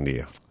say anything to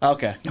you.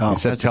 Okay. He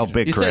said, tell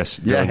Big Chris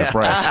during the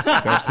break. Don't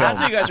tell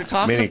That's what you guys are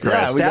talking Mini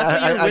about. Chris.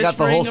 Yeah, I got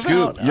the whole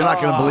scoop. About? You're not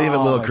going to believe it,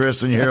 little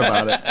Chris, when you hear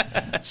about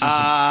it.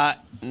 Nah,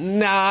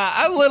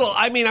 a little.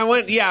 I mean, I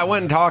went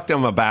and talked to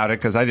him about it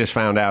because I just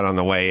found out on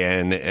the way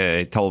in.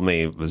 He told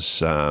me it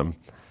was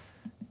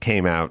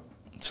came out.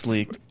 It's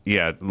leaked.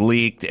 Yeah,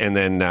 leaked. And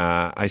then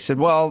I said,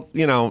 well,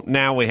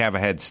 now we have a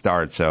head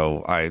start,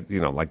 so I,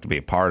 like to be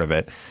a part of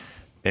it.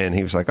 And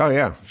he was like, oh,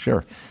 yeah,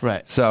 sure.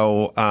 Right.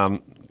 So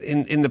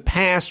in the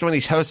past, when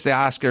he's hosted the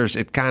Oscars,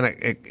 it kind of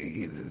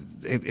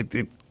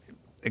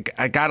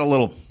I got a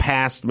little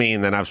past me,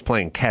 and then I was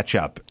playing catch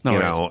up,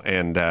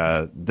 and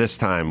this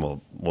time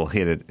we'll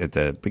hit it at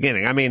the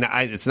beginning. I mean,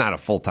 it's not a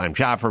full-time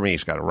job for me.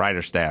 He's got a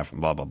writer staff and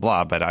blah, blah,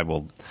 blah, but I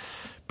will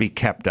be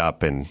kept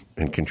up and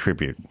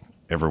contribute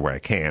everywhere I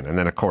can. And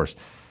then, of course,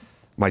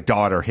 my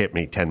daughter hit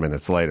me 10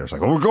 minutes later. It's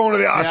like, we're going to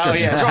the Oscars. Oh,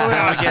 yeah. We're going to the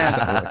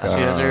Oscars. Like,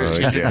 she has her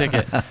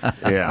ticket.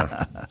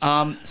 Yeah.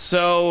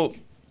 So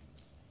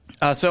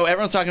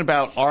everyone's talking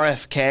about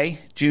RFK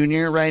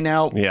Jr. right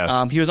now.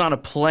 Yes. He was on a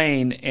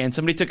plane, and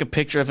somebody took a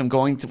picture of him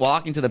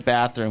walking to the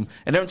bathroom,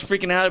 and everyone's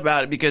freaking out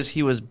about it because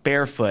he was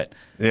barefoot.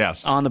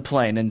 Yes. On the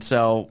plane, and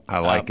so I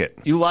like it.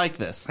 You like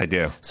this? I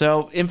do.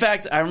 So, in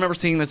fact, I remember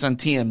seeing this on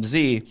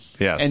TMZ.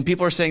 Yes. And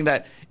people are saying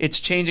that it's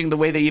changing the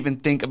way they even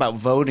think about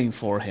voting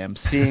for him.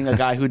 Seeing a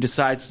guy who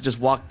decides to just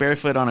walk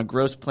barefoot on a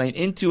gross plane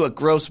into a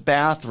gross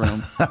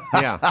bathroom.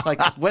 Yeah.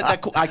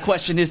 I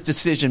question his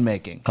decision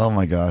making. Oh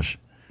my gosh.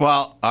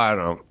 Well, I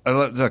don't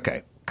know.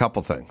 Okay,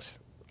 couple things.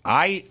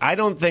 I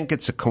don't think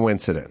it's a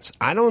coincidence.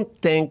 I don't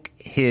think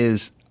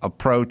his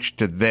approach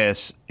to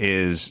this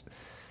is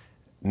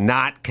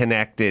not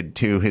connected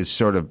to his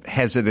sort of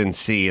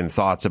hesitancy and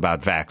thoughts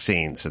about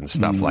vaccines and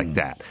stuff like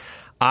that.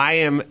 I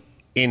am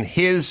in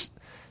his.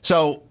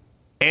 So,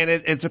 and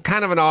it's a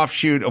kind of an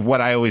offshoot of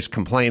what I always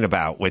complain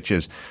about, which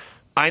is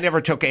I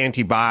never took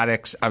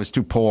antibiotics. I was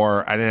too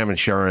poor. I didn't have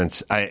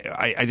insurance.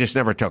 I just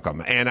never took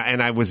them. And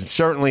I was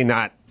certainly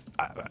not.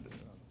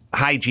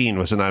 Hygiene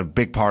was not a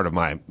big part of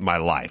my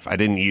life. I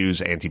didn't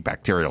use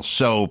antibacterial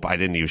soap. I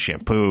didn't use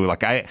shampoo.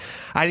 Like I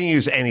didn't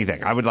use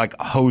anything. I would like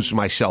hose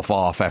myself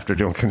off after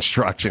doing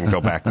construction, go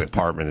back to the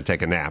apartment and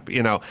take a nap,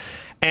 you know.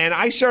 And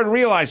I started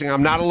realizing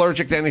I'm not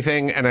allergic to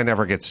anything and I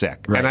never get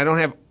sick. Right. And I don't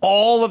have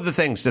all of the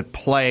things that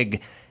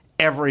plague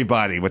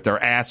everybody with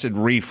their acid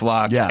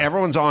reflux. Yeah.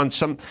 Everyone's on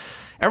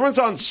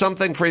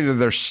something for either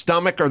their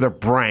stomach or their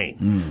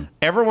brain.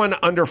 Everyone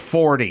under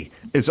 40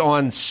 is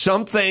on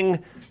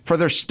something for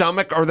their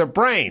stomach or their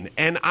brain.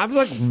 And I'm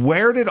like,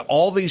 where did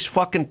all these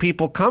fucking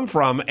people come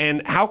from?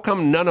 And how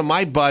come none of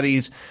my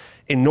buddies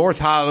in North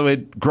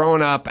Hollywood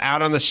growing up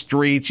out on the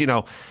streets, you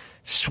know,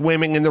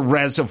 swimming in the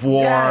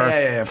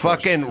reservoir,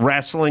 fucking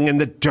wrestling in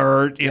the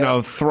dirt, you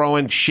know,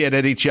 throwing shit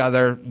at each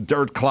other,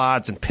 dirt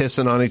clods and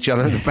pissing on each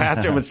other in the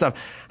bathroom and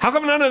stuff. How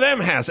come none of them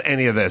has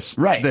any of this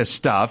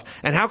stuff?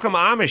 And how come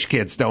Amish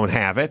kids don't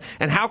have it?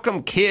 And how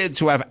come kids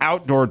who have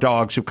outdoor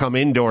dogs who come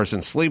indoors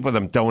and sleep with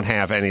them don't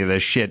have any of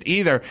this shit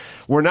either?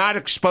 We're not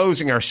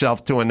exposing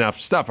ourselves to enough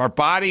stuff. Our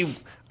body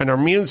and our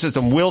immune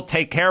system will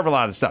take care of a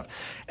lot of stuff.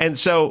 And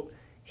so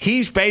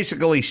he's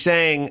basically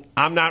saying,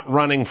 I'm not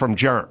running from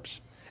germs.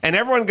 And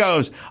everyone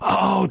goes,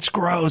 oh, it's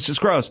gross, it's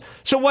gross.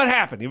 So what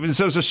happened?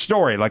 So there's a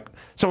story. Like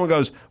someone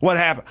goes, what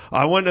happened?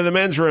 I went to the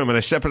men's room and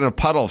I stepped in a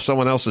puddle of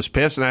someone else's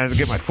piss and I had to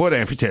get my foot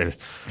amputated.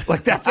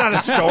 Like, that's not a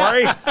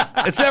story.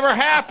 It's never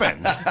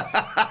happened.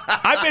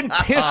 I've been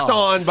pissed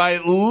on by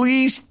at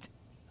least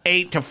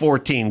 8 to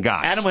 14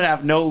 guys. Adam would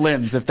have no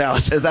limbs if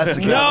that's the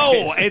case.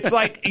 No, it's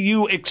like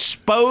you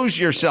expose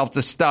yourself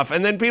to stuff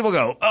and then people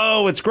go,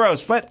 oh, it's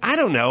gross. But I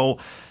don't know.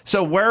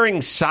 So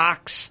wearing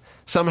socks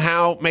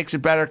somehow makes it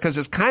better because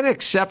it's kind of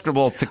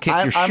acceptable to kick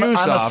your shoes off.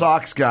 I'm a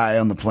socks guy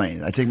on the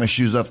plane. I take my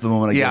shoes off the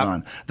moment I get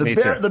on.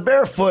 The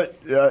barefoot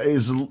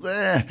is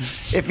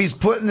if he's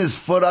putting his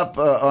foot up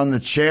on the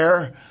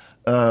chair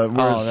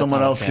where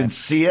someone else can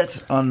see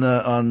it on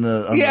the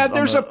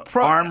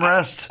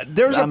armrest.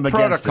 There's a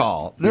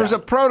protocol. There's a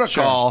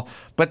protocol,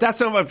 but that's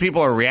not what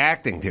people are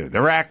reacting to.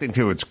 They're reacting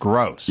to it's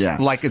gross. Yeah.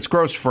 Like it's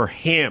gross for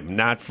him,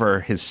 not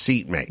for his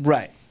seatmate.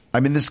 Right. I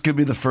mean, this could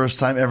be the first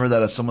time ever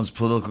that someone's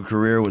political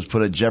career was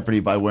put at jeopardy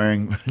by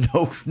wearing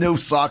no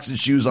socks and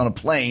shoes on a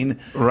plane.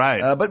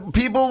 Right. But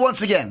people,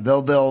 once again,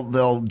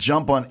 they'll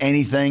jump on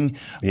anything.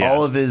 Yeah.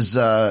 All of his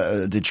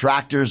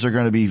detractors are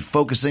going to be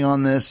focusing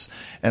on this,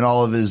 and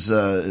all of his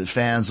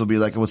fans will be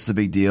like, "What's the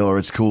big deal?" or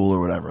 "It's cool" or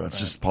whatever. It's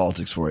just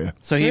politics for you.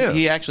 So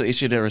he actually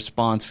issued a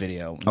response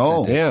video.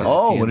 Oh, yeah.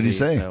 Oh, what did he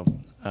say?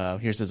 So,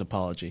 here's his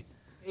apology.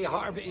 Hey,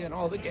 Harvey and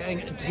all the gang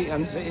at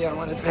TMZ, I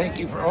want to thank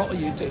you for all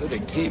you do to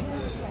keep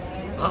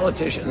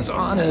politicians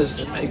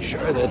honest and make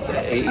sure that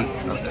they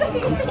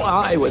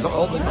comply with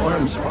all the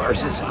norms of our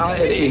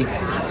society.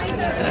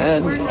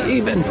 And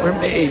even for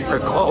me, for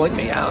calling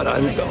me out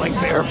on going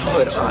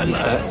barefoot on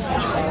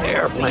an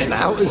airplane,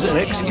 that was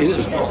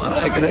inexcusable, and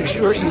I can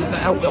assure you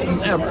that will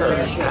never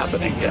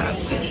happen again.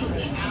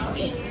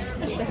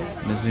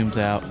 And it zooms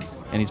out.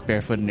 And he's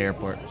barefoot in the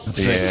airport.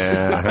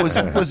 Yeah.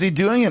 was he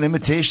doing an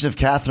imitation of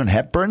Katharine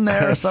Hepburn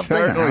there or something?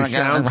 Certainly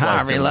sounds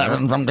like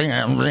from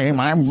DMZ,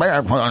 I'm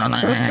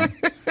barefoot.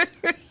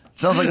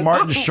 Sounds like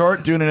Martin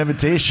Short doing an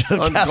imitation of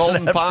on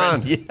Golden Hepburn.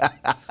 Pond. Yeah.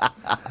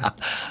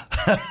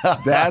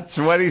 That's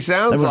what he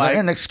sounds like. It was an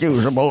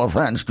inexcusable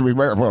offense to be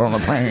barefoot on a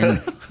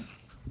plane.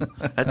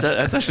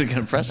 That's actually a good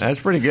impression. That's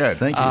pretty good.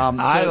 Thank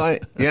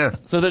you.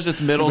 So there's this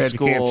middle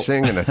school. You can't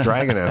sing in a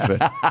dragon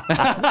outfit.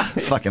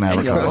 Fucking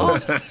avocado.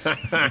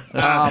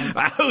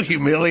 How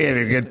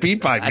humiliating to get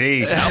beat by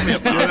me. Tell me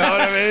about, you know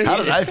what I mean? How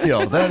did I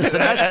feel? That's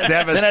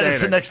devastating. Then I had to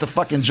sit next to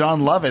fucking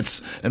John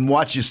Lovitz and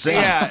watch you sing.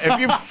 Yeah,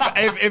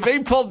 if they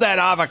pulled that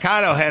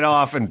avocado head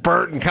off and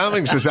Burton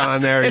Cummings was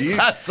on there, it's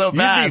not so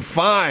bad. You'd be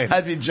fine.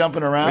 I'd be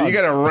jumping around. But you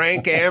got a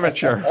rank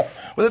amateur.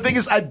 Well, the thing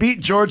is, I beat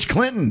George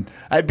Clinton.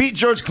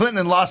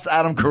 And lost to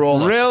Adam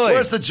Carolla. Really?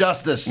 Where's the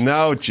justice?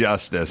 No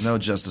justice. No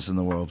justice in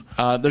the world.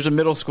 There's a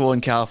middle school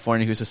in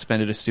California who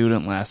suspended a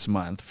student last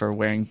month for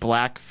wearing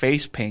black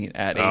face paint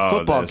at a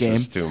football game.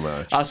 This is too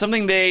much.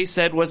 Something they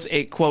said was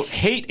a, quote,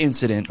 hate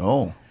incident.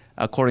 Oh.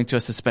 According to a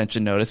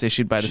suspension notice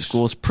issued by the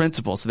school's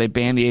principal. So they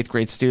banned the 8th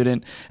grade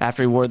student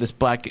after he wore this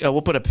black...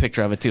 we'll put a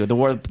picture of it, too.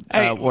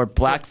 Wore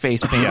black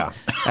face paint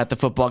at the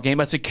football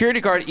game. A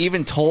security guard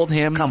even told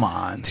him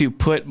to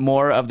put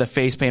more of the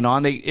face paint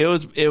on. They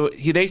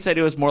said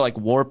it was more like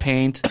war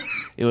paint.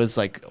 It was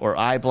like... or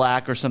eye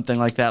black or something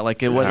like that.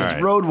 Like it was...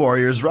 It's Road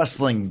Warriors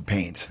wrestling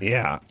paint.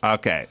 Yeah.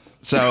 Okay.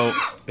 So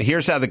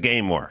here's how the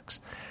game works.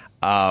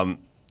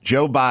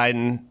 Joe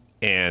Biden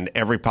and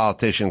every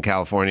politician in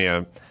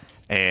California...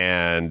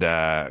 and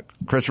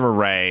Christopher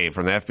Wray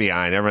from the FBI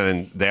and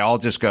everything, they all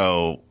just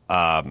go,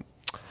 white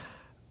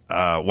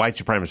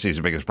supremacy is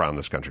the biggest problem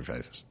this country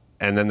faces.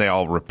 And then they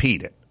all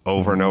repeat it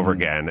over and over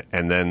again.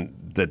 And then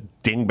the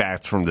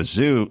dingbats from the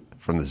zoo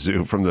from the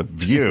zoo, from the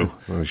View.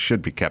 Well, it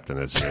should be kept in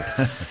a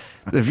zoo.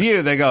 The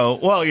View, they go,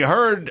 well, you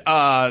heard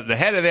the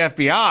head of the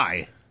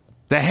FBI.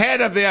 The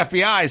head of the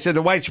FBI said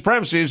the white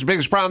supremacy is the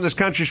biggest problem this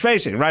country's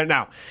facing right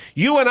now.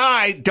 You and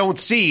I don't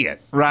see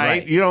it,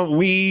 right?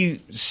 We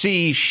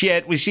see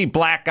shit. We see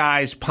black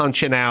guys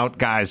punching out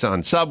guys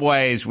on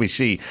subways. We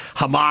see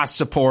Hamas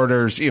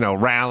supporters,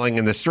 rallying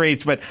in the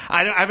streets. But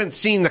I haven't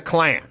seen the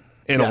Klan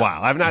in a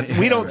while.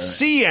 We don't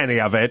see any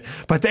of it,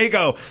 but they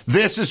go,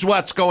 this is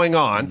what's going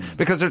on,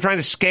 because they're trying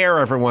to scare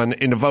everyone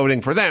into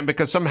voting for them,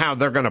 because somehow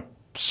they're going to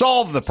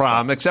solve the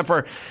problem, except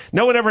for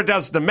no one ever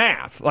does the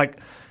math. Like,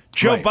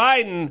 Joe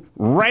Biden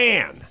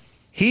ran.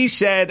 He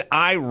said,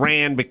 I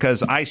ran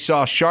because I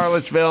saw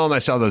Charlottesville and I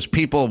saw those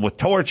people with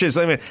torches.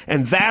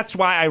 And that's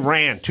why I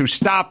ran, to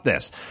stop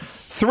this.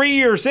 3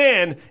 years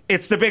in,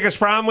 it's the biggest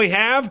problem we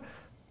have.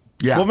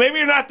 Yeah. Well, maybe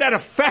you're not that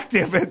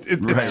effective at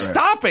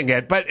stopping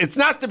it, but it's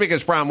not the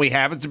biggest problem we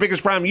have. It's the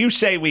biggest problem you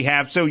say we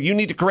have. So you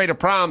need to create a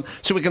problem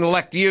so we can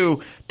elect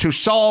you to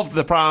solve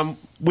the problem,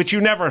 which you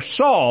never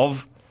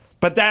solve.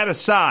 But that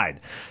aside,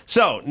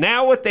 so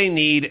now what they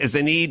need is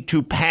they need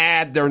to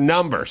pad their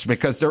numbers,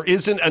 because there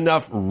isn't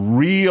enough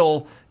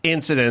real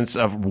incidents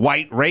of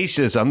white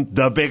racism,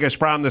 the biggest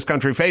problem this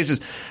country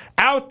faces,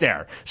 out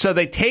there. So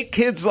they take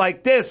kids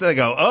like this and they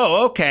go,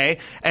 oh, okay.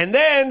 And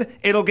then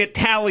it'll get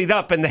tallied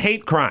up in the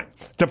hate crime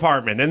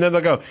department. And then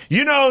they'll go,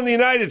 in the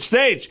United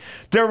States,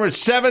 there were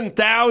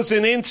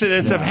 7,000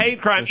 incidents of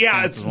hate crime.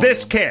 Yeah, it's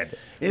this kid.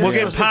 We'll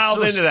get piled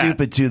into that.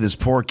 Stupid too. This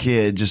poor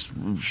kid just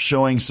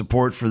showing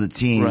support for the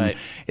team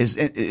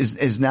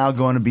is now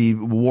going to be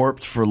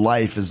warped for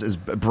life, is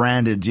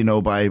branded,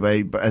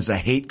 by as a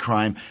hate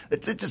crime.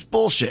 It's just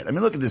bullshit. I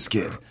mean, look at this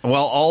kid.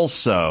 Well,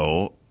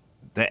 also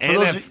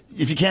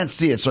if you can't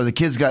see it, so the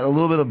kid's got a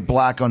little bit of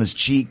black on his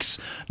cheeks,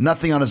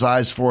 nothing on his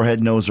eyes,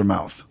 forehead, nose, or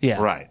mouth.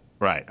 Yeah.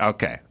 Right.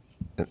 Okay.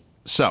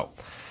 So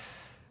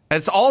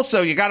it's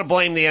also, you got to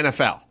blame the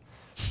NFL.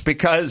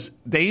 Because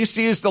they used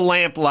to use the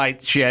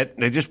lamplight shit.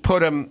 They just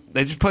put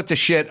the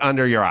shit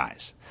under your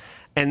eyes.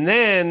 And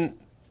then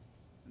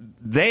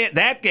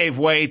that gave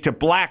way to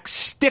black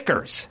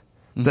stickers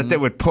that they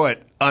would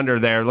put under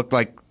there. Looked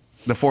like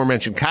the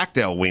aforementioned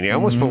cocktail weenie. I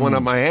almost put one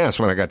up my ass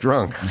when I got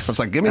drunk. I was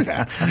like, give me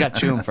that. I got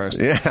chewing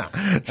first. Yeah.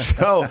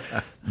 So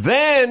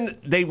then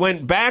they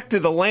went back to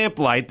the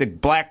lamplight, the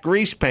black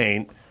grease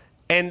paint,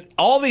 and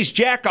all these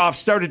jackoffs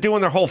started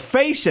doing their whole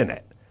face in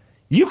it.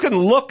 You can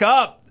look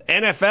up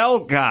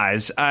NFL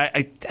guys.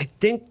 I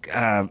think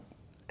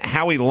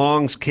Howie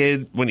Long's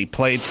kid, when he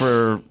played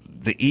for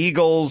the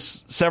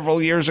Eagles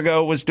several years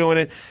ago, was doing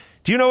it.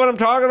 Do you know what I'm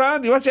talking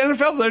about? Do you watch the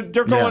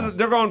NFL?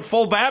 They're going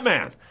full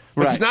Batman.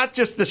 Right. It's not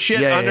just the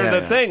shit under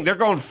the thing. They're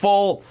going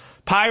full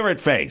pirate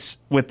face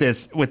with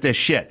this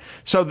shit.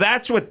 So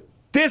that's what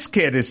this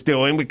kid is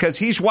doing, because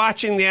he's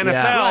watching the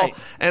NFL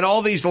and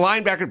all these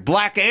linebackers,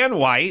 black and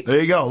white.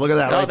 There you go. Look at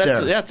that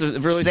there. That's a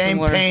really same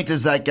similar paint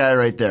as that guy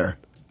right there.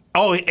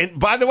 Oh, and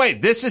by the way,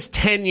 this is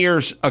 10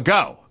 years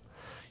ago.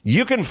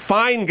 You can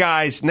find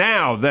guys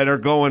now that are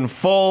going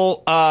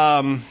full,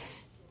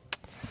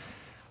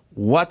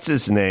 what's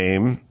his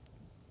name,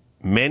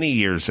 many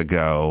years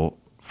ago,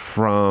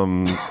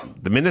 from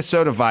the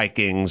Minnesota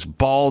Vikings,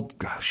 bald,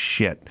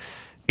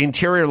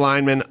 interior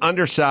lineman,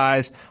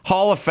 undersized,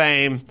 Hall of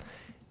Fame.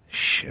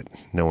 Shit,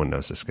 no one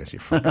knows this because you're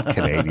fucking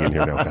Canadian.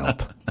 You're no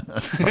help.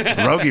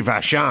 Rogie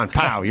Vachon,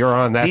 pow, you're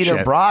on that Dieter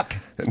shit. Brock.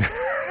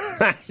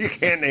 You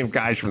can't name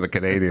guys from the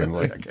Canadian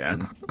League. I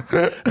can.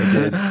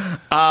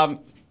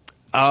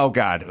 Oh,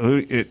 God.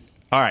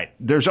 All right.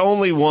 There's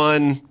only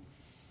one,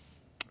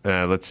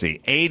 let's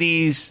see,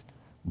 80s,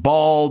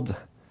 bald,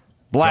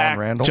 black.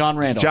 John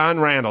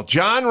Randall.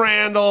 John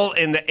Randall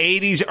in the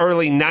 80s,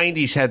 early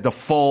 90s had the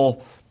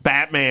full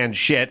Batman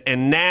shit,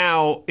 and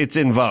now it's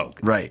in vogue.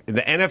 Right. In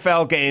the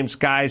NFL games,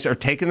 guys are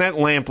taking that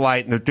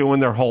lamplight and they're doing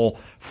their whole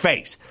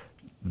face.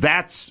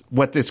 That's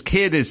what this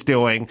kid is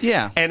doing.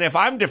 Yeah. And if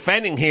I'm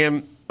defending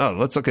him,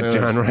 let's look at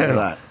John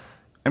Randall.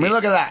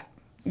 Look at that.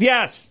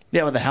 Yes.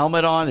 Yeah, with the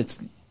helmet on,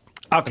 that's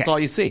all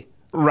you see.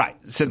 Right.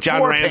 So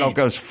John Randall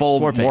goes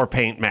full war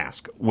paint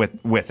mask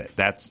with it.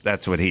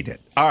 That's what he did.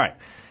 All right.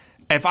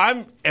 If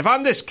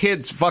I'm this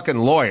kid's fucking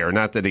lawyer,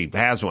 not that he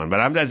has one, but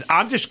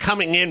I'm just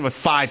coming in with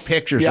 5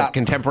 pictures of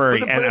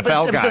contemporary NFL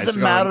guys. It doesn't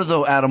matter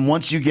though, Adam.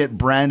 Once you get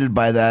branded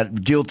by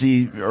that,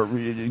 guilty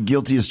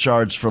is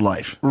charged for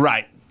life.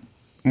 Right.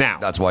 Now,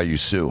 that's why you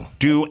sue.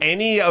 Do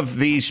any of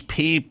these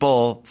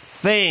people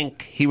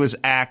think he was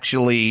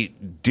actually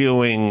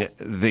doing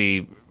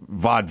the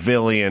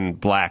vaudevillian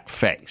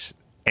blackface?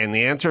 And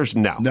the answer is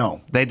no. No.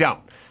 They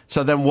don't.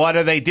 So then what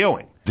are they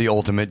doing? The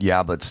ultimate,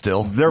 but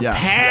still. They're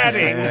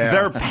padding. Yeah.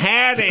 They're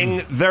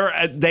padding.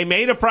 They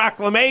made a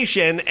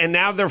proclamation, and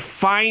now they're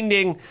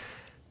finding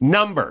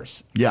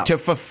numbers to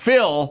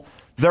fulfill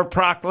their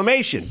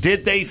proclamation.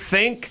 Did they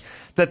think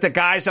that the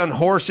guys on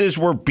horses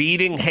were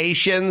beating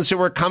Haitians who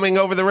were coming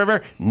over the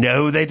river?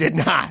 No, they did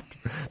not.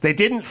 They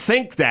didn't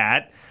think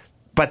that,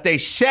 but they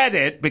said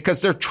it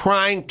because they're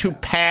trying to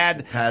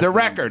pad the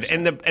record.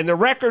 And the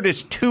record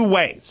is 2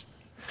 ways.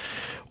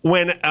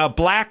 when a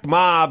black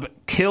mob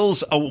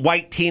kills a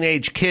white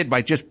teenage kid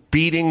by just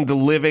beating the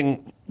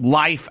living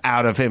life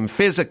out of him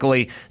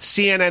physically,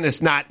 CNN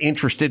is not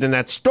interested in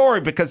that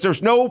story because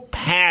there's no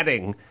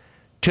padding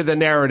to the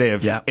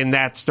narrative in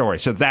that story.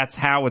 So that's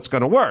how it's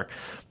going to work.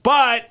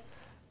 But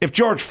if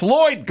George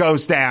Floyd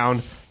goes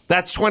down,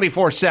 that's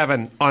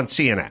 24/7 on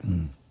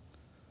CNN.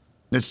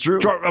 It's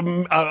true.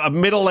 A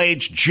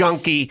middle-aged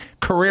junkie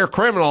career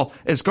criminal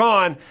is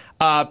gone.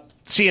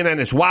 CNN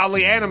is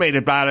wildly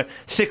animated about it.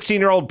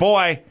 16-year-old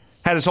boy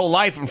had his whole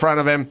life in front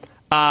of him,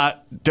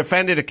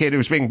 defended a kid who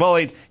was being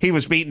bullied. He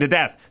was beaten to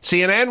death.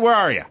 CNN, where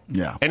are you?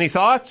 Yeah. Any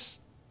thoughts?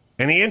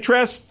 Any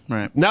interest?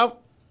 Right. No?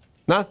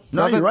 No,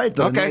 you're right,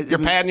 though. Okay, you're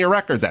padding your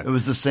record then. It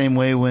was the same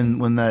way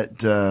when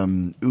that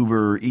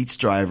Uber Eats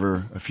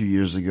driver a few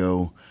years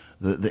ago,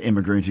 the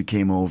immigrant who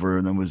came over,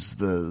 and then was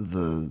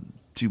the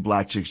two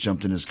black chicks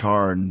jumped in his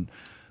car and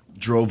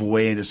drove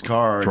away in his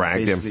car,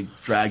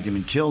 dragged him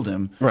and killed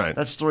him. Right.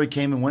 That story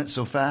came and went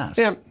so fast.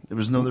 Yeah. There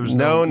was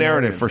no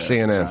narrative for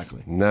CNN.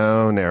 Exactly.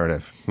 No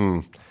narrative.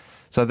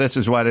 So this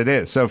is what it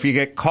is. So if you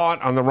get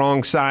caught on the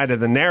wrong side of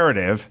the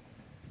narrative,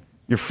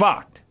 you're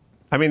fucked.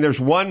 I mean, there's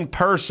one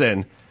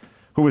person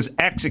who was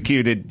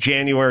executed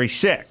January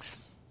 6th.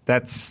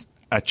 That's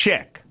a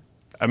chick,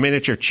 a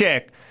miniature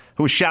chick,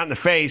 who was shot in the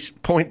face,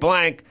 point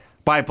blank,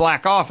 by a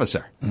black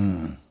officer.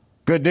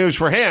 Good news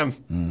for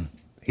him.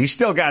 He's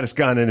still got his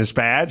gun and his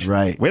badge.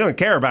 Right. We don't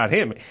care about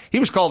him. He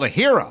was called a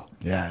hero.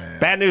 Yeah.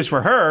 Bad news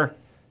for her,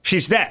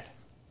 she's dead.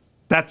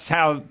 That's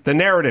how the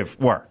narrative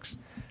works.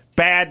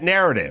 Bad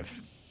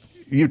narrative.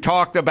 You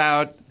talked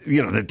about,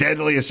 the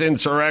deadliest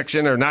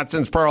insurrection or not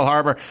since Pearl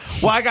Harbor.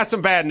 Well, I got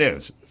some bad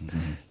news.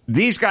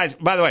 These guys,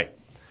 by the way,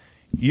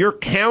 you're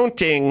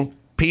counting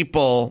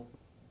people,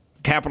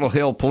 Capitol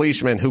Hill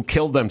policemen who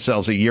killed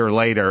themselves a year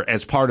later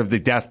as part of the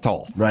death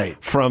toll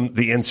from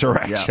the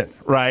insurrection,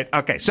 right?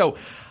 Okay, so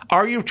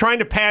are you trying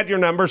to pad your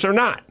numbers or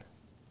not?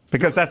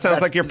 Because that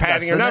sounds like you're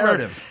padding your numbers.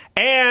 Narrative.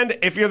 And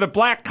if you're the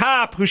black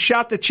cop who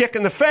shot the chick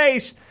in the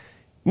face,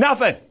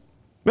 nothing.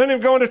 They didn't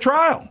even go into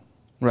trial.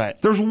 Right.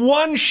 There's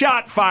one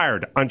shot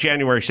fired on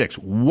January 6th.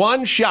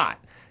 One shot.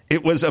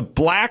 It was a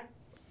black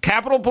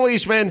Capitol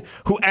policeman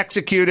who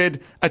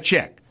executed a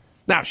chick.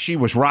 Now, she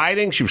was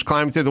riding. She was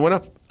climbing through the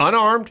window.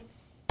 Unarmed.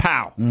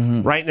 Pow.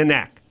 Right in the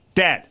neck.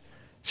 Dead.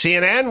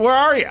 CNN, where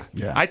are you?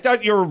 Yeah. I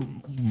thought you were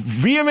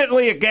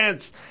vehemently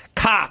against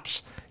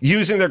cops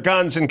using their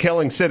guns and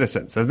killing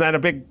citizens. Isn't that a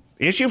big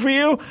issue for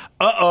you?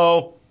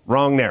 Uh-oh.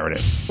 Wrong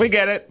narrative. We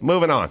get it.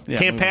 Moving on. Yeah,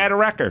 Can't pad a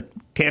record.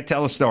 Can't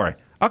tell a story.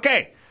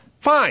 Okay.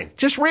 Fine.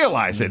 Just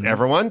realize it,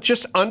 everyone.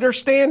 Just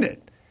understand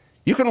it.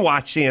 You can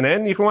watch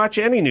CNN. You can watch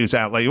any news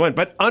outlet you want,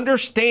 but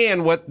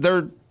understand what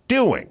they're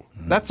doing.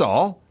 That's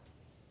all.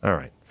 All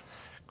right.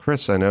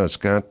 Chris, I know, he's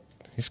got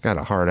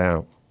a heart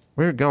out.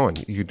 Where are you going?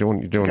 You're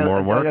doing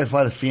more work? I got to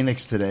fly to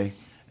Phoenix today,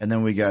 and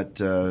then we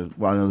got, I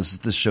know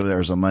this show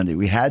airs on Monday.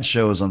 We had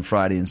shows on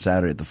Friday and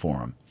Saturday at the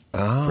Forum for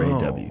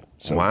AW.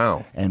 So,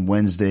 wow. And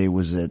Wednesday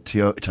was at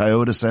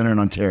Toyota Center in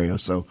Ontario,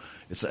 so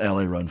it's an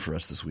LA run for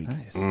us this week.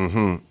 Nice.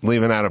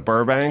 Leaving out of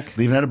Burbank?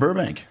 Leaving out of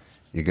Burbank.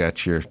 You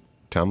got your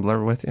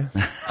tumbler with you?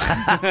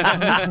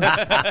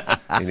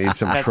 You need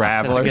some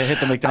travelers? Hit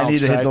the McDonald's I need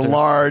to hit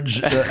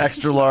the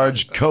extra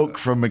large Coke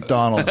from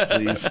McDonald's,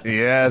 please.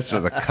 Yes,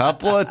 with a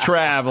couple of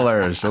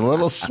travelers. A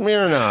little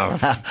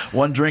Smirnoff.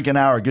 One drink an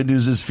hour. Good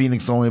news is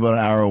Phoenix is only about an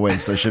hour away,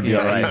 so it should be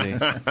all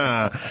right.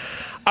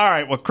 All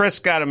right, well, Chris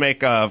got to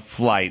make a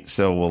flight,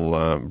 so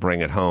we'll bring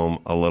it home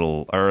a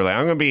little early.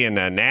 I'm going to be in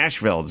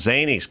Nashville,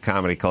 Zany's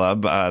Comedy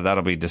Club.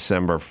 That'll be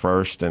December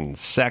 1st and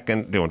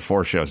 2nd, doing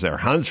 4 shows there.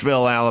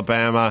 Huntsville,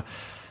 Alabama,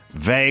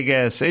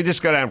 Vegas. You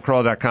just go to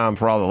AdamCarolla.com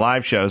for all the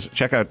live shows.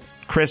 Check out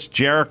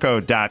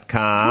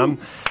ChrisJericho.com.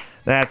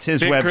 That's his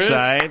Big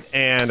website. Chris.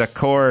 And, of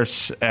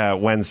course,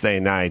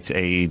 Wednesday nights,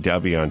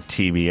 AEW on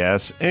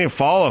TBS. And you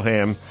follow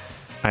him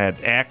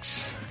at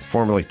X,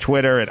 formerly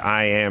Twitter, at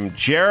I Am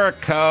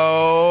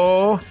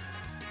Jericho.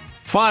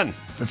 Fun.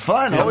 It's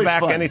fun. Come Always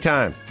back fun.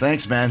 anytime.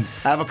 Thanks, man.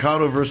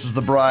 Avocado versus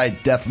the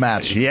Bride death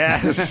match.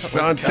 Yes.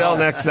 Until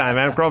next time.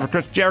 Adam Carolla for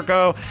Chris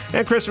Jericho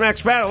and Chris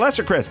Max Battle.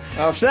 Lesser Chris.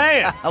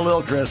 Say it. A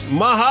little Chris.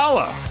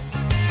 Mahalo.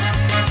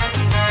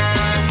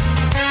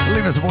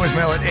 Leave us a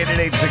voicemail at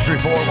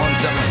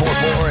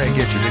 888-634-1744 and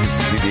get your news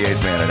to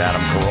CBA's man at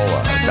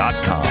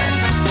AdamCarolla.com.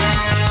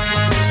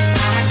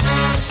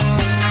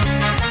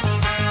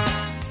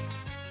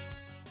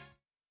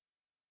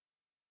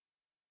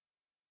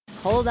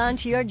 Hold on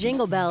to your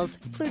jingle bells.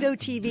 Pluto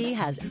TV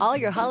has all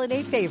your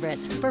holiday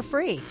favorites for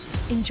free.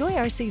 Enjoy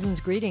our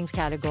season's greetings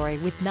category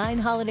with 9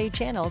 holiday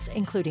channels,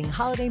 including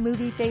holiday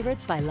movie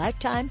favorites by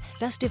Lifetime,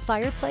 Festive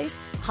Fireplace,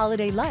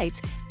 Holiday Lights,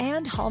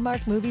 and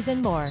Hallmark movies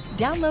and more.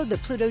 Download the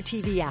Pluto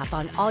TV app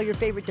on all your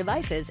favorite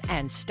devices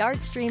and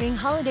start streaming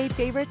holiday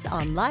favorites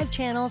on live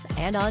channels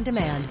and on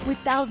demand. With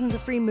thousands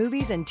of free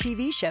movies and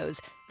TV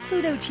shows,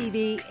 Pluto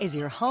TV is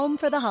your home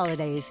for the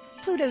holidays.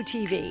 Pluto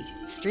TV.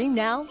 Stream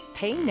now,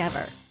 pay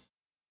never.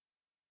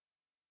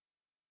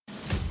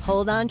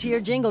 Hold on to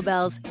your jingle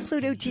bells.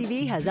 Pluto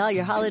TV has all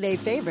your holiday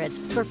favorites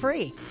for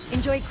free.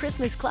 Enjoy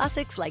Christmas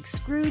classics like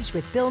Scrooge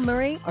with Bill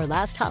Murray or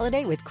Last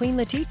Holiday with Queen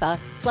Latifah.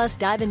 Plus,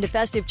 dive into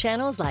festive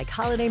channels like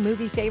Holiday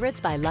Movie Favorites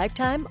by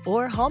Lifetime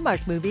or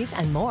Hallmark Movies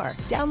and more.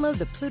 Download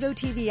the Pluto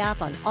TV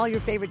app on all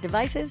your favorite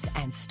devices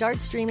and start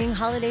streaming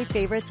holiday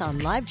favorites on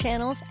live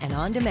channels and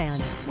on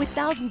demand. With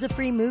thousands of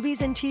free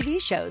movies and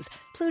TV shows,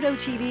 Pluto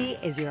TV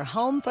is your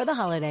home for the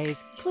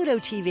holidays. Pluto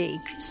TV.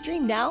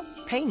 Stream now,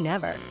 pay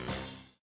never.